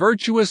king's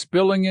virtuous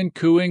billing and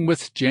cooing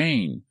with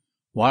Jane,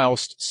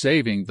 whilst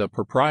saving the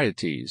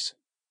proprieties.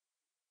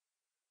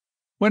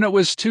 When it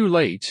was too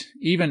late,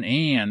 even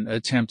Anne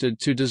attempted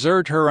to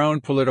desert her own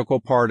political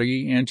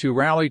party and to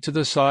rally to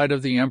the side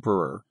of the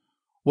emperor,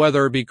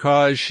 whether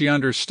because she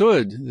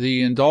understood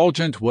the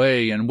indulgent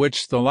way in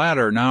which the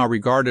latter now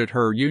regarded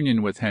her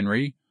union with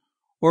Henry,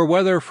 or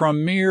whether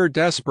from mere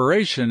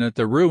desperation at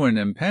the ruin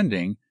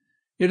impending,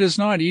 it is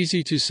not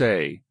easy to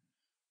say,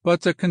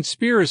 but the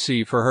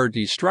conspiracy for her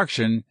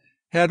destruction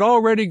had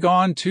already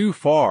gone too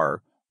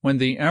far when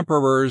the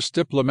emperor's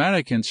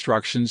diplomatic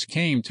instructions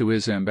came to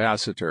his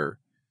ambassador.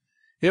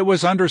 It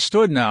was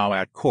understood now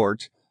at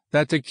court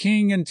that the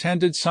king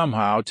intended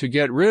somehow to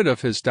get rid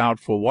of his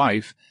doubtful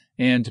wife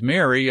and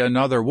marry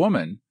another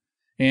woman,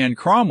 and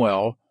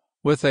Cromwell,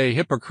 with a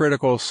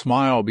hypocritical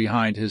smile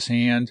behind his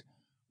hand,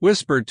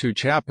 whispered to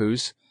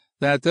Chapus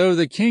that though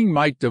the king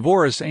might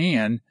divorce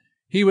Anne,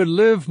 he would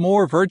live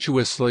more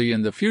virtuously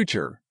in the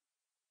future.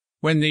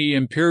 When the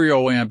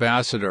imperial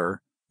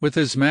ambassador, with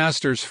his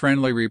master's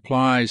friendly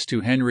replies to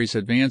Henry's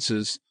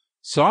advances,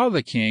 saw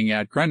the king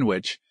at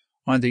Greenwich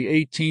on the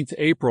 18th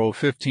April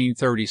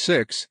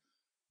 1536,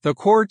 the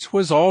court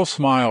was all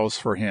smiles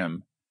for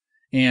him,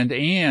 and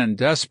Anne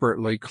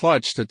desperately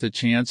clutched at the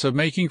chance of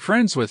making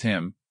friends with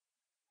him.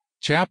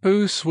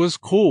 Chapuis was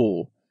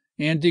cool,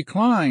 and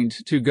declined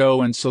to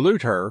go and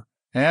salute her,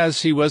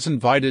 as he was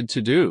invited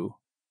to do.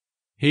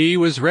 He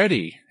was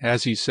ready,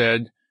 as he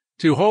said,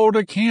 to hold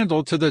a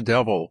candle to the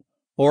devil,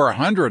 or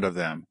 100 of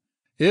them,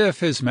 if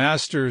his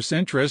master's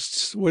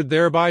interests would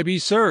thereby be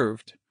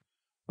served.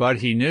 But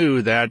he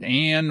knew that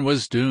Anne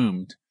was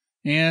doomed,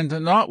 and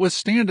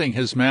notwithstanding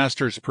his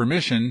master's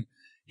permission,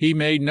 he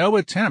made no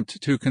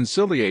attempt to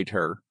conciliate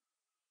her.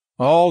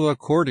 All the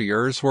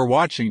courtiers were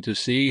watching to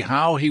see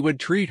how he would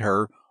treat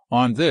her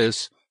on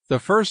this, the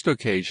first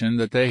occasion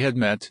that they had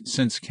met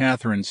since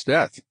Catherine's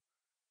death.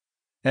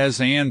 As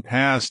Anne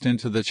passed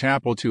into the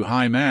chapel to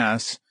high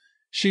mass,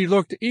 she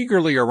looked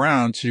eagerly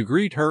around to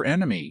greet her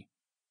enemy.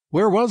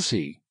 Where was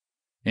he?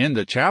 In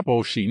the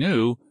chapel, she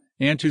knew,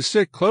 and to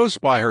sit close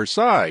by her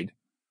side,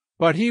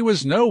 but he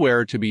was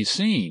nowhere to be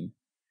seen.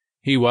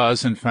 He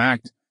was, in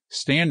fact,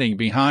 standing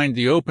behind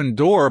the open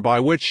door by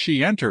which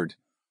she entered,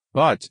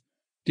 but,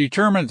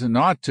 determined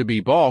not to be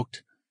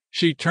balked,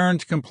 she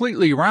turned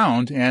completely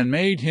round and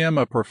made him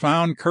a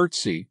profound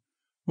curtsy,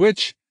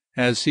 which,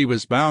 as he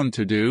was bound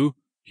to do,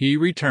 he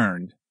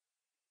returned.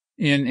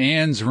 In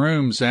Anne's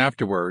rooms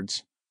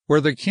afterwards, where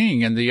the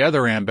king and the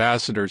other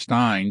ambassadors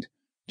dined,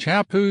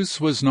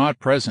 Chapuis was not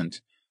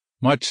present,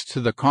 much to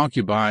the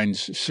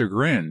concubine's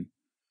chagrin.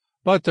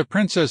 But the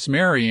Princess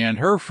Mary and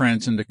her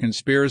friends in the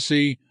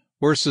conspiracy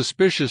were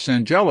suspicious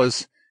and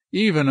jealous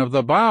even of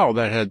the bow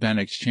that had been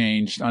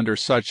exchanged under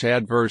such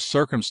adverse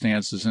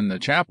circumstances in the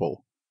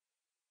chapel.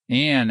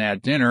 Anne,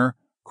 at dinner,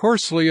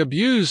 coarsely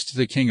abused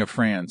the King of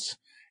France,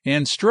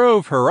 and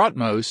strove her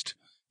utmost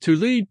to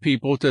lead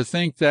people to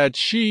think that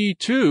she,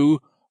 too,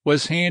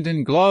 was hand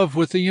in glove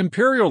with the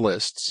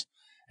Imperialists,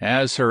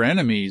 as her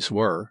enemies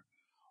were,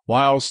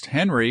 whilst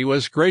Henry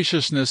was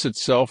graciousness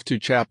itself to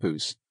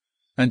Chapuis,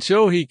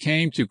 until he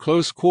came to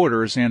close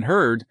quarters and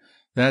heard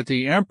that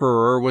the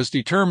Emperor was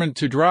determined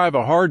to drive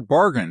a hard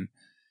bargain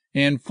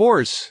and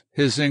force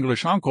his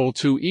English uncle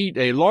to eat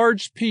a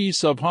large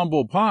piece of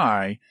humble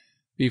pie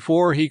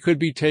before he could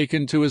be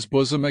taken to his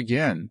bosom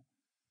again.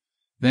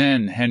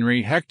 Then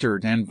Henry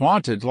hectored and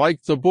vaunted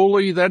like the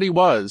bully that he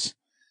was,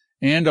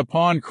 and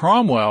upon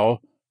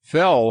Cromwell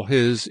fell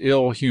his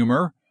ill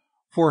humour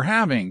for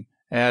having,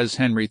 as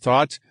Henry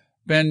thought,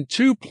 been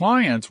too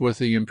pliant with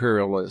the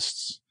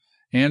Imperialists,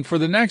 and for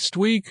the next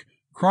week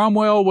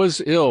Cromwell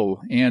was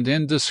ill and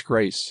in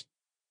disgrace.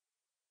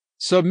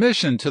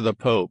 Submission to the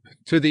Pope,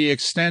 to the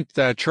extent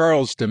that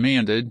Charles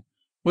demanded,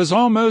 was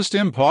almost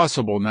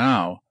impossible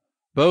now,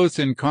 both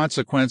in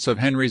consequence of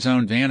Henry's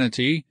own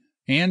vanity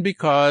and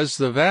because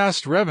the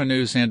vast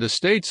revenues and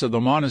estates of the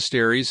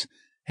monasteries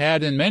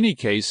had in many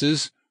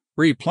cases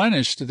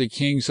replenished the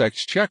king's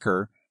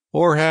exchequer,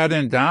 or had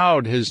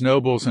endowed his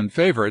nobles and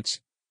favorites,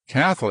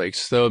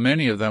 Catholics though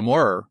many of them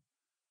were.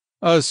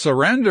 A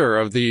surrender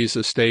of these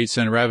estates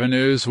and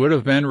revenues would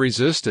have been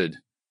resisted,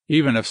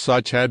 even if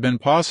such had been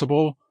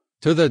possible,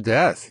 to the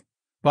death,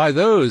 by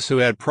those who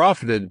had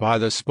profited by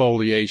the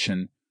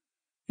spoliation,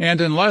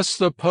 and unless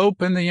the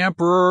Pope and the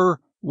Emperor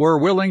were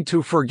willing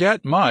to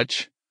forget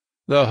much,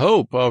 the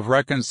hope of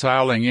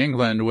reconciling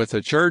England with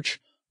the Church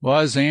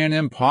was an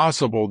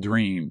impossible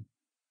dream.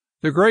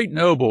 The great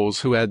nobles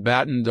who had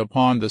battened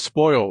upon the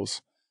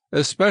spoils,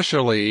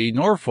 especially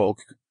Norfolk,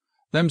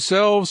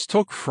 themselves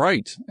took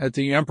fright at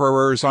the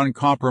Emperor's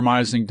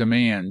uncompromising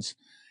demands,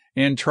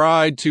 and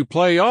tried to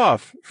play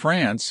off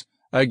France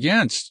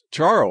against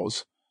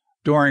Charles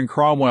during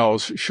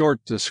Cromwell's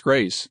short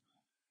disgrace.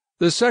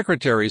 The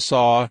secretary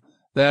saw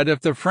that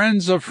if the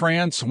friends of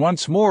France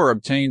once more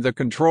obtained the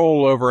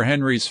control over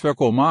Henry's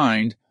fickle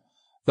mind,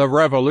 the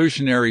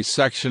revolutionary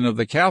section of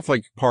the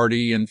Catholic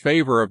party in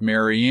favor of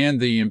Mary and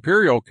the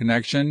imperial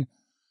connection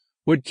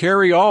would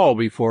carry all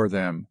before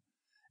them,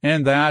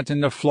 and that in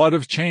the flood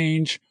of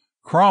change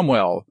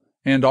Cromwell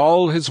and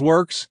all his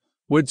works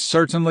would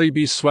certainly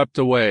be swept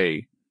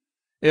away.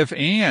 If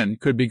Anne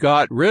could be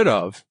got rid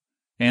of,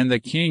 and the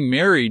king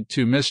married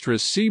to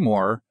Mistress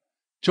Seymour,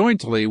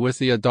 jointly with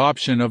the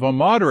adoption of a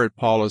moderate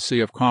policy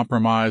of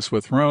compromise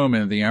with Rome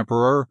and the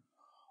Emperor,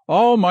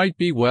 all might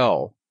be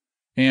well,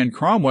 and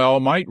Cromwell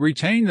might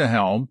retain the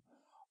helm,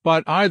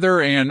 but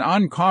either an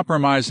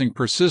uncompromising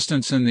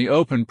persistence in the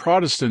open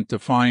Protestant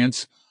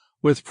defiance,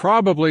 with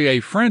probably a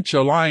French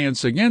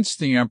alliance against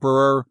the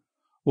Emperor,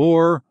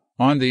 or,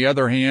 on the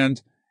other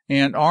hand,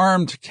 an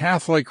armed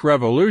Catholic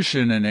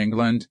revolution in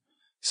England,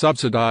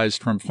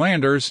 subsidized from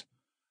Flanders,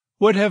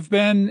 would have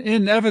been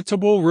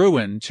inevitable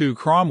ruin to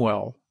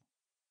Cromwell.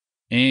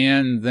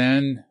 Anne,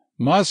 then,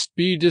 must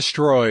be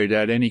destroyed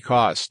at any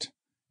cost,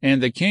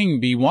 and the king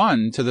be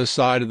won to the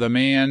side of the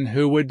man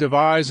who would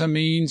devise a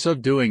means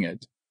of doing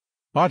it.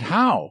 But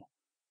how?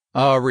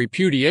 A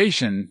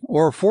repudiation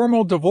or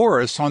formal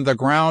divorce on the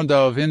ground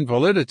of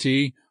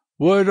invalidity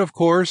would, of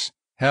course,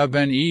 have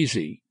been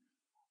easy,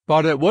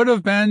 but it would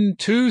have been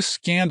too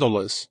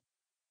scandalous.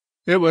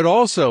 It would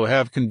also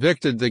have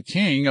convicted the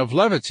king of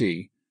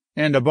levity,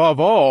 and above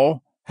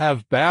all,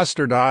 have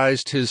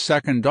bastardized his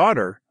second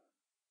daughter,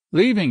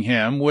 leaving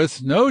him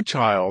with no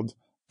child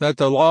that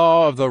the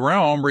law of the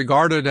realm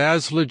regarded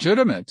as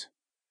legitimate.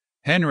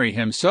 Henry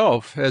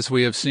himself, as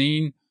we have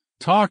seen,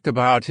 talked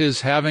about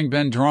his having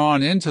been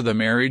drawn into the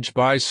marriage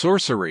by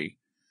sorcery,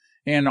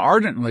 and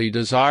ardently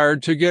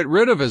desired to get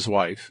rid of his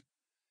wife.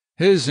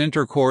 His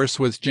intercourse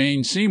with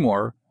Jane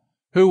Seymour,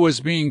 who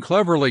was being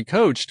cleverly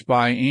coached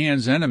by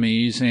Anne's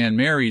enemies and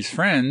Mary's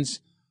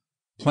friends,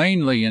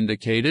 plainly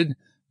indicated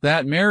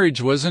that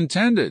marriage was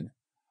intended,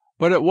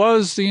 but it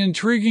was the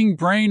intriguing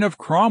brain of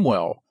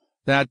Cromwell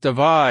that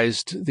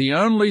devised the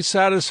only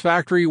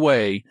satisfactory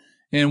way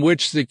in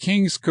which the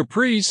king's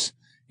caprice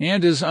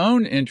and his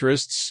own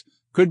interests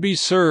could be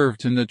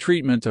served in the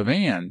treatment of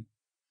Anne.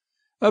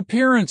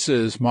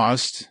 Appearances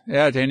must,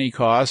 at any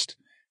cost,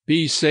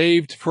 be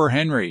saved for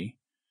Henry.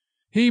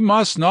 He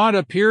must not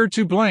appear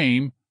to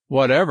blame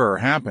whatever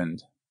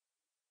happened.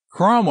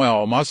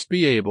 Cromwell must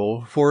be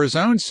able, for his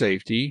own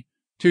safety,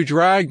 to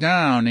drag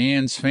down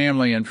Anne's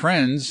family and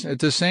friends at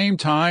the same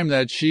time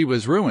that she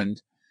was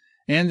ruined,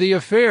 and the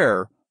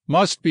affair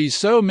must be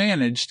so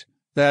managed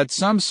that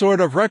some sort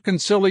of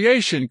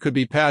reconciliation could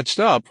be patched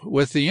up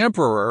with the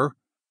emperor,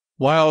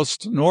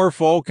 whilst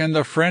Norfolk and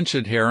the French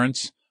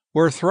adherents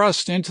were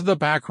thrust into the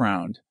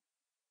background.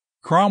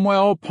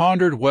 Cromwell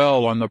pondered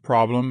well on the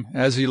problem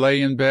as he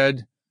lay in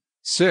bed,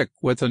 sick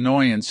with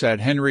annoyance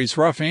at Henry's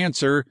rough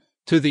answer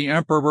to the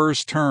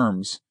emperor's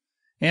terms,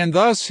 and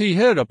thus he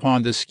hit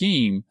upon the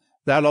scheme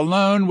that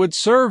alone would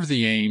serve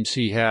the aims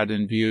he had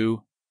in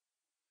view.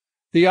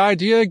 The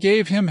idea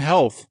gave him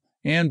health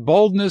and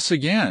boldness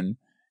again,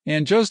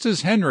 and just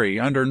as Henry,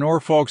 under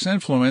Norfolk's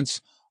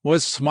influence,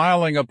 was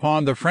smiling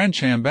upon the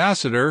French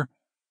ambassador,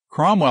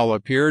 Cromwell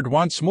appeared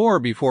once more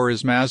before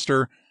his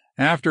master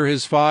after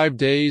his 5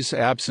 days'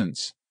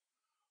 absence.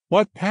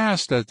 What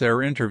passed at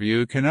their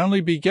interview can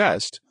only be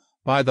guessed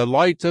by the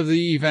light of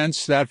the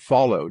events that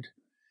followed.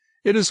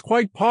 It is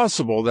quite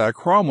possible that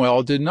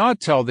Cromwell did not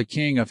tell the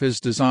king of his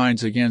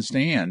designs against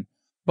Anne,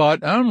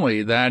 but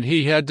only that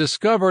he had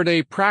discovered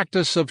a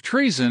practice of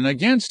treason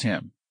against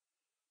him.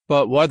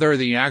 But whether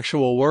the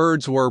actual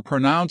words were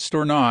pronounced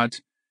or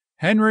not,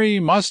 Henry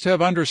must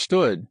have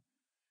understood,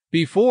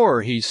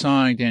 before he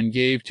signed and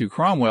gave to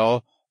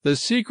Cromwell the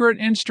secret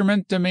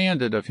instrument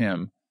demanded of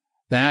him,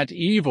 that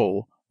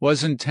evil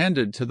was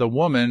intended to the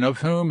woman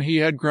of whom he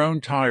had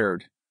grown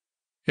tired.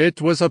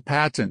 It was a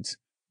patent,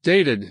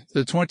 dated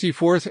the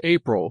 24th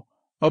April,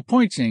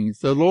 appointing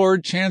the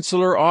Lord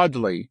Chancellor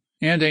Audley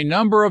and a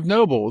number of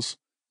nobles,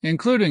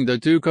 including the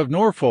Duke of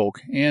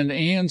Norfolk and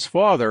Anne's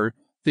father,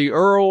 the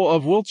Earl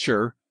of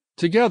Wiltshire,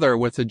 together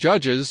with the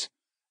judges,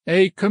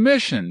 a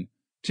commission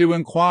to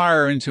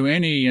inquire into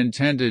any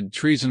intended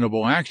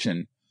treasonable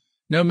action,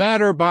 no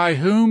matter by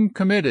whom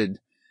committed,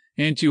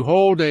 and to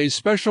hold a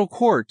special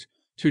court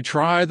to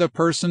try the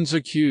persons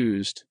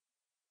accused.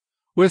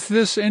 With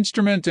this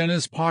instrument in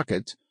his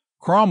pocket,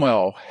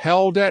 Cromwell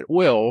held at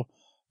will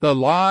the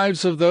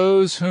lives of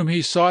those whom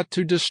he sought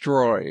to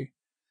destroy.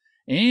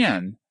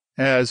 Anne,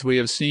 as we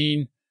have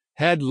seen,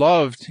 had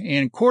loved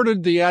and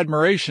courted the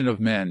admiration of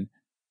men,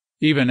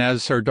 even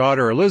as her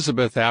daughter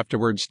Elizabeth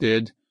afterwards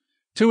did,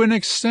 to an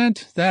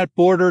extent that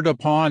bordered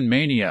upon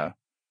mania.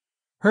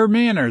 Her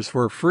manners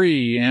were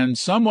free and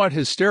somewhat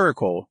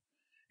hysterical,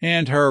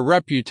 and her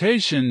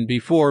reputation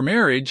before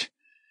marriage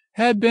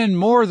had been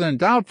more than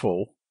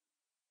doubtful.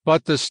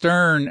 But the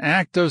stern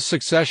Act of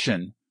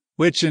Succession,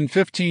 which in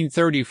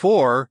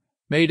 1534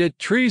 made it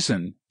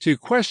treason to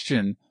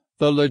question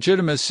the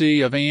legitimacy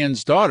of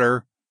Anne's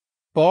daughter,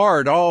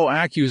 barred all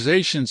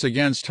accusations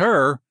against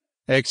her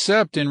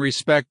except in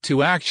respect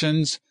to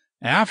actions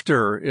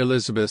after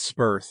Elizabeth's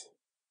birth.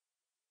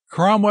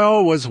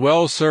 Cromwell was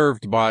well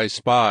served by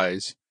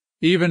spies,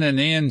 even in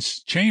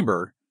Anne's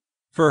chamber,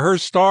 for her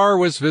star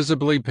was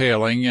visibly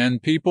paling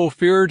and people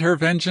feared her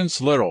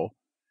vengeance little,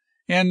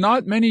 and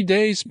not many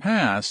days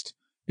passed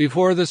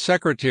before the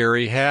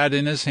secretary had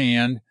in his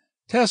hand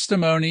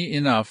testimony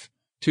enough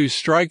to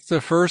strike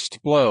the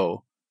first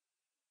blow.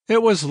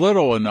 It was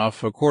little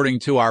enough according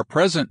to our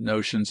present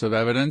notions of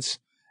evidence,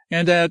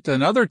 and at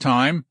another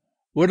time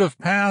would have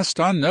passed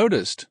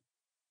unnoticed.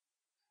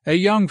 A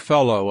young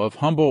fellow of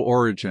humble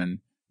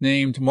origin,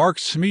 named Mark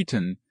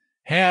Smeaton,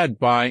 had,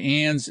 by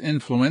Anne's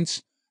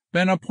influence,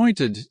 been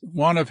appointed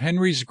one of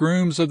Henry's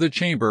grooms of the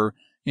chamber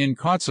in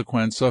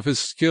consequence of his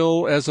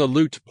skill as a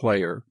lute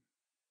player.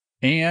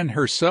 Anne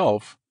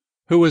herself,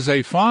 who was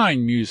a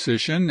fine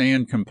musician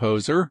and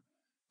composer,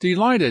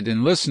 delighted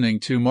in listening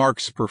to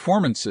Mark's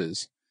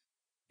performances,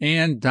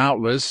 and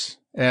doubtless,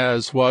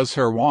 as was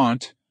her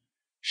wont,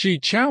 she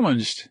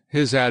challenged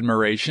his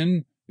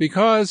admiration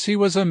because he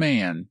was a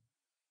man.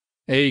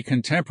 A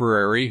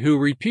contemporary who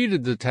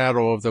repeated the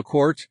tattle of the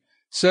court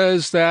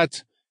says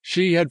that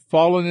she had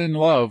fallen in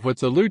love with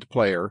the lute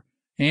player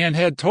and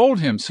had told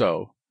him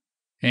so,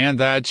 and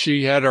that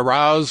she had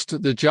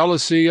aroused the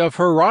jealousy of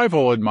her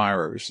rival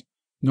admirers,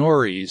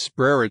 Norreys,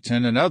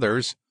 Brereton, and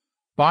others,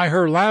 by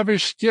her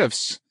lavish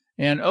gifts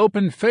and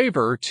open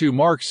favor to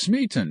Mark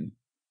Smeaton.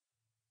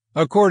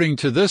 According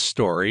to this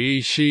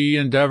story, she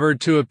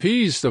endeavored to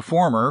appease the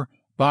former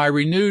by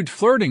renewed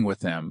flirting with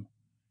them,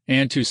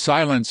 and to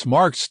silence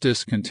Mark's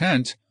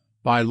discontent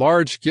by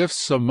large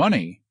gifts of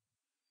money.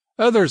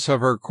 Others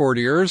of her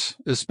courtiers,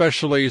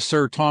 especially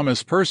Sir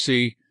Thomas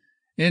Percy,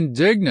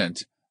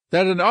 indignant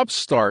that an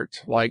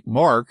upstart like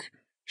Mark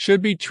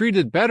should be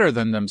treated better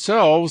than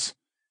themselves,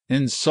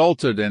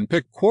 insulted and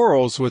picked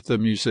quarrels with the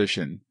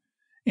musician,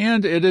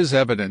 and it is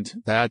evident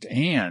that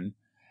Anne,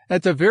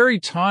 at the very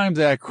time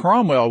that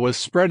Cromwell was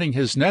spreading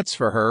his nets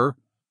for her,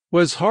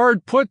 was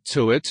hard put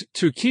to it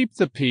to keep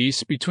the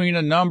peace between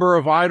a number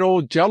of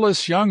idle,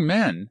 jealous young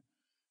men,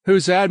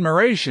 whose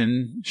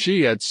admiration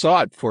she had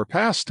sought for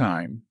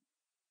pastime.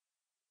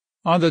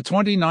 On the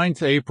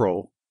 29th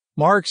April,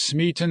 Mark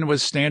Smeaton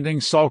was standing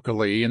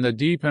sulkily in the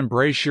deep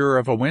embrasure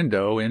of a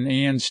window in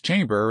Anne's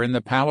chamber in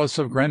the Palace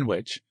of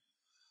Greenwich.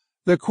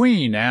 The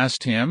Queen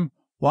asked him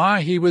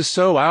why he was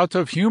so out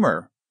of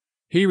humour.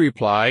 He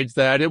replied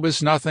that it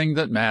was nothing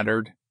that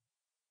mattered.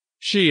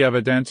 She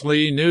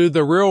evidently knew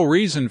the real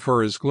reason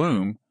for his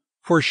gloom,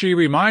 for she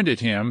reminded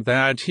him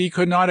that he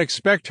could not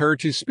expect her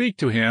to speak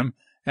to him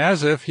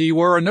as if he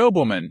were a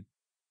nobleman.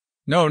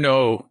 "No,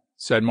 no,"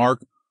 said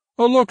Mark,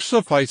 "a look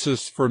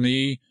suffices for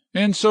me,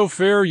 and so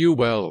fare you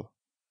well."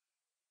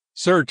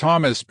 Sir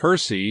Thomas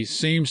Percy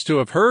seems to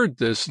have heard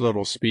this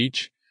little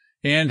speech,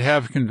 and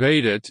have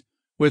conveyed it,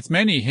 with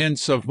many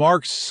hints of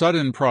Mark's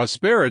sudden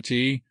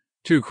prosperity,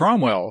 to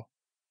Cromwell.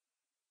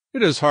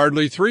 "It is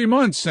hardly 3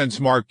 months since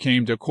Mark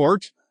came to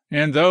court,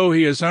 and though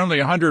he is only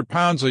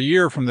 £100 a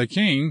year from the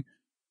king,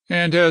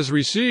 and has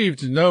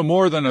received no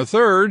more than a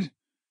third,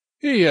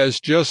 he has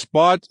just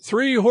bought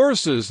 3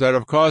 horses that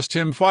have cost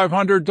him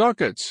 500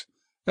 ducats,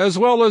 as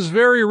well as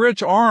very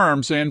rich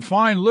arms and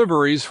fine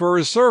liveries for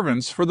his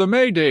servants for the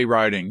May Day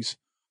ridings,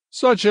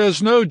 such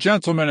as no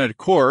gentleman at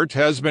court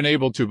has been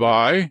able to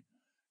buy,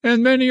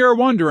 and many are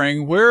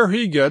wondering where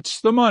he gets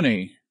the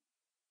money."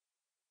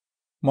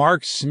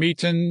 Mark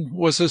Smeaton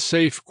was a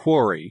safe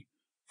quarry,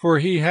 for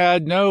he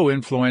had no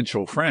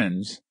influential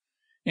friends,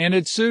 and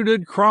it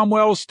suited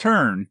Cromwell's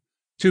turn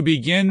to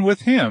begin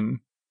with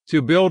him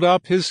to build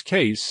up his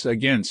case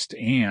against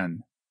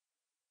Anne.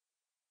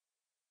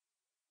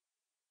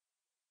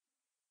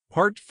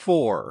 Part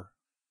 4.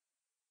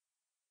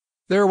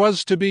 There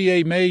was to be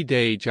a May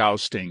Day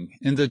jousting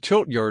in the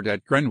Tiltyard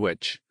at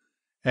Greenwich,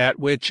 at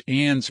which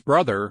Anne's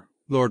brother,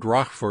 Lord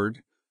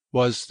Rochford,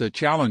 was the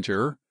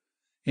challenger,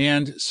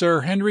 and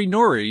Sir Henry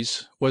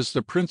Norreys was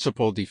the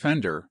principal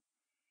defender.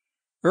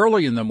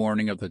 Early in the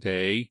morning of the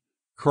day,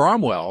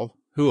 Cromwell,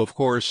 who of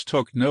course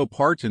took no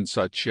part in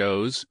such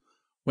shows,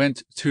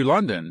 went to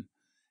London,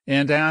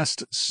 and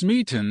asked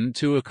Smeaton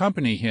to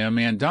accompany him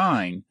and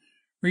dine,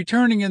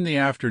 returning in the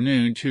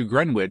afternoon to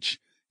Greenwich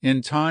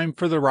in time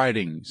for the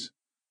ridings.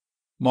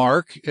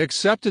 Mark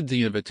accepted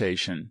the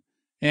invitation,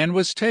 and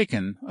was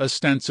taken,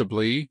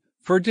 ostensibly,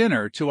 for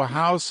dinner to a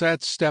house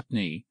at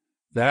Stepney,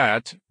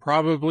 that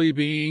probably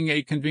being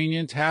a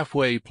convenient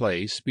half-way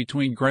place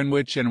between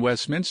Greenwich and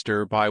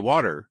Westminster by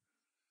water.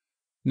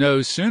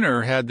 No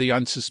sooner had the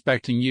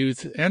unsuspecting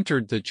youth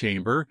entered the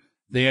chamber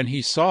than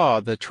he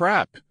saw the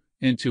trap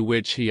into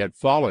which he had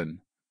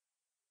fallen.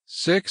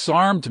 6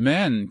 armed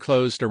men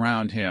closed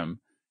around him,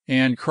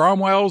 and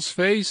Cromwell's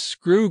face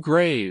grew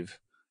grave,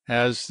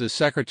 as the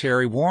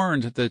secretary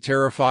warned the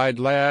terrified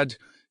lad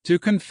to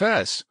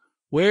confess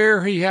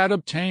where he had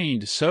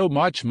obtained so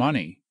much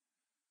money.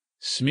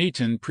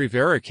 Smeaton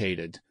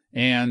prevaricated,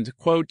 and,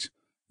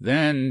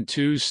 "Then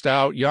 2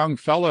 stout young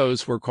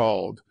fellows were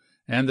called,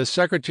 and the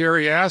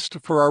secretary asked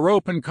for a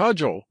rope and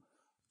cudgel.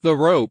 The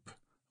rope,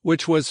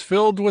 which was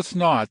filled with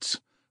knots,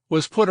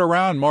 was put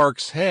around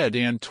Mark's head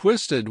and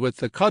twisted with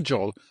the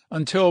cudgel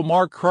until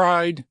Mark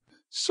cried,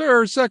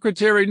 'Sir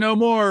Secretary, no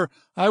more!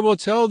 I will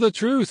tell the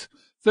truth.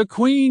 The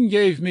Queen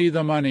gave me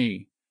the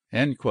money.'"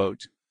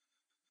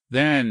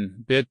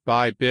 Then, bit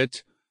by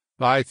bit,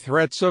 by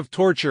threats of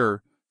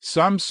torture,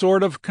 some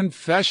sort of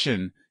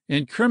confession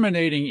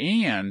incriminating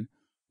Anne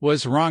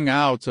was wrung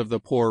out of the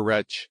poor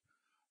wretch,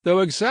 though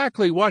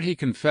exactly what he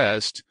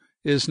confessed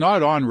is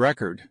not on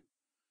record.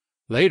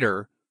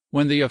 Later,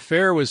 when the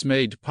affair was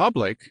made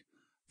public,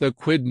 the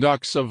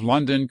quidnuncs of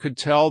London could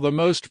tell the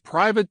most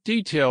private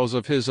details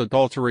of his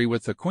adultery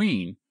with the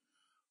Queen,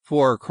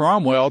 for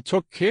Cromwell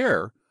took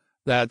care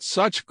that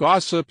such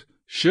gossip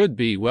should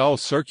be well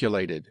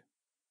circulated.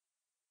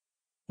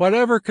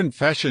 Whatever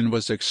confession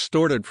was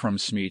extorted from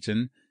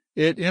Smeaton,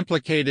 it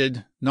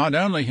implicated not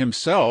only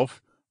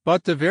himself,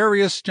 but the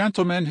various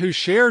gentlemen who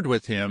shared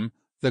with him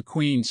the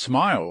Queen's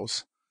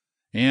smiles,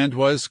 and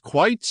was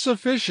quite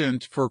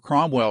sufficient for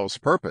Cromwell's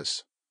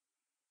purpose.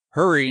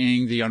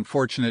 Hurrying the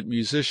unfortunate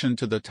musician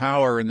to the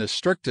Tower in the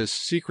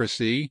strictest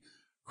secrecy,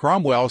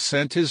 Cromwell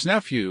sent his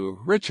nephew,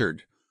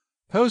 Richard,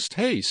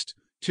 post-haste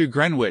to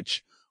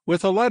Greenwich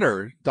with a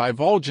letter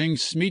divulging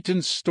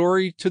Smeaton's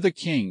story to the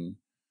king.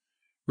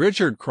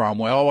 Richard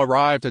Cromwell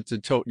arrived at the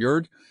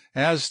tiltyard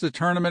as the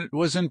tournament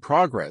was in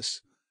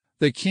progress,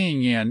 the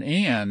king and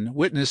Anne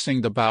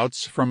witnessing the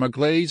bouts from a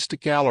glazed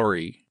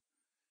gallery.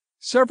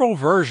 Several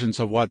versions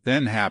of what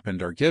then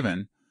happened are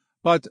given,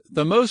 but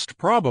the most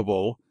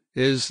probable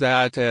is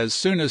that as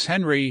soon as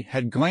Henry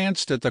had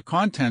glanced at the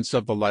contents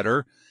of the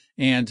letter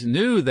and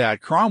knew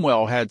that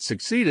Cromwell had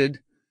succeeded,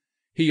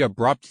 he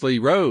abruptly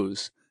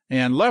rose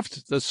and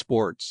left the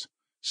sports,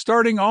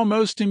 starting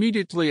almost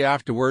immediately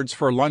afterwards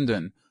for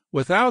London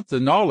without the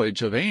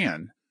knowledge of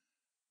Anne.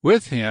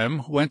 With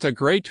him went a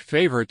great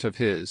favourite of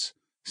his,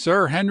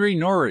 Sir Henry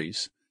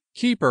Norreys,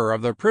 keeper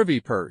of the privy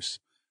purse,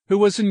 who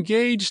was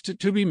engaged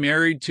to be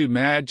married to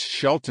Madge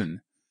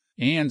Shelton,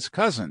 Anne's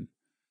cousin,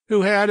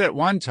 who had at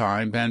one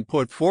time been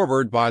put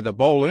forward by the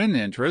Boleyn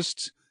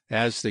interests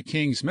as the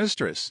king's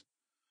mistress.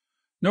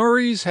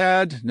 Norreys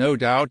had, no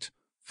doubt,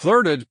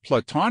 flirted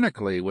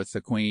platonically with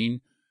the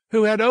queen,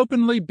 who had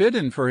openly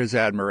bidden for his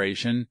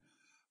admiration,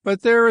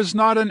 but there is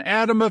not an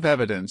atom of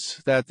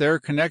evidence that their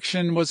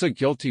connection was a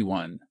guilty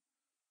one.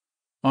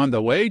 On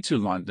the way to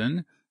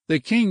London, the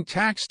king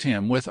taxed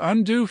him with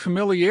undue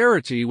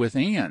familiarity with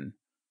Anne.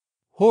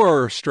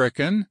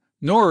 Horror-stricken,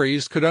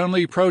 Norreys could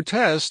only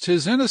protest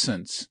his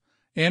innocence,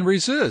 and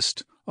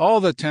resist all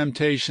the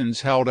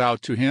temptations held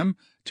out to him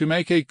to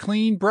make a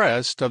clean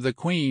breast of the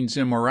queen's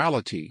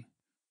immorality.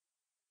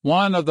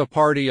 One of the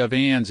party of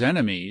Anne's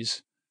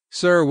enemies,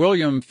 Sir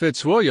William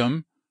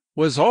Fitzwilliam,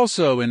 was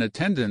also in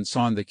attendance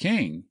on the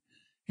king,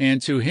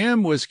 and to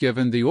him was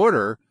given the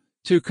order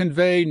to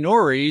convey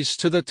Norreys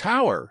to the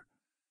Tower.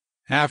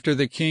 After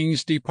the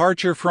king's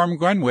departure from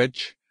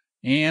Greenwich,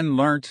 Anne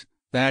learnt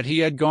that he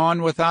had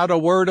gone without a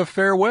word of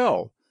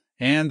farewell,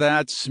 and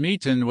that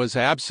Smeaton was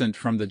absent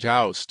from the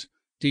joust,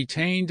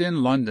 detained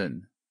in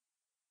London.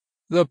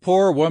 The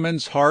poor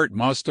woman's heart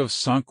must have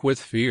sunk with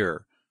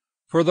fear,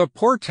 for the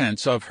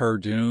portents of her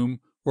doom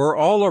were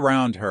all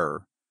around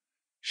her.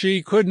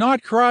 She could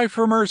not cry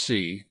for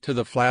mercy to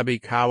the flabby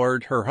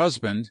coward her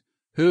husband,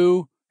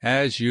 who,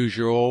 as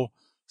usual,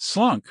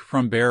 slunk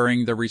from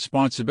bearing the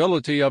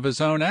responsibility of his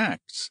own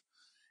acts,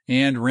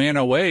 and ran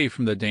away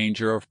from the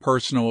danger of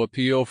personal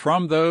appeal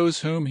from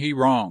those whom he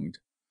wronged.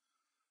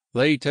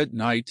 Late at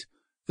night,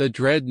 the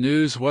dread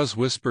news was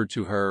whispered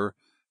to her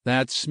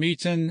that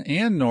Smeaton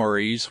and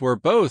Norreys were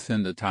both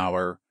in the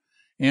Tower,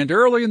 and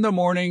early in the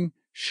morning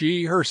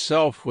she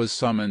herself was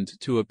summoned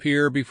to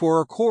appear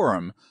before a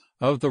quorum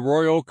of the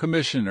royal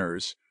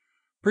commissioners,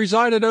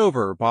 presided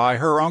over by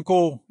her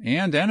uncle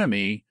and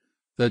enemy,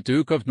 the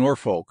Duke of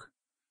Norfolk.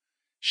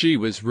 She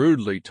was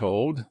rudely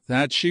told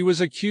that she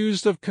was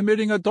accused of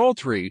committing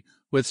adultery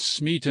with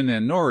Smeaton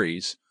and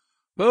Norreys,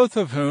 both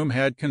of whom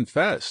had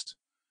confessed.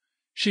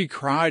 She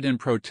cried and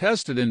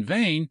protested in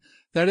vain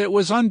that it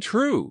was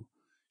untrue.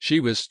 She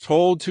was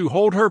told to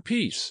hold her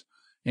peace,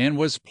 and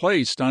was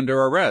placed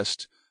under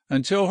arrest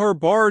until her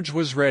barge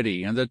was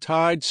ready and the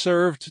tide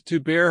served to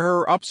bear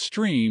her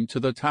upstream to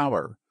the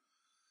Tower.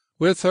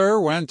 With her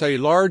went a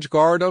large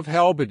guard of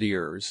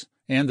halberdiers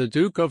and the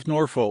Duke of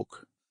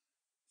Norfolk.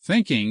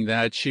 Thinking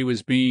that she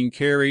was being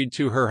carried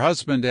to her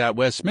husband at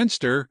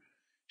Westminster,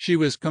 she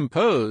was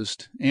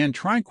composed and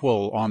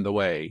tranquil on the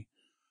way.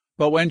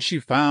 But when she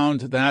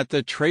found that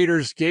the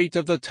Traitor's Gate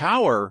of the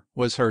Tower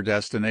was her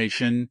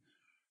destination,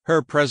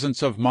 her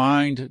presence of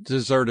mind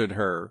deserted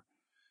her.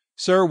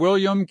 Sir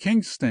William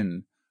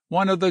Kingston,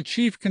 one of the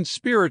chief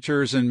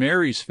conspirators in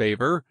Mary's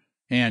favor,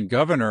 and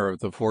governor of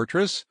the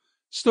fortress,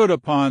 stood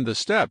upon the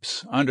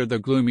steps under the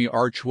gloomy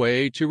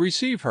archway to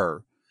receive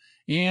her,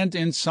 and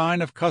in sign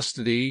of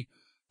custody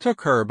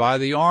took her by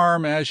the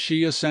arm as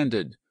she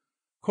ascended.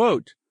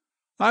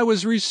 "I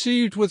was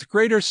received with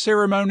greater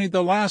ceremony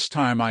the last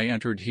time I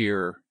entered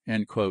here,"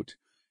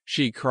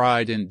 she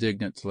cried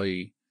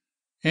indignantly,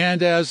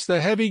 and as the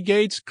heavy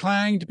gates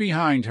clanged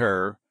behind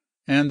her,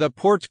 and the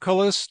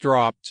portcullis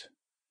dropped,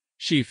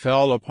 she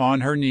fell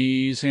upon her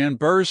knees and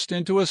burst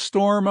into a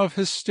storm of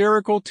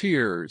hysterical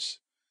tears.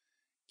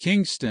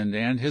 Kingston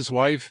and his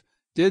wife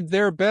did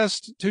their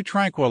best to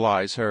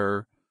tranquilize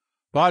her,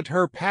 but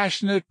her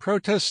passionate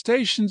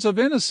protestations of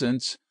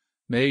innocence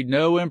made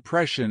no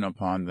impression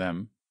upon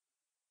them.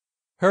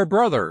 Her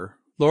brother,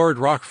 Lord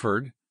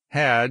Rochford,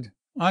 had,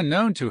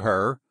 unknown to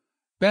her,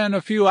 been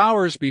a few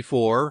hours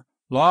before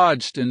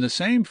lodged in the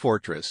same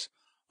fortress,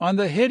 on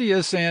the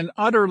hideous and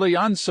utterly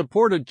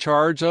unsupported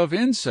charge of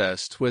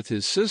incest with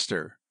his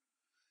sister,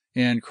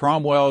 and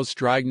Cromwell's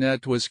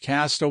dragnet was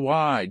cast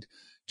awide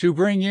to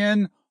bring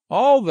in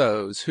all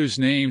those whose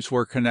names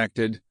were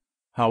connected,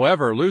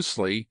 however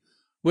loosely,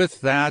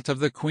 with that of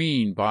the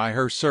Queen by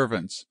her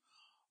servants,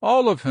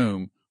 all of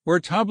whom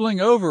were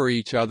tumbling over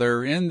each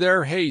other in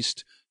their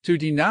haste to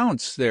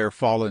denounce their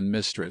fallen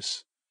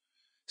mistress.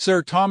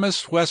 Sir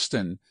Thomas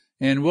Weston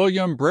and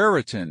William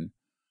Brereton,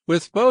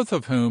 with both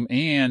of whom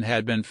Anne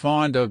had been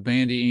fond of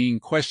bandying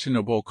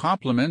questionable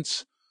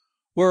compliments,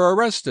 were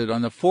arrested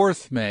on the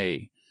 4th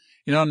May,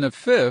 and on the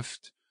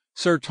 5th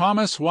Sir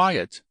Thomas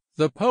Wyatt,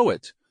 the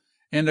poet,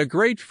 and a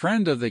great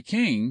friend of the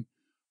king,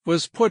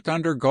 was put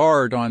under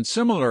guard on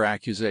similar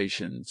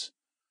accusations.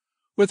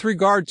 With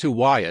regard to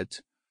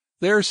Wyatt,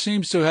 there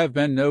seems to have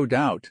been no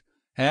doubt,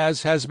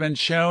 as has been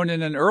shown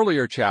in an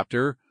earlier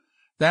chapter,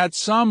 that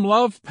some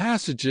love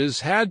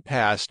passages had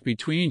passed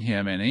between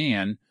him and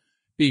Anne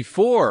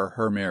before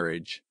her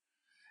marriage,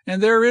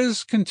 and there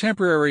is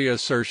contemporary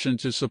assertion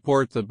to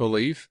support the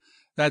belief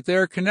that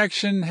their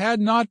connection had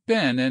not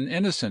been an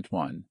innocent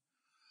one.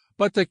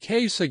 But the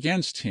case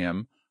against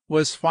him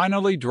was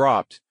finally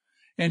dropped,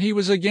 and he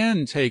was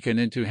again taken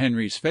into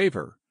Henry's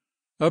favor,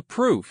 a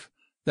proof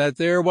that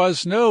there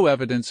was no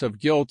evidence of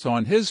guilt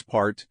on his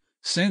part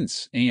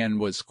since Anne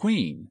was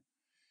queen.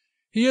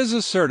 He is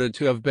asserted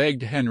to have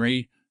begged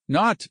Henry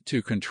not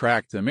to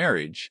contract the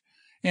marriage,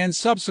 and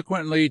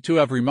subsequently to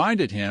have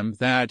reminded him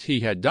that he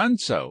had done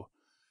so,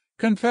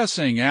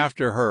 confessing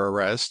after her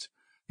arrest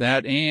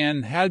that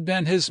Anne had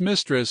been his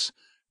mistress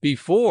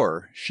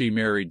before she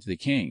married the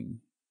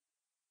king.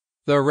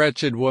 The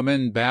wretched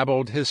woman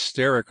babbled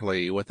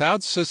hysterically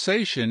without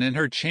cessation in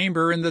her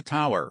chamber in the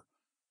Tower,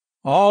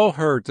 all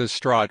her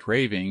distraught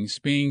ravings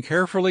being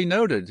carefully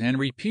noted and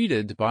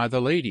repeated by the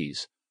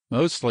ladies,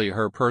 mostly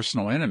her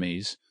personal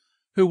enemies,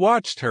 who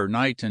watched her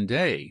night and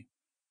day,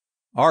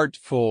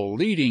 artful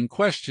leading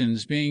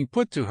questions being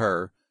put to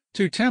her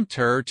to tempt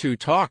her to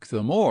talk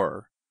the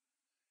more.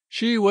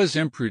 She was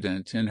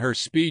imprudent in her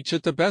speech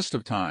at the best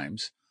of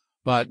times,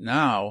 but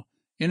now,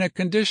 in a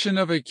condition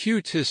of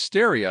acute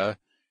hysteria,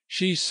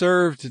 she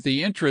served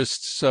the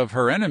interests of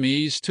her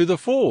enemies to the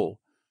full,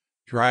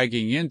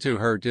 dragging into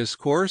her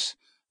discourse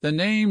the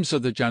names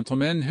of the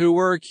gentlemen who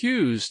were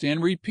accused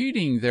and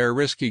repeating their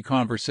risky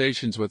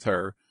conversations with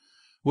her,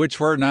 which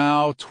were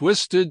now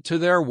twisted to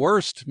their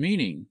worst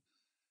meaning.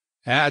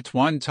 At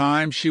one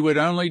time she would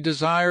only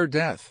desire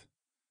death.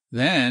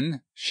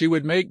 Then she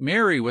would make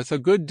merry with a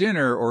good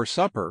dinner or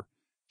supper,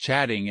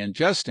 chatting and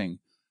jesting,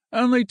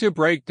 only to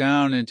break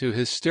down into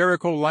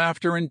hysterical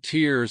laughter and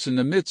tears in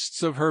the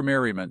midst of her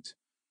merriment.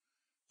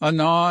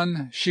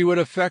 Anon she would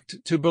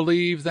affect to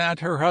believe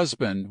that her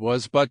husband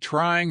was but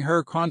trying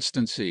her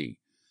constancy,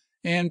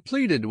 and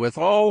pleaded with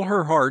all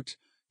her heart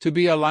to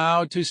be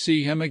allowed to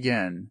see him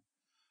again.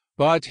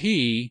 But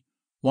he,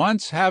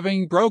 once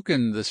having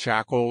broken the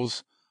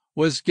shackles,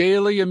 was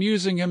gaily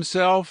amusing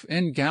himself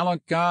in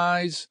gallant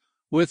guise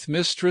with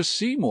Mistress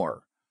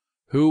Seymour,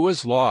 who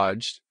was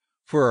lodged,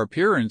 for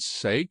appearance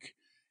sake,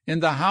 in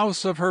the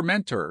house of her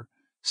mentor,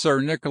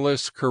 Sir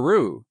Nicholas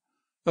Carew,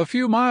 a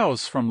few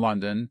miles from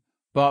London,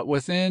 but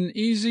within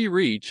easy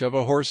reach of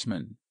a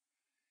horseman.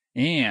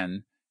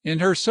 Anne, in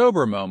her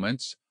sober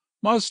moments,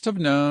 must have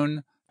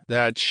known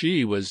that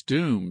she was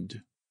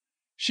doomed.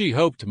 She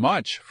hoped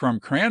much from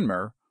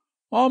Cranmer,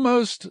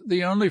 almost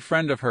the only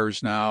friend of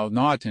hers now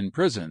not in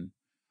prison,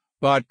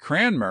 but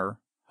Cranmer,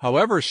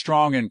 however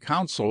strong in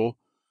counsel,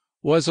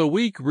 was a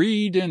weak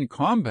reed in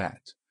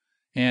combat,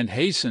 and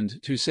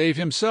hastened to save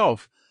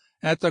himself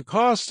at the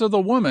cost of the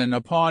woman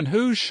upon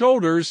whose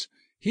shoulders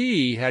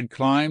he had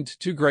climbed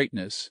to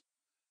greatness.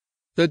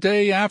 The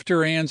day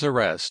after Anne's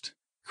arrest,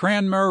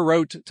 Cranmer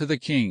wrote to the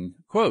king,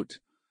 quote,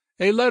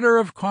 "a letter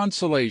of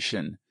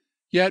consolation,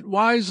 yet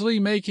wisely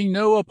making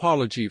no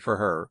apology for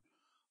her,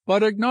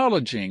 but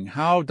acknowledging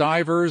how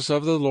divers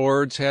of the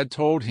lords had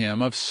told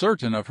him of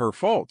certain of her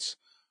faults,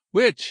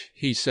 which,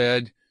 he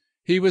said,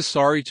 he was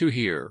sorry to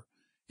hear,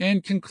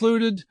 and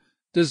concluded,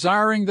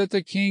 desiring that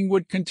the king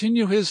would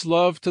continue his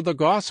love to the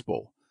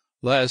gospel,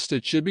 lest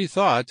it should be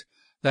thought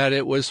that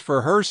it was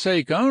for her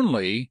sake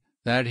only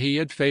that he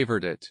had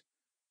favored it."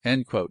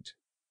 End quote.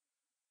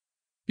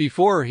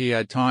 Before he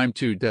had time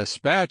to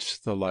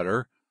despatch the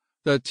letter,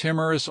 the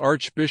timorous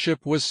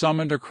archbishop was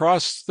summoned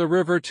across the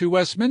river to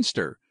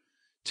Westminster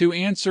to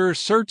answer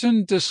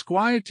certain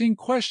disquieting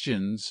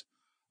questions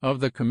of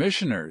the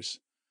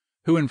commissioners,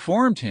 who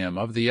informed him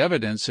of the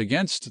evidence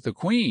against the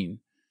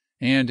queen,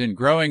 and in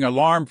growing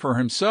alarm for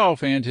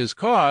himself and his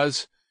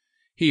cause,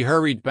 he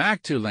hurried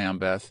back to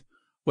Lambeth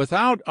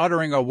without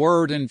uttering a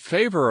word in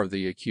favor of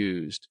the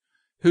accused,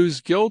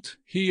 whose guilt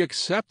he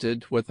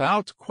accepted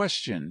without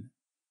question.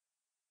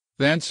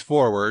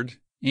 Thenceforward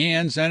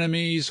Anne's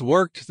enemies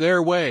worked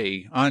their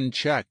way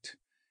unchecked,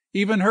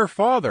 even her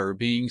father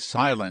being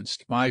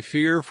silenced by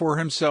fear for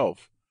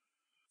himself.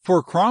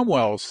 For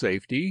Cromwell's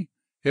safety,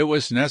 it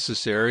was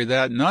necessary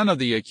that none of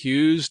the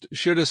accused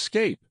should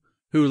escape,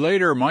 who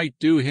later might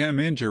do him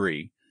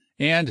injury,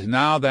 and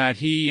now that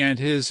he and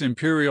his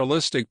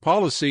imperialistic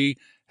policy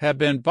had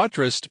been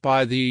buttressed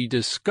by the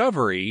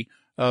discovery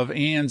of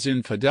Anne's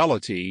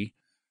infidelity,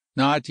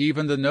 not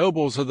even the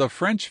nobles of the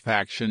French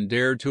faction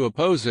dared to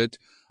oppose it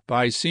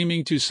by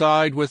seeming to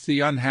side with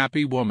the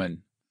unhappy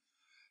woman.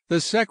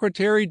 The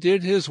secretary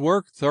did his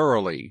work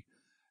thoroughly.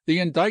 The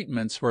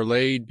indictments were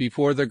laid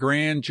before the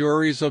grand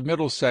juries of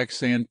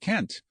Middlesex and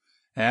Kent,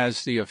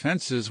 as the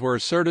offences were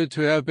asserted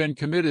to have been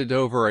committed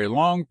over a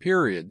long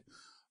period,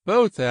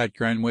 both at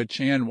Greenwich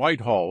and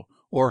Whitehall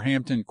or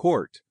Hampton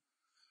Court.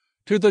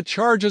 To the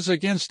charges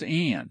against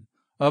Anne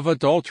of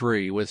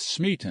adultery with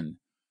Smeaton,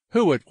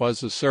 who it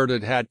was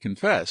asserted had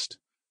confessed,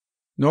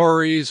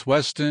 Norreys,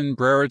 Weston,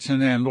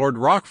 Brereton, and Lord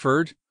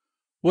Rochford,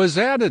 was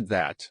added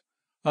that,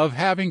 of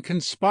having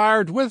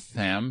conspired with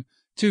them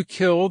to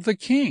kill the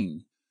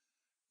king.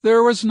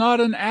 There was not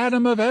an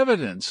atom of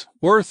evidence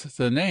worth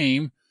the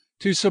name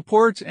to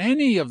support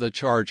any of the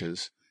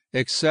charges,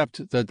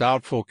 except the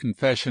doubtful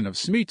confession of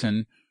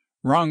Smeaton,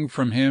 wrung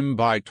from him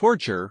by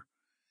torture,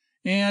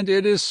 and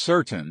it is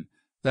certain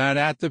that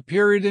at the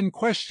period in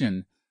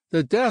question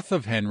the death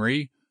of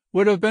Henry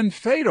would have been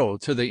fatal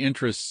to the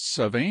interests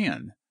of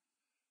Anne.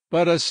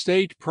 But a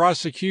state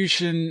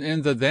prosecution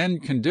in the then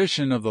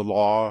condition of the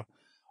law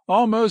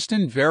almost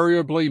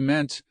invariably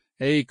meant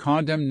a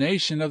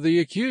condemnation of the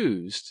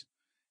accused,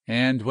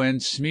 and when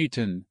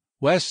Smeaton,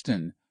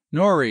 Weston,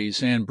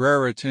 Norreys, and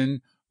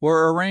Brereton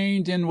were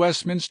arraigned in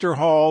Westminster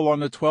Hall on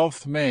the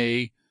 12th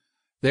May,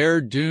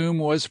 their doom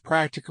was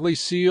practically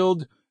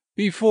sealed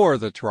before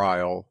the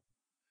trial.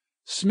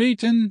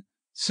 Smeaton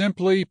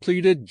simply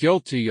pleaded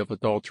guilty of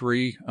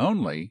adultery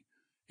only,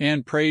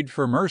 and prayed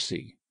for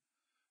mercy.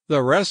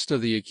 The rest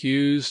of the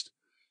accused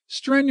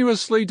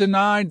strenuously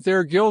denied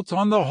their guilt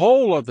on the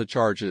whole of the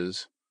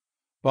charges,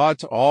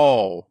 but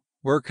all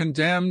were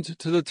condemned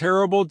to the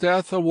terrible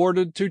death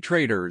awarded to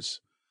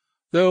traitors,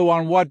 though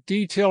on what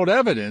detailed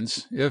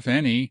evidence, if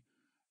any,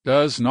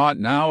 does not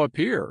now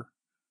appear.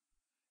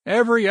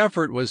 Every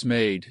effort was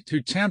made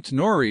to tempt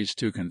Norreys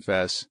to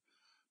confess,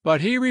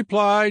 but he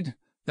replied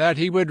that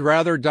he would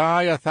rather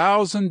die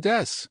 1,000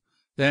 deaths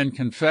than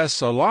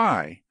confess a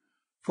lie,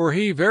 for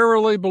he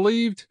verily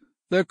believed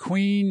the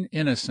Queen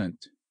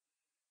innocent.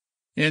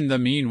 In the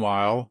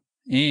meanwhile,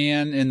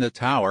 Anne in the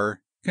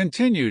Tower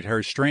continued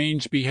her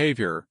strange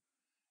behavior,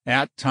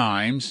 at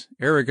times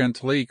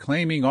arrogantly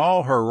claiming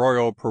all her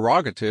royal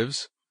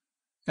prerogatives,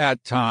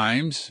 at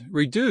times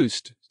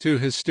reduced to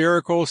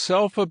hysterical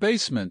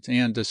self-abasement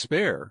and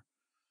despair.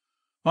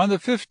 On the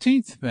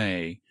 15th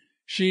May,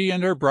 she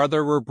and her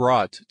brother were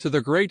brought to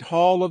the great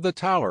hall of the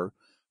Tower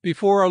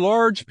before a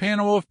large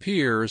panel of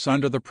peers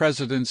under the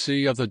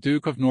presidency of the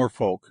Duke of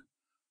Norfolk.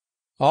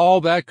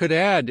 All that could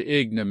add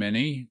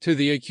ignominy to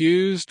the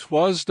accused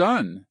was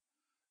done.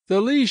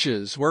 The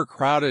lieges were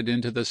crowded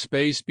into the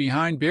space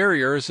behind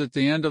barriers at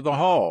the end of the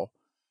hall.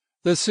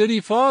 The city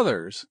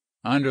fathers,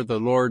 under the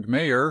Lord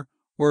Mayor,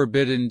 were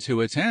bidden to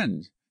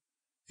attend,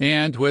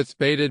 and with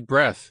bated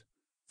breath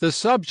the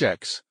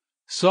subjects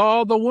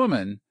saw the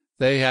woman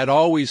they had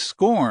always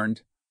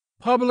scorned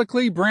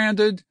publicly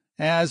branded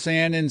as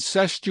an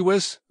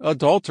incestuous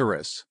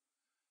adulteress.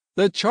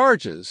 The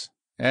charges,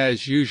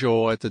 as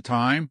usual at the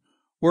time,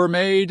 were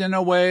made in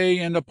a way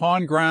and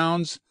upon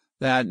grounds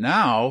that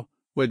now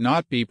would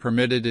not be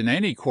permitted in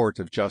any court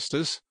of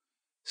justice.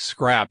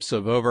 Scraps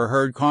of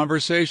overheard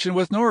conversation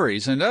with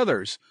Norreys and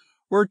others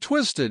were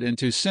twisted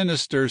into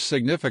sinister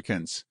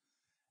significance.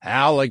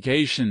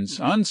 Allegations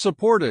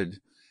unsupported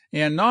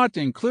and not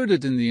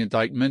included in the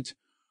indictment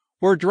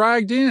were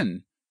dragged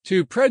in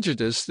to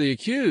prejudice the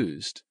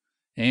accused,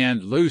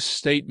 and loose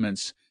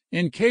statements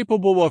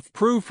incapable of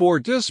proof or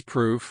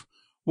disproof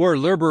were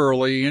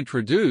liberally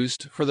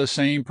introduced for the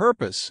same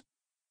purpose.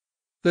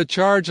 The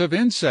charge of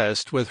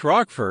incest with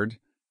Rochford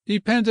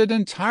depended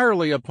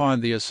entirely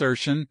upon the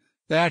assertion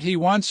that he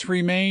once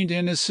remained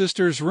in his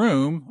sister's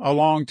room a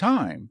long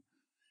time,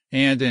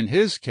 and in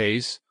his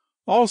case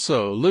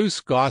also loose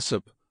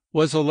gossip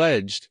was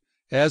alleged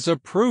as a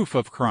proof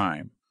of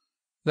crime.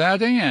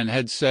 That Anne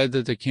had said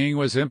that the king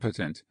was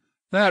impotent,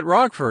 that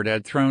Rochford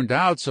had thrown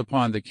doubts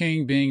upon the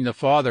king being the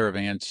father of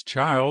Anne's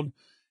child,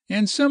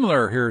 and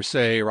similar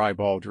hearsay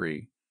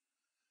ribaldry.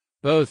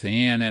 Both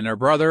Anne and her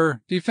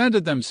brother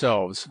defended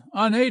themselves,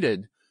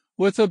 unaided,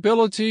 with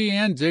ability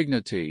and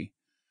dignity.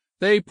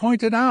 They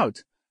pointed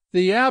out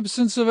the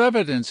absence of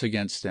evidence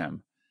against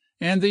them,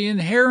 and the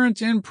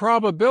inherent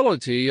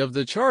improbability of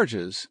the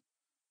charges.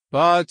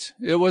 But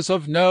it was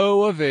of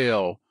no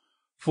avail,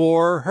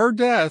 for her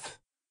death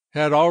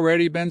had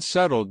already been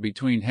settled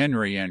between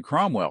Henry and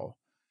Cromwell,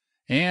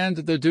 and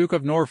the Duke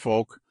of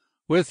Norfolk,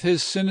 with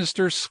his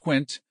sinister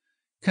squint,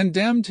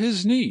 condemned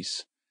his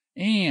niece,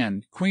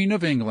 Anne, Queen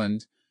of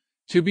England,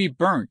 to be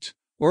burnt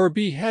or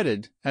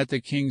beheaded at the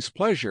king's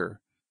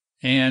pleasure,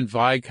 and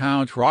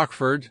Viscount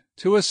Rochford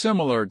to a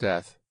similar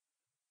death.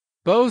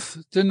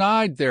 Both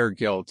denied their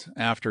guilt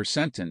after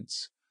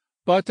sentence,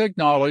 but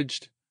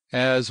acknowledged,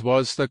 as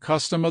was the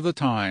custom of the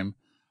time,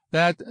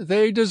 that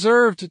they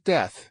deserved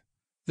death,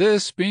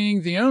 this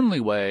being the only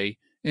way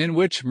in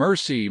which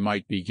mercy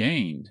might be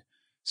gained,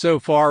 so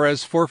far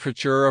as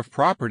forfeiture of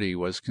property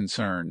was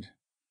concerned.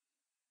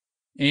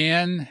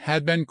 Anne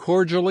had been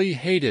cordially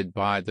hated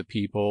by the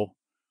people.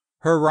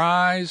 Her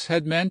rise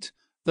had meant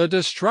the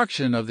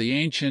destruction of the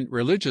ancient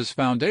religious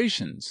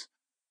foundations,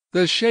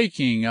 the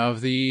shaking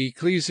of the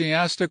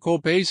ecclesiastical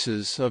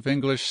basis of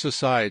English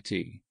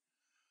society.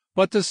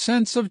 But the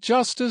sense of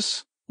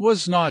justice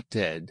was not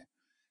dead,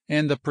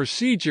 and the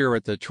procedure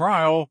at the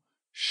trial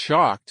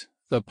shocked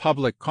the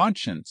public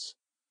conscience.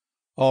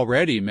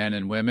 Already men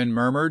and women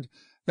murmured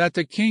that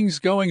the king's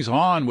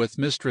goings-on with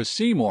Mistress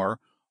Seymour,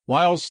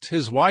 whilst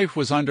his wife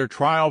was under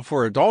trial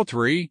for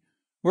adultery,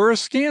 were a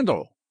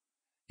scandal,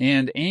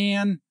 and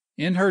Anne,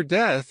 in her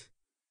death,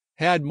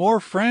 had more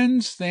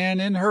friends than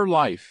in her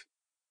life.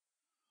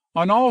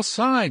 On all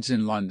sides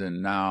in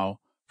London now,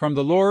 from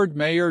the Lord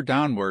Mayor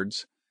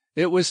downwards,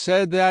 it was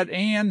said that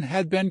Anne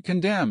had been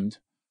condemned,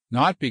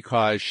 not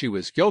because she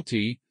was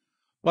guilty,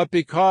 but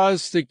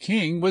because the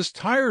king was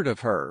tired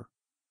of her.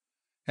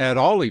 At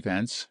all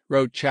events,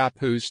 wrote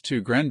Chaphus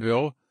to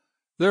Grenville,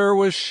 there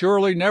was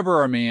surely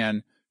never a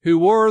man who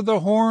wore the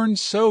horn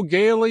so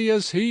gaily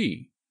as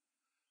he.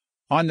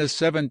 On the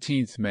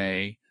 17th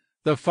May,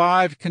 the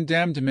 5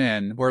 condemned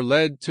men were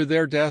led to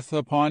their death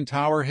upon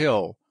Tower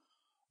Hill,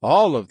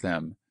 all of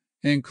them,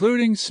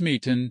 including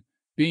Smeaton,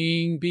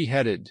 being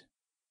beheaded.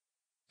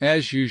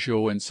 As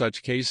usual in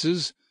such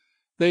cases,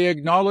 they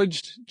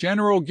acknowledged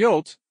general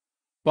guilt,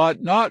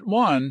 but not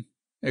one,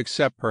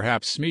 except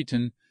perhaps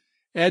Smeaton,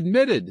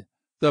 admitted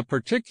the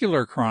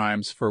particular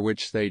crimes for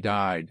which they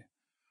died,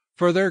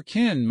 for their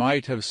kin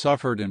might have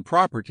suffered in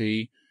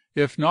property,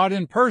 if not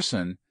in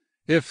person,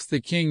 if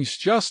the king's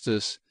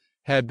justice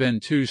had been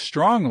too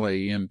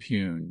strongly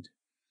impugned.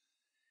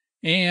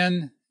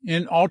 Anne,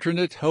 in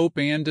alternate hope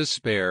and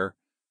despair,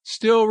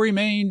 still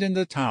remained in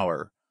the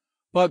Tower,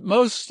 but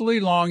mostly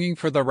longing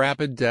for the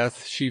rapid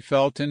death she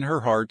felt in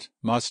her heart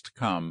must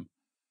come.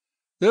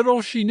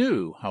 Little she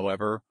knew,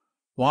 however,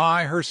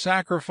 why her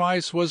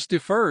sacrifice was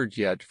deferred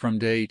yet from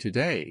day to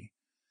day.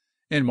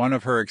 In one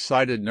of her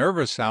excited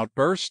nervous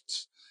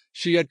outbursts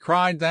she had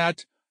cried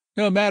that,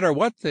 no matter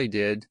what they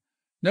did,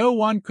 no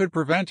one could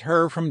prevent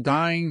her from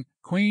dying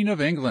Queen of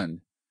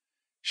England.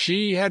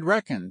 She had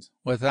reckoned,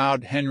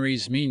 without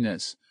Henry's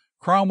meanness,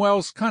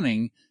 Cromwell's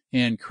cunning,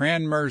 and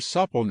Cranmer's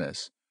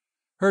suppleness.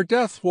 Her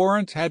death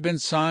warrant had been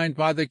signed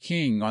by the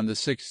king on the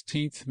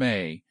 16th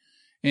May,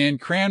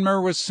 and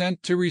Cranmer was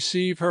sent to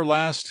receive her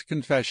last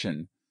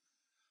confession.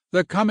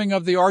 The coming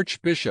of the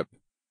archbishop,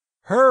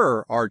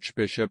 her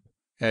archbishop,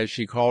 as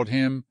she called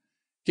him,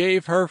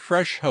 gave her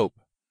fresh hope.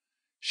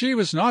 She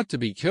was not to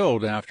be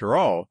killed after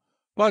all,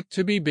 but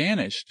to be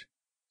banished,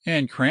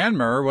 and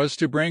Cranmer was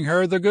to bring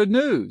her the good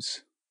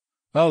news.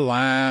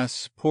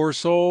 Alas, poor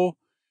soul,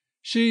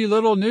 she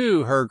little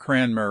knew her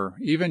Cranmer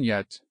even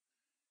yet.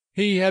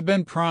 He had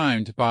been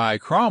primed by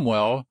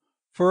Cromwell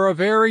for a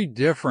very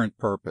different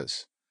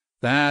purpose,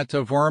 that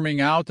of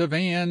worming out of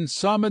Anne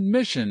some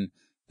admission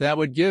that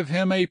would give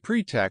him a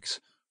pretext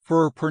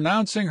for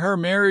pronouncing her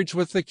marriage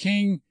with the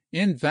king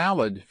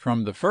invalid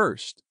from the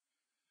first.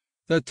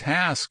 The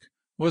task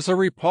was a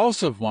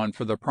repulsive one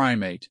for the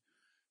primate,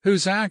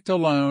 whose act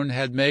alone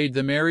had made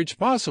the marriage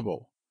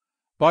possible.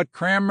 But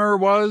Cranmer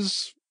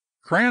was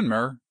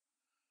Cranmer.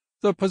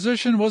 The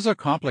position was a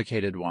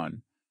complicated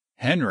one.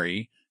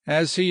 Henry,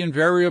 as he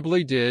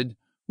invariably did,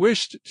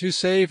 wished to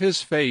save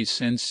his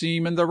face and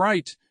seem in the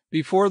right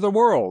before the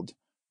world.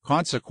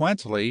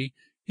 Consequently,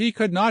 he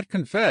could not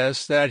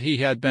confess that he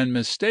had been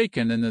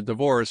mistaken in the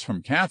divorce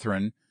from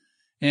Catherine,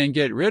 and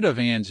get rid of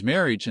Anne's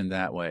marriage in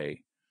that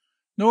way.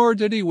 Nor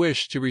did he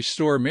wish to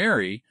restore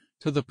Mary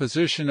to the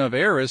position of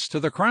heiress to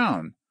the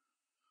crown.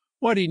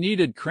 What he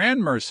needed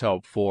Cranmer's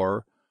help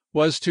for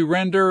was to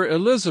render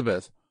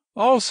Elizabeth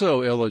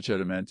also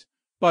illegitimate,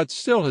 but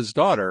still his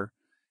daughter,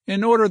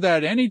 in order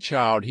that any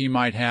child he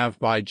might have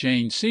by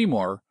Jane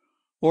Seymour,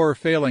 or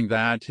failing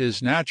that,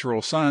 his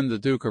natural son, the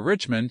Duke of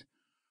Richmond,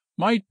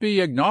 might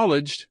be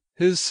acknowledged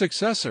his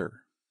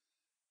successor.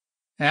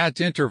 At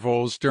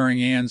intervals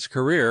during Anne's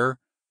career,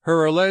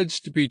 her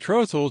alleged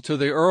betrothal to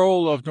the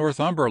Earl of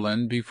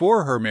Northumberland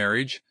before her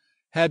marriage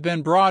had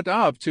been brought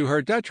up to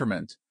her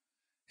detriment,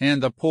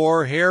 and the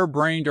poor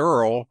hare-brained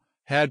earl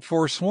had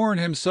forsworn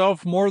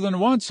himself more than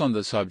once on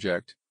the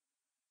subject.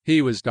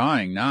 He was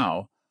dying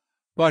now,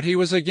 but he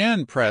was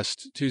again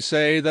pressed to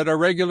say that a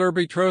regular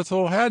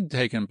betrothal had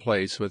taken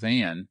place with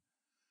Anne.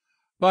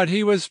 But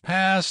he was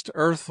past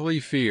earthly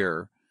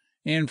fear,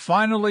 and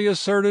finally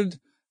asserted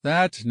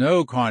that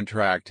no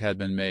contract had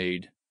been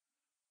made.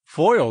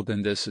 Foiled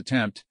in this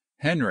attempt,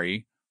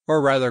 Henry,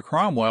 or rather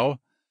Cromwell,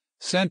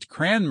 sent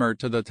Cranmer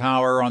to the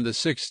Tower on the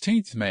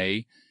 16th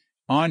May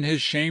on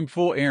his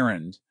shameful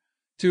errand,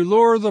 to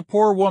lure the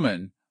poor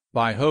woman,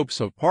 by hopes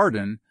of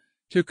pardon,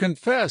 to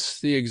confess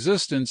the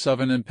existence of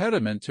an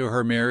impediment to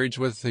her marriage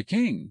with the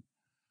king.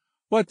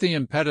 What the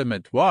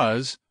impediment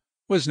was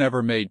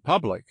never made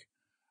public,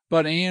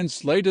 but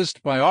Anne's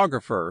latest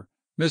biographer,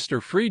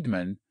 Mr.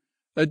 Friedman,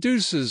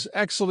 adduces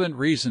excellent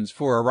reasons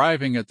for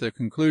arriving at the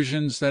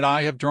conclusions that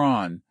I have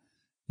drawn,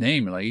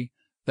 namely,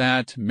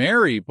 that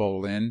Mary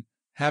Boleyn,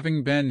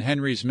 having been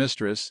Henry's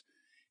mistress,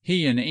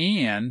 he and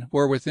Anne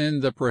were within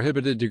the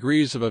prohibited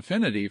degrees of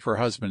affinity for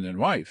husband and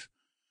wife.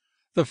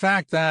 The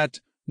fact that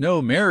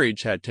no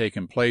marriage had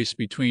taken place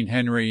between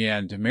Henry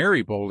and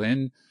Mary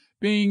Boleyn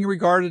being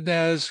regarded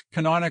as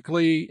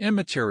canonically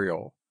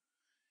immaterial.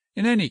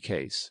 In any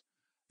case,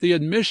 the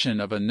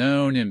admission of a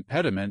known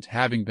impediment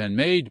having been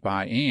made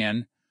by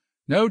Anne,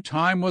 no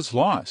time was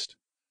lost.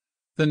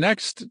 The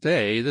next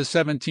day, the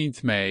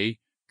 17th May,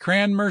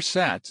 Cranmer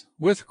sat,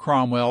 with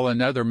Cromwell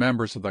and other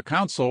members of the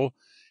council,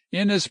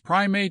 in his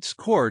primate's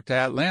court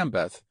at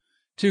Lambeth,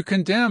 to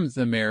condemn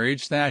the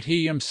marriage that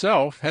he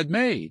himself had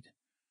made.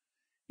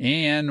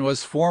 Anne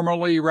was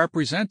formally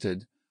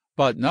represented,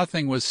 but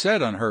nothing was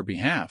said on her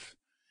behalf,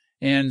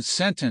 and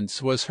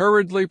sentence was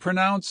hurriedly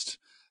pronounced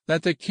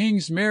that the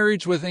king's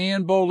marriage with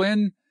Anne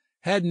Boleyn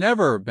had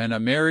never been a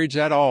marriage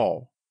at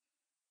all.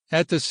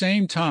 At the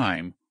same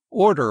time,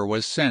 order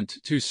was sent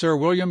to Sir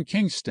William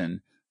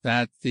Kingston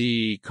that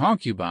the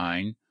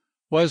concubine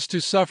was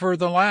to suffer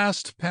the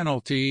last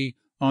penalty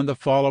on the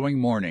following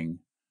morning.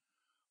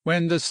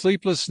 When the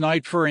sleepless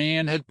night for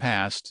Anne had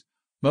passed,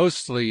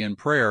 mostly in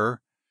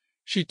prayer,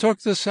 she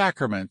took the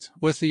sacrament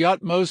with the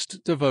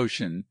utmost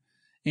devotion,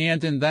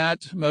 and in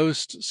that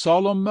most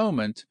solemn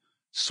moment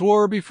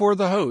swore before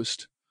the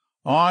host,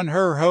 on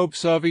her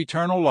hopes of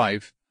eternal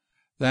life,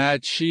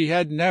 that she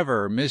had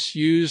never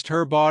misused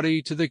her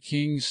body to the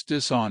king's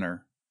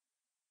dishonor.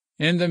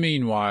 In the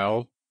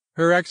meanwhile,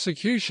 her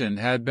execution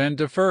had been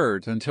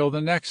deferred until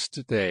the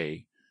next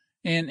day,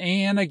 and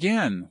Anne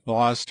again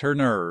lost her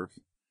nerve.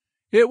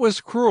 It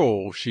was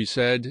cruel, she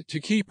said, to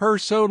keep her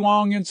so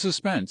long in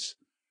suspense.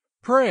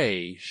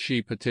 Pray,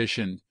 she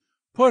petitioned,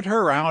 put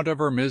her out of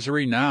her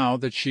misery now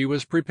that she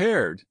was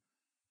prepared.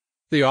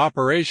 The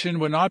operation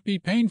would not be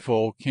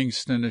painful,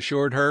 Kingston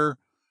assured her.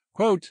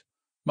 Quote,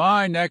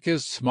 "My neck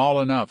is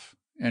small enough,"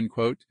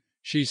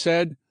 she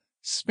said,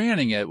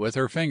 spanning it with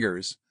her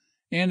fingers,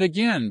 and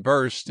again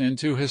burst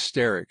into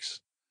hysterics.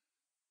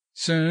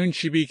 Soon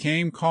she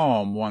became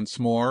calm once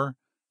more,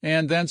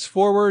 and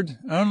thenceforward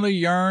only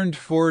yearned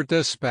for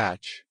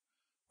despatch.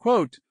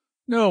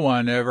 "No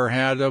one ever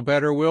had a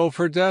better will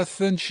for death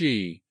than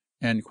she,"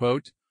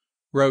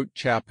 wrote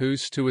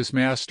Chapuis to his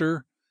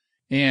master,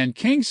 and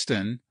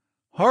Kingston,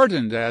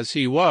 hardened as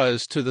he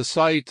was to the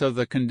sight of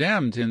the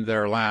condemned in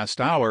their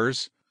last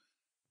hours,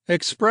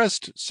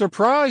 expressed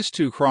surprise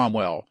to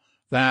Cromwell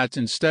that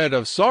instead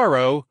of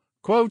sorrow,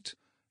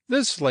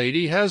 "this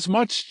lady has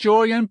much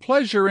joy and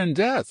pleasure in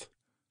death."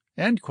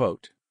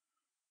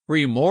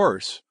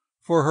 Remorse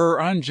for her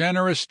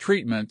ungenerous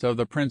treatment of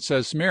the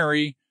Princess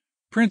Mary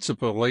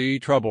principally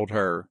troubled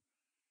her.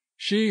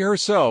 She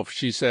herself,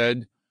 she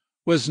said,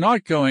 was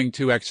not going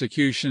to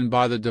execution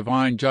by the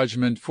divine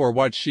judgment for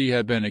what she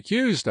had been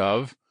accused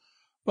of,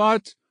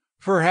 but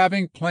for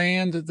having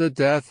planned the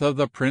death of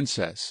the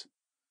princess.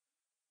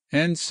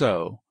 And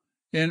so,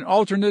 in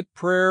alternate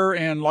prayer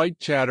and light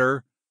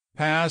chatter,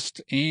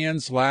 passed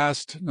Anne's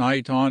last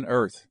night on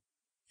earth,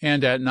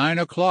 and at 9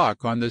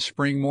 o'clock on the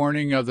spring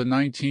morning of the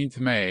 19th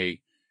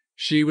May,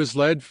 she was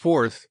led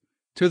forth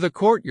to the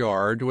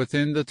courtyard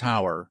within the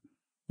Tower,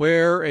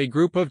 where a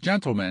group of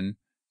gentlemen,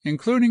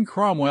 including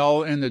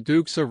Cromwell and the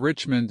Dukes of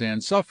Richmond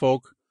and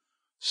Suffolk,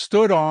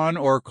 stood on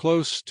or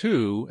close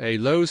to a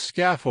low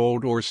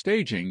scaffold or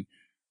staging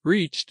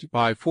reached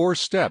by 4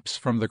 steps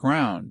from the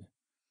ground.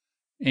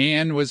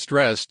 Anne was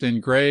dressed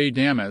in grey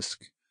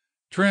damask,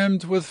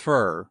 trimmed with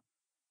fur,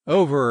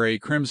 over a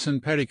crimson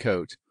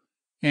petticoat,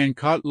 and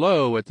cut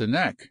low at the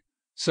neck,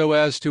 so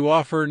as to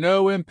offer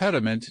no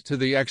impediment to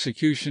the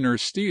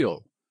executioner's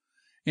steel,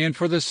 and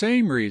for the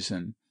same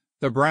reason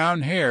the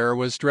brown hair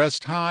was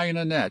dressed high in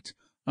a net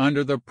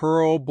under the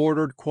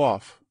pearl-bordered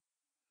coif.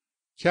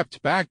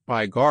 Kept back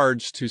by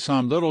guards to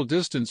some little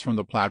distance from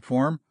the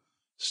platform,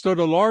 stood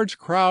a large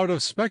crowd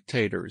of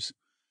spectators,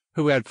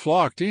 who had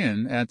flocked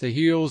in at the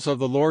heels of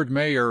the Lord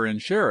Mayor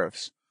and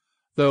sheriffs,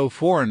 though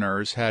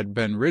foreigners had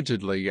been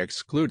rigidly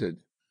excluded.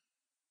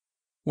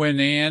 When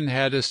Anne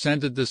had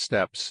ascended the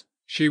steps,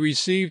 she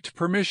received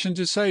permission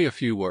to say a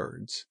few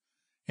words,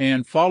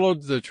 and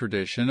followed the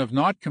tradition of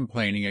not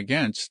complaining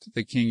against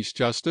the king's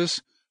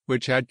justice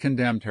which had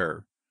condemned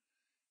her.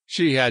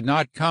 She had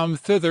not come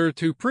thither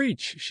to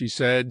preach, she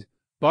said,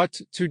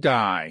 but to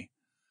die,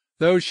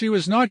 though she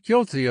was not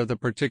guilty of the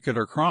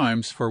particular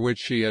crimes for which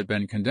she had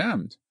been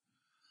condemned.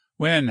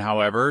 When,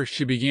 however,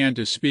 she began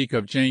to speak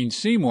of Jane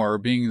Seymour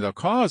being the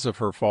cause of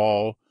her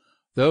fall,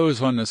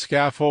 those on the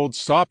scaffold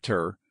stopped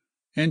her,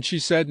 and she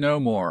said no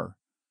more.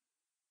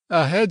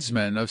 A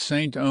headsman of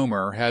St.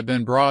 Omer had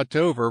been brought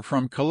over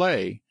from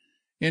Calais,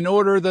 in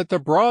order that the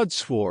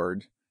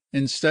broadsword,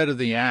 instead of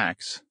the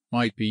axe,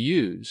 might be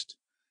used,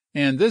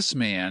 and this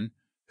man,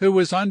 who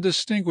was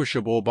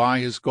undistinguishable by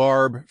his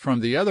garb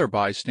from the other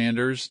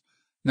bystanders,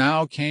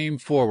 now came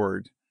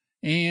forward,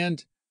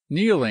 and,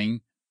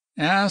 kneeling,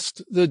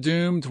 asked the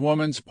doomed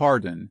woman's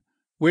pardon,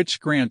 which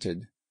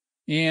granted.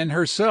 Anne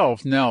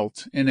herself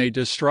knelt in a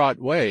distraught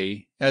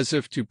way, as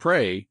if to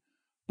pray,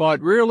 but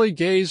really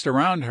gazed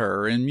around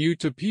her in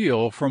mute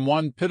appeal from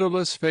one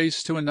pitiless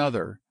face to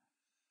another.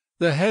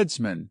 The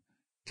headsman,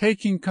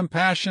 taking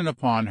compassion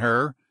upon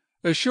her,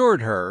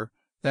 assured her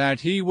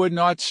that he would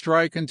not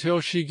strike until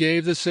she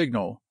gave the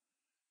signal.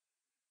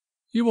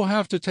 "You will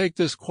have to take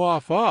this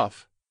coif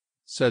off,"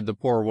 said the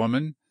poor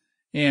woman,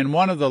 and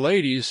one of the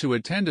ladies who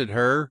attended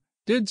her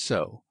did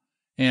so,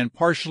 and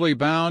partially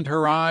bound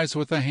her eyes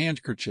with a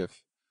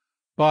handkerchief.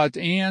 But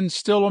Anne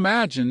still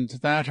imagined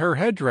that her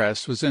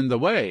headdress was in the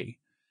way,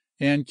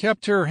 and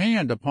kept her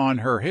hand upon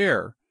her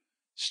hair,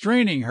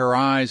 straining her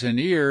eyes and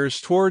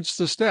ears towards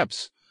the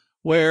steps,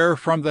 where,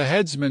 from the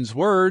headsman's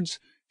words,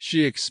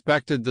 she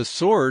expected the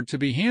sword to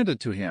be handed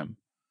to him.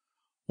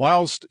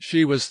 Whilst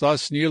she was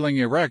thus kneeling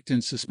erect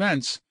in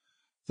suspense,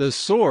 the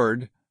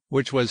sword,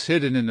 which was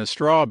hidden in the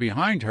straw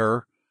behind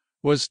her,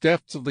 was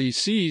deftly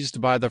seized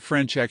by the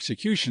French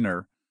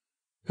executioner,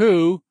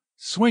 who,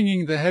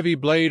 swinging the heavy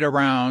blade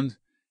around,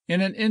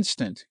 in an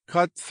instant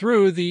cut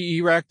through the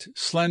erect,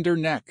 slender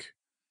neck,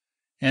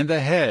 and the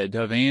head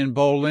of Anne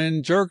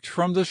Boleyn jerked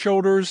from the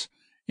shoulders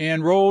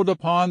and rolled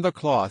upon the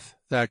cloth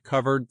that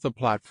covered the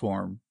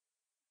platform.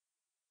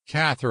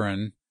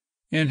 Catherine,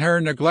 in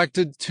her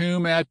neglected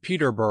tomb at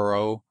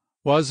Peterborough,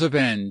 was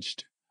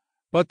avenged,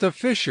 but the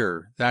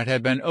fissure that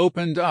had been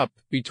opened up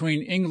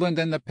between England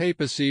and the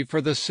papacy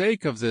for the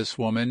sake of this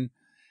woman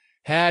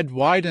had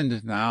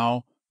widened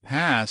now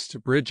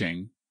past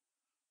bridging.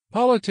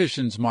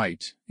 Politicians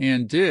might,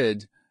 and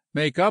did,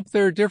 make up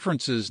their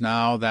differences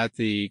now that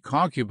the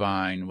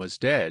concubine was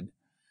dead,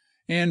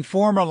 and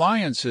form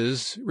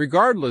alliances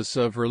regardless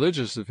of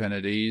religious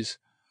affinities,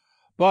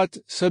 but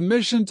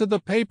submission to the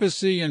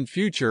papacy in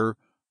future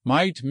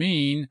might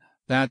mean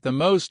that the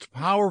most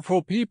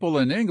powerful people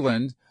in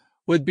England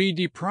would be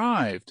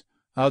deprived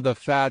of the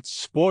fat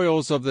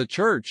spoils of the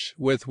church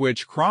with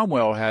which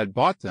Cromwell had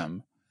bought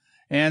them,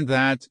 and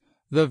that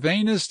the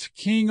vainest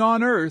king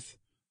on earth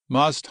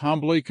must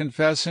humbly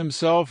confess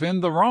himself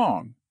in the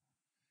wrong.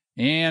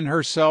 Anne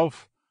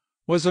herself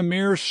was a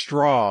mere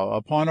straw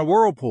upon a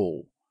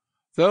whirlpool,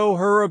 though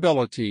her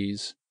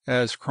abilities,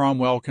 as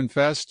Cromwell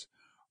confessed,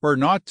 were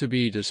not to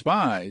be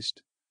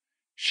despised.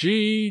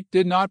 She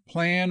did not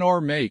plan or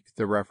make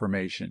the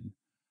Reformation,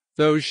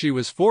 though she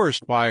was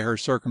forced by her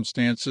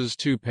circumstances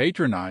to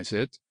patronize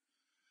it.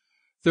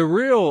 The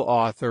real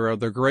author of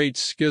the great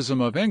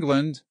schism of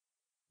England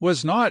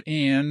was not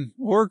Anne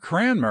or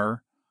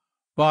Cranmer,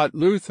 but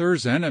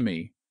Luther's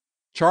enemy,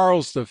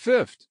 Charles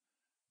V,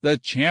 the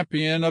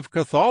champion of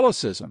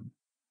Catholicism.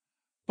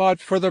 But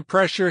for the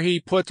pressure he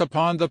put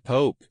upon the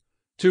Pope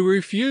to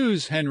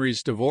refuse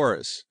Henry's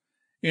divorce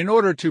in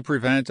order to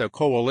prevent a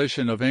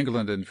coalition of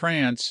England and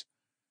France,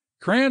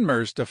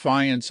 Cranmer's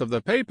defiance of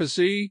the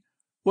papacy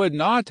would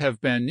not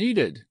have been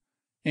needed,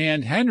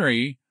 and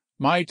Henry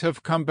might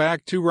have come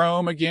back to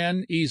Rome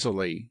again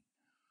easily.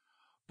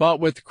 But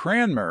with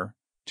Cranmer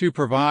to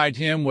provide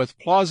him with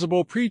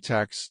plausible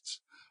pretexts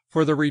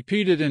for the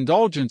repeated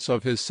indulgence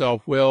of his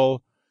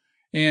self-will,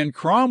 and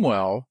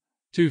Cromwell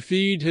to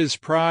feed his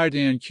pride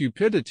and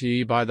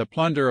cupidity by the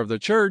plunder of the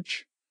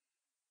church,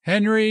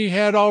 Henry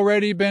had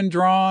already been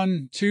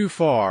drawn too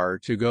far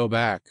to go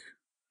back.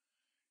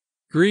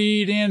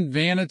 Greed and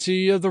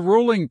vanity of the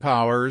ruling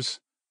powers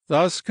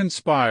thus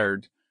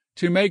conspired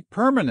to make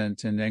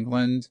permanent in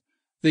England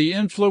the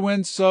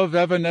influence of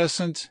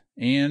Evanescent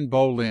Anne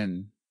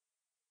Boleyn.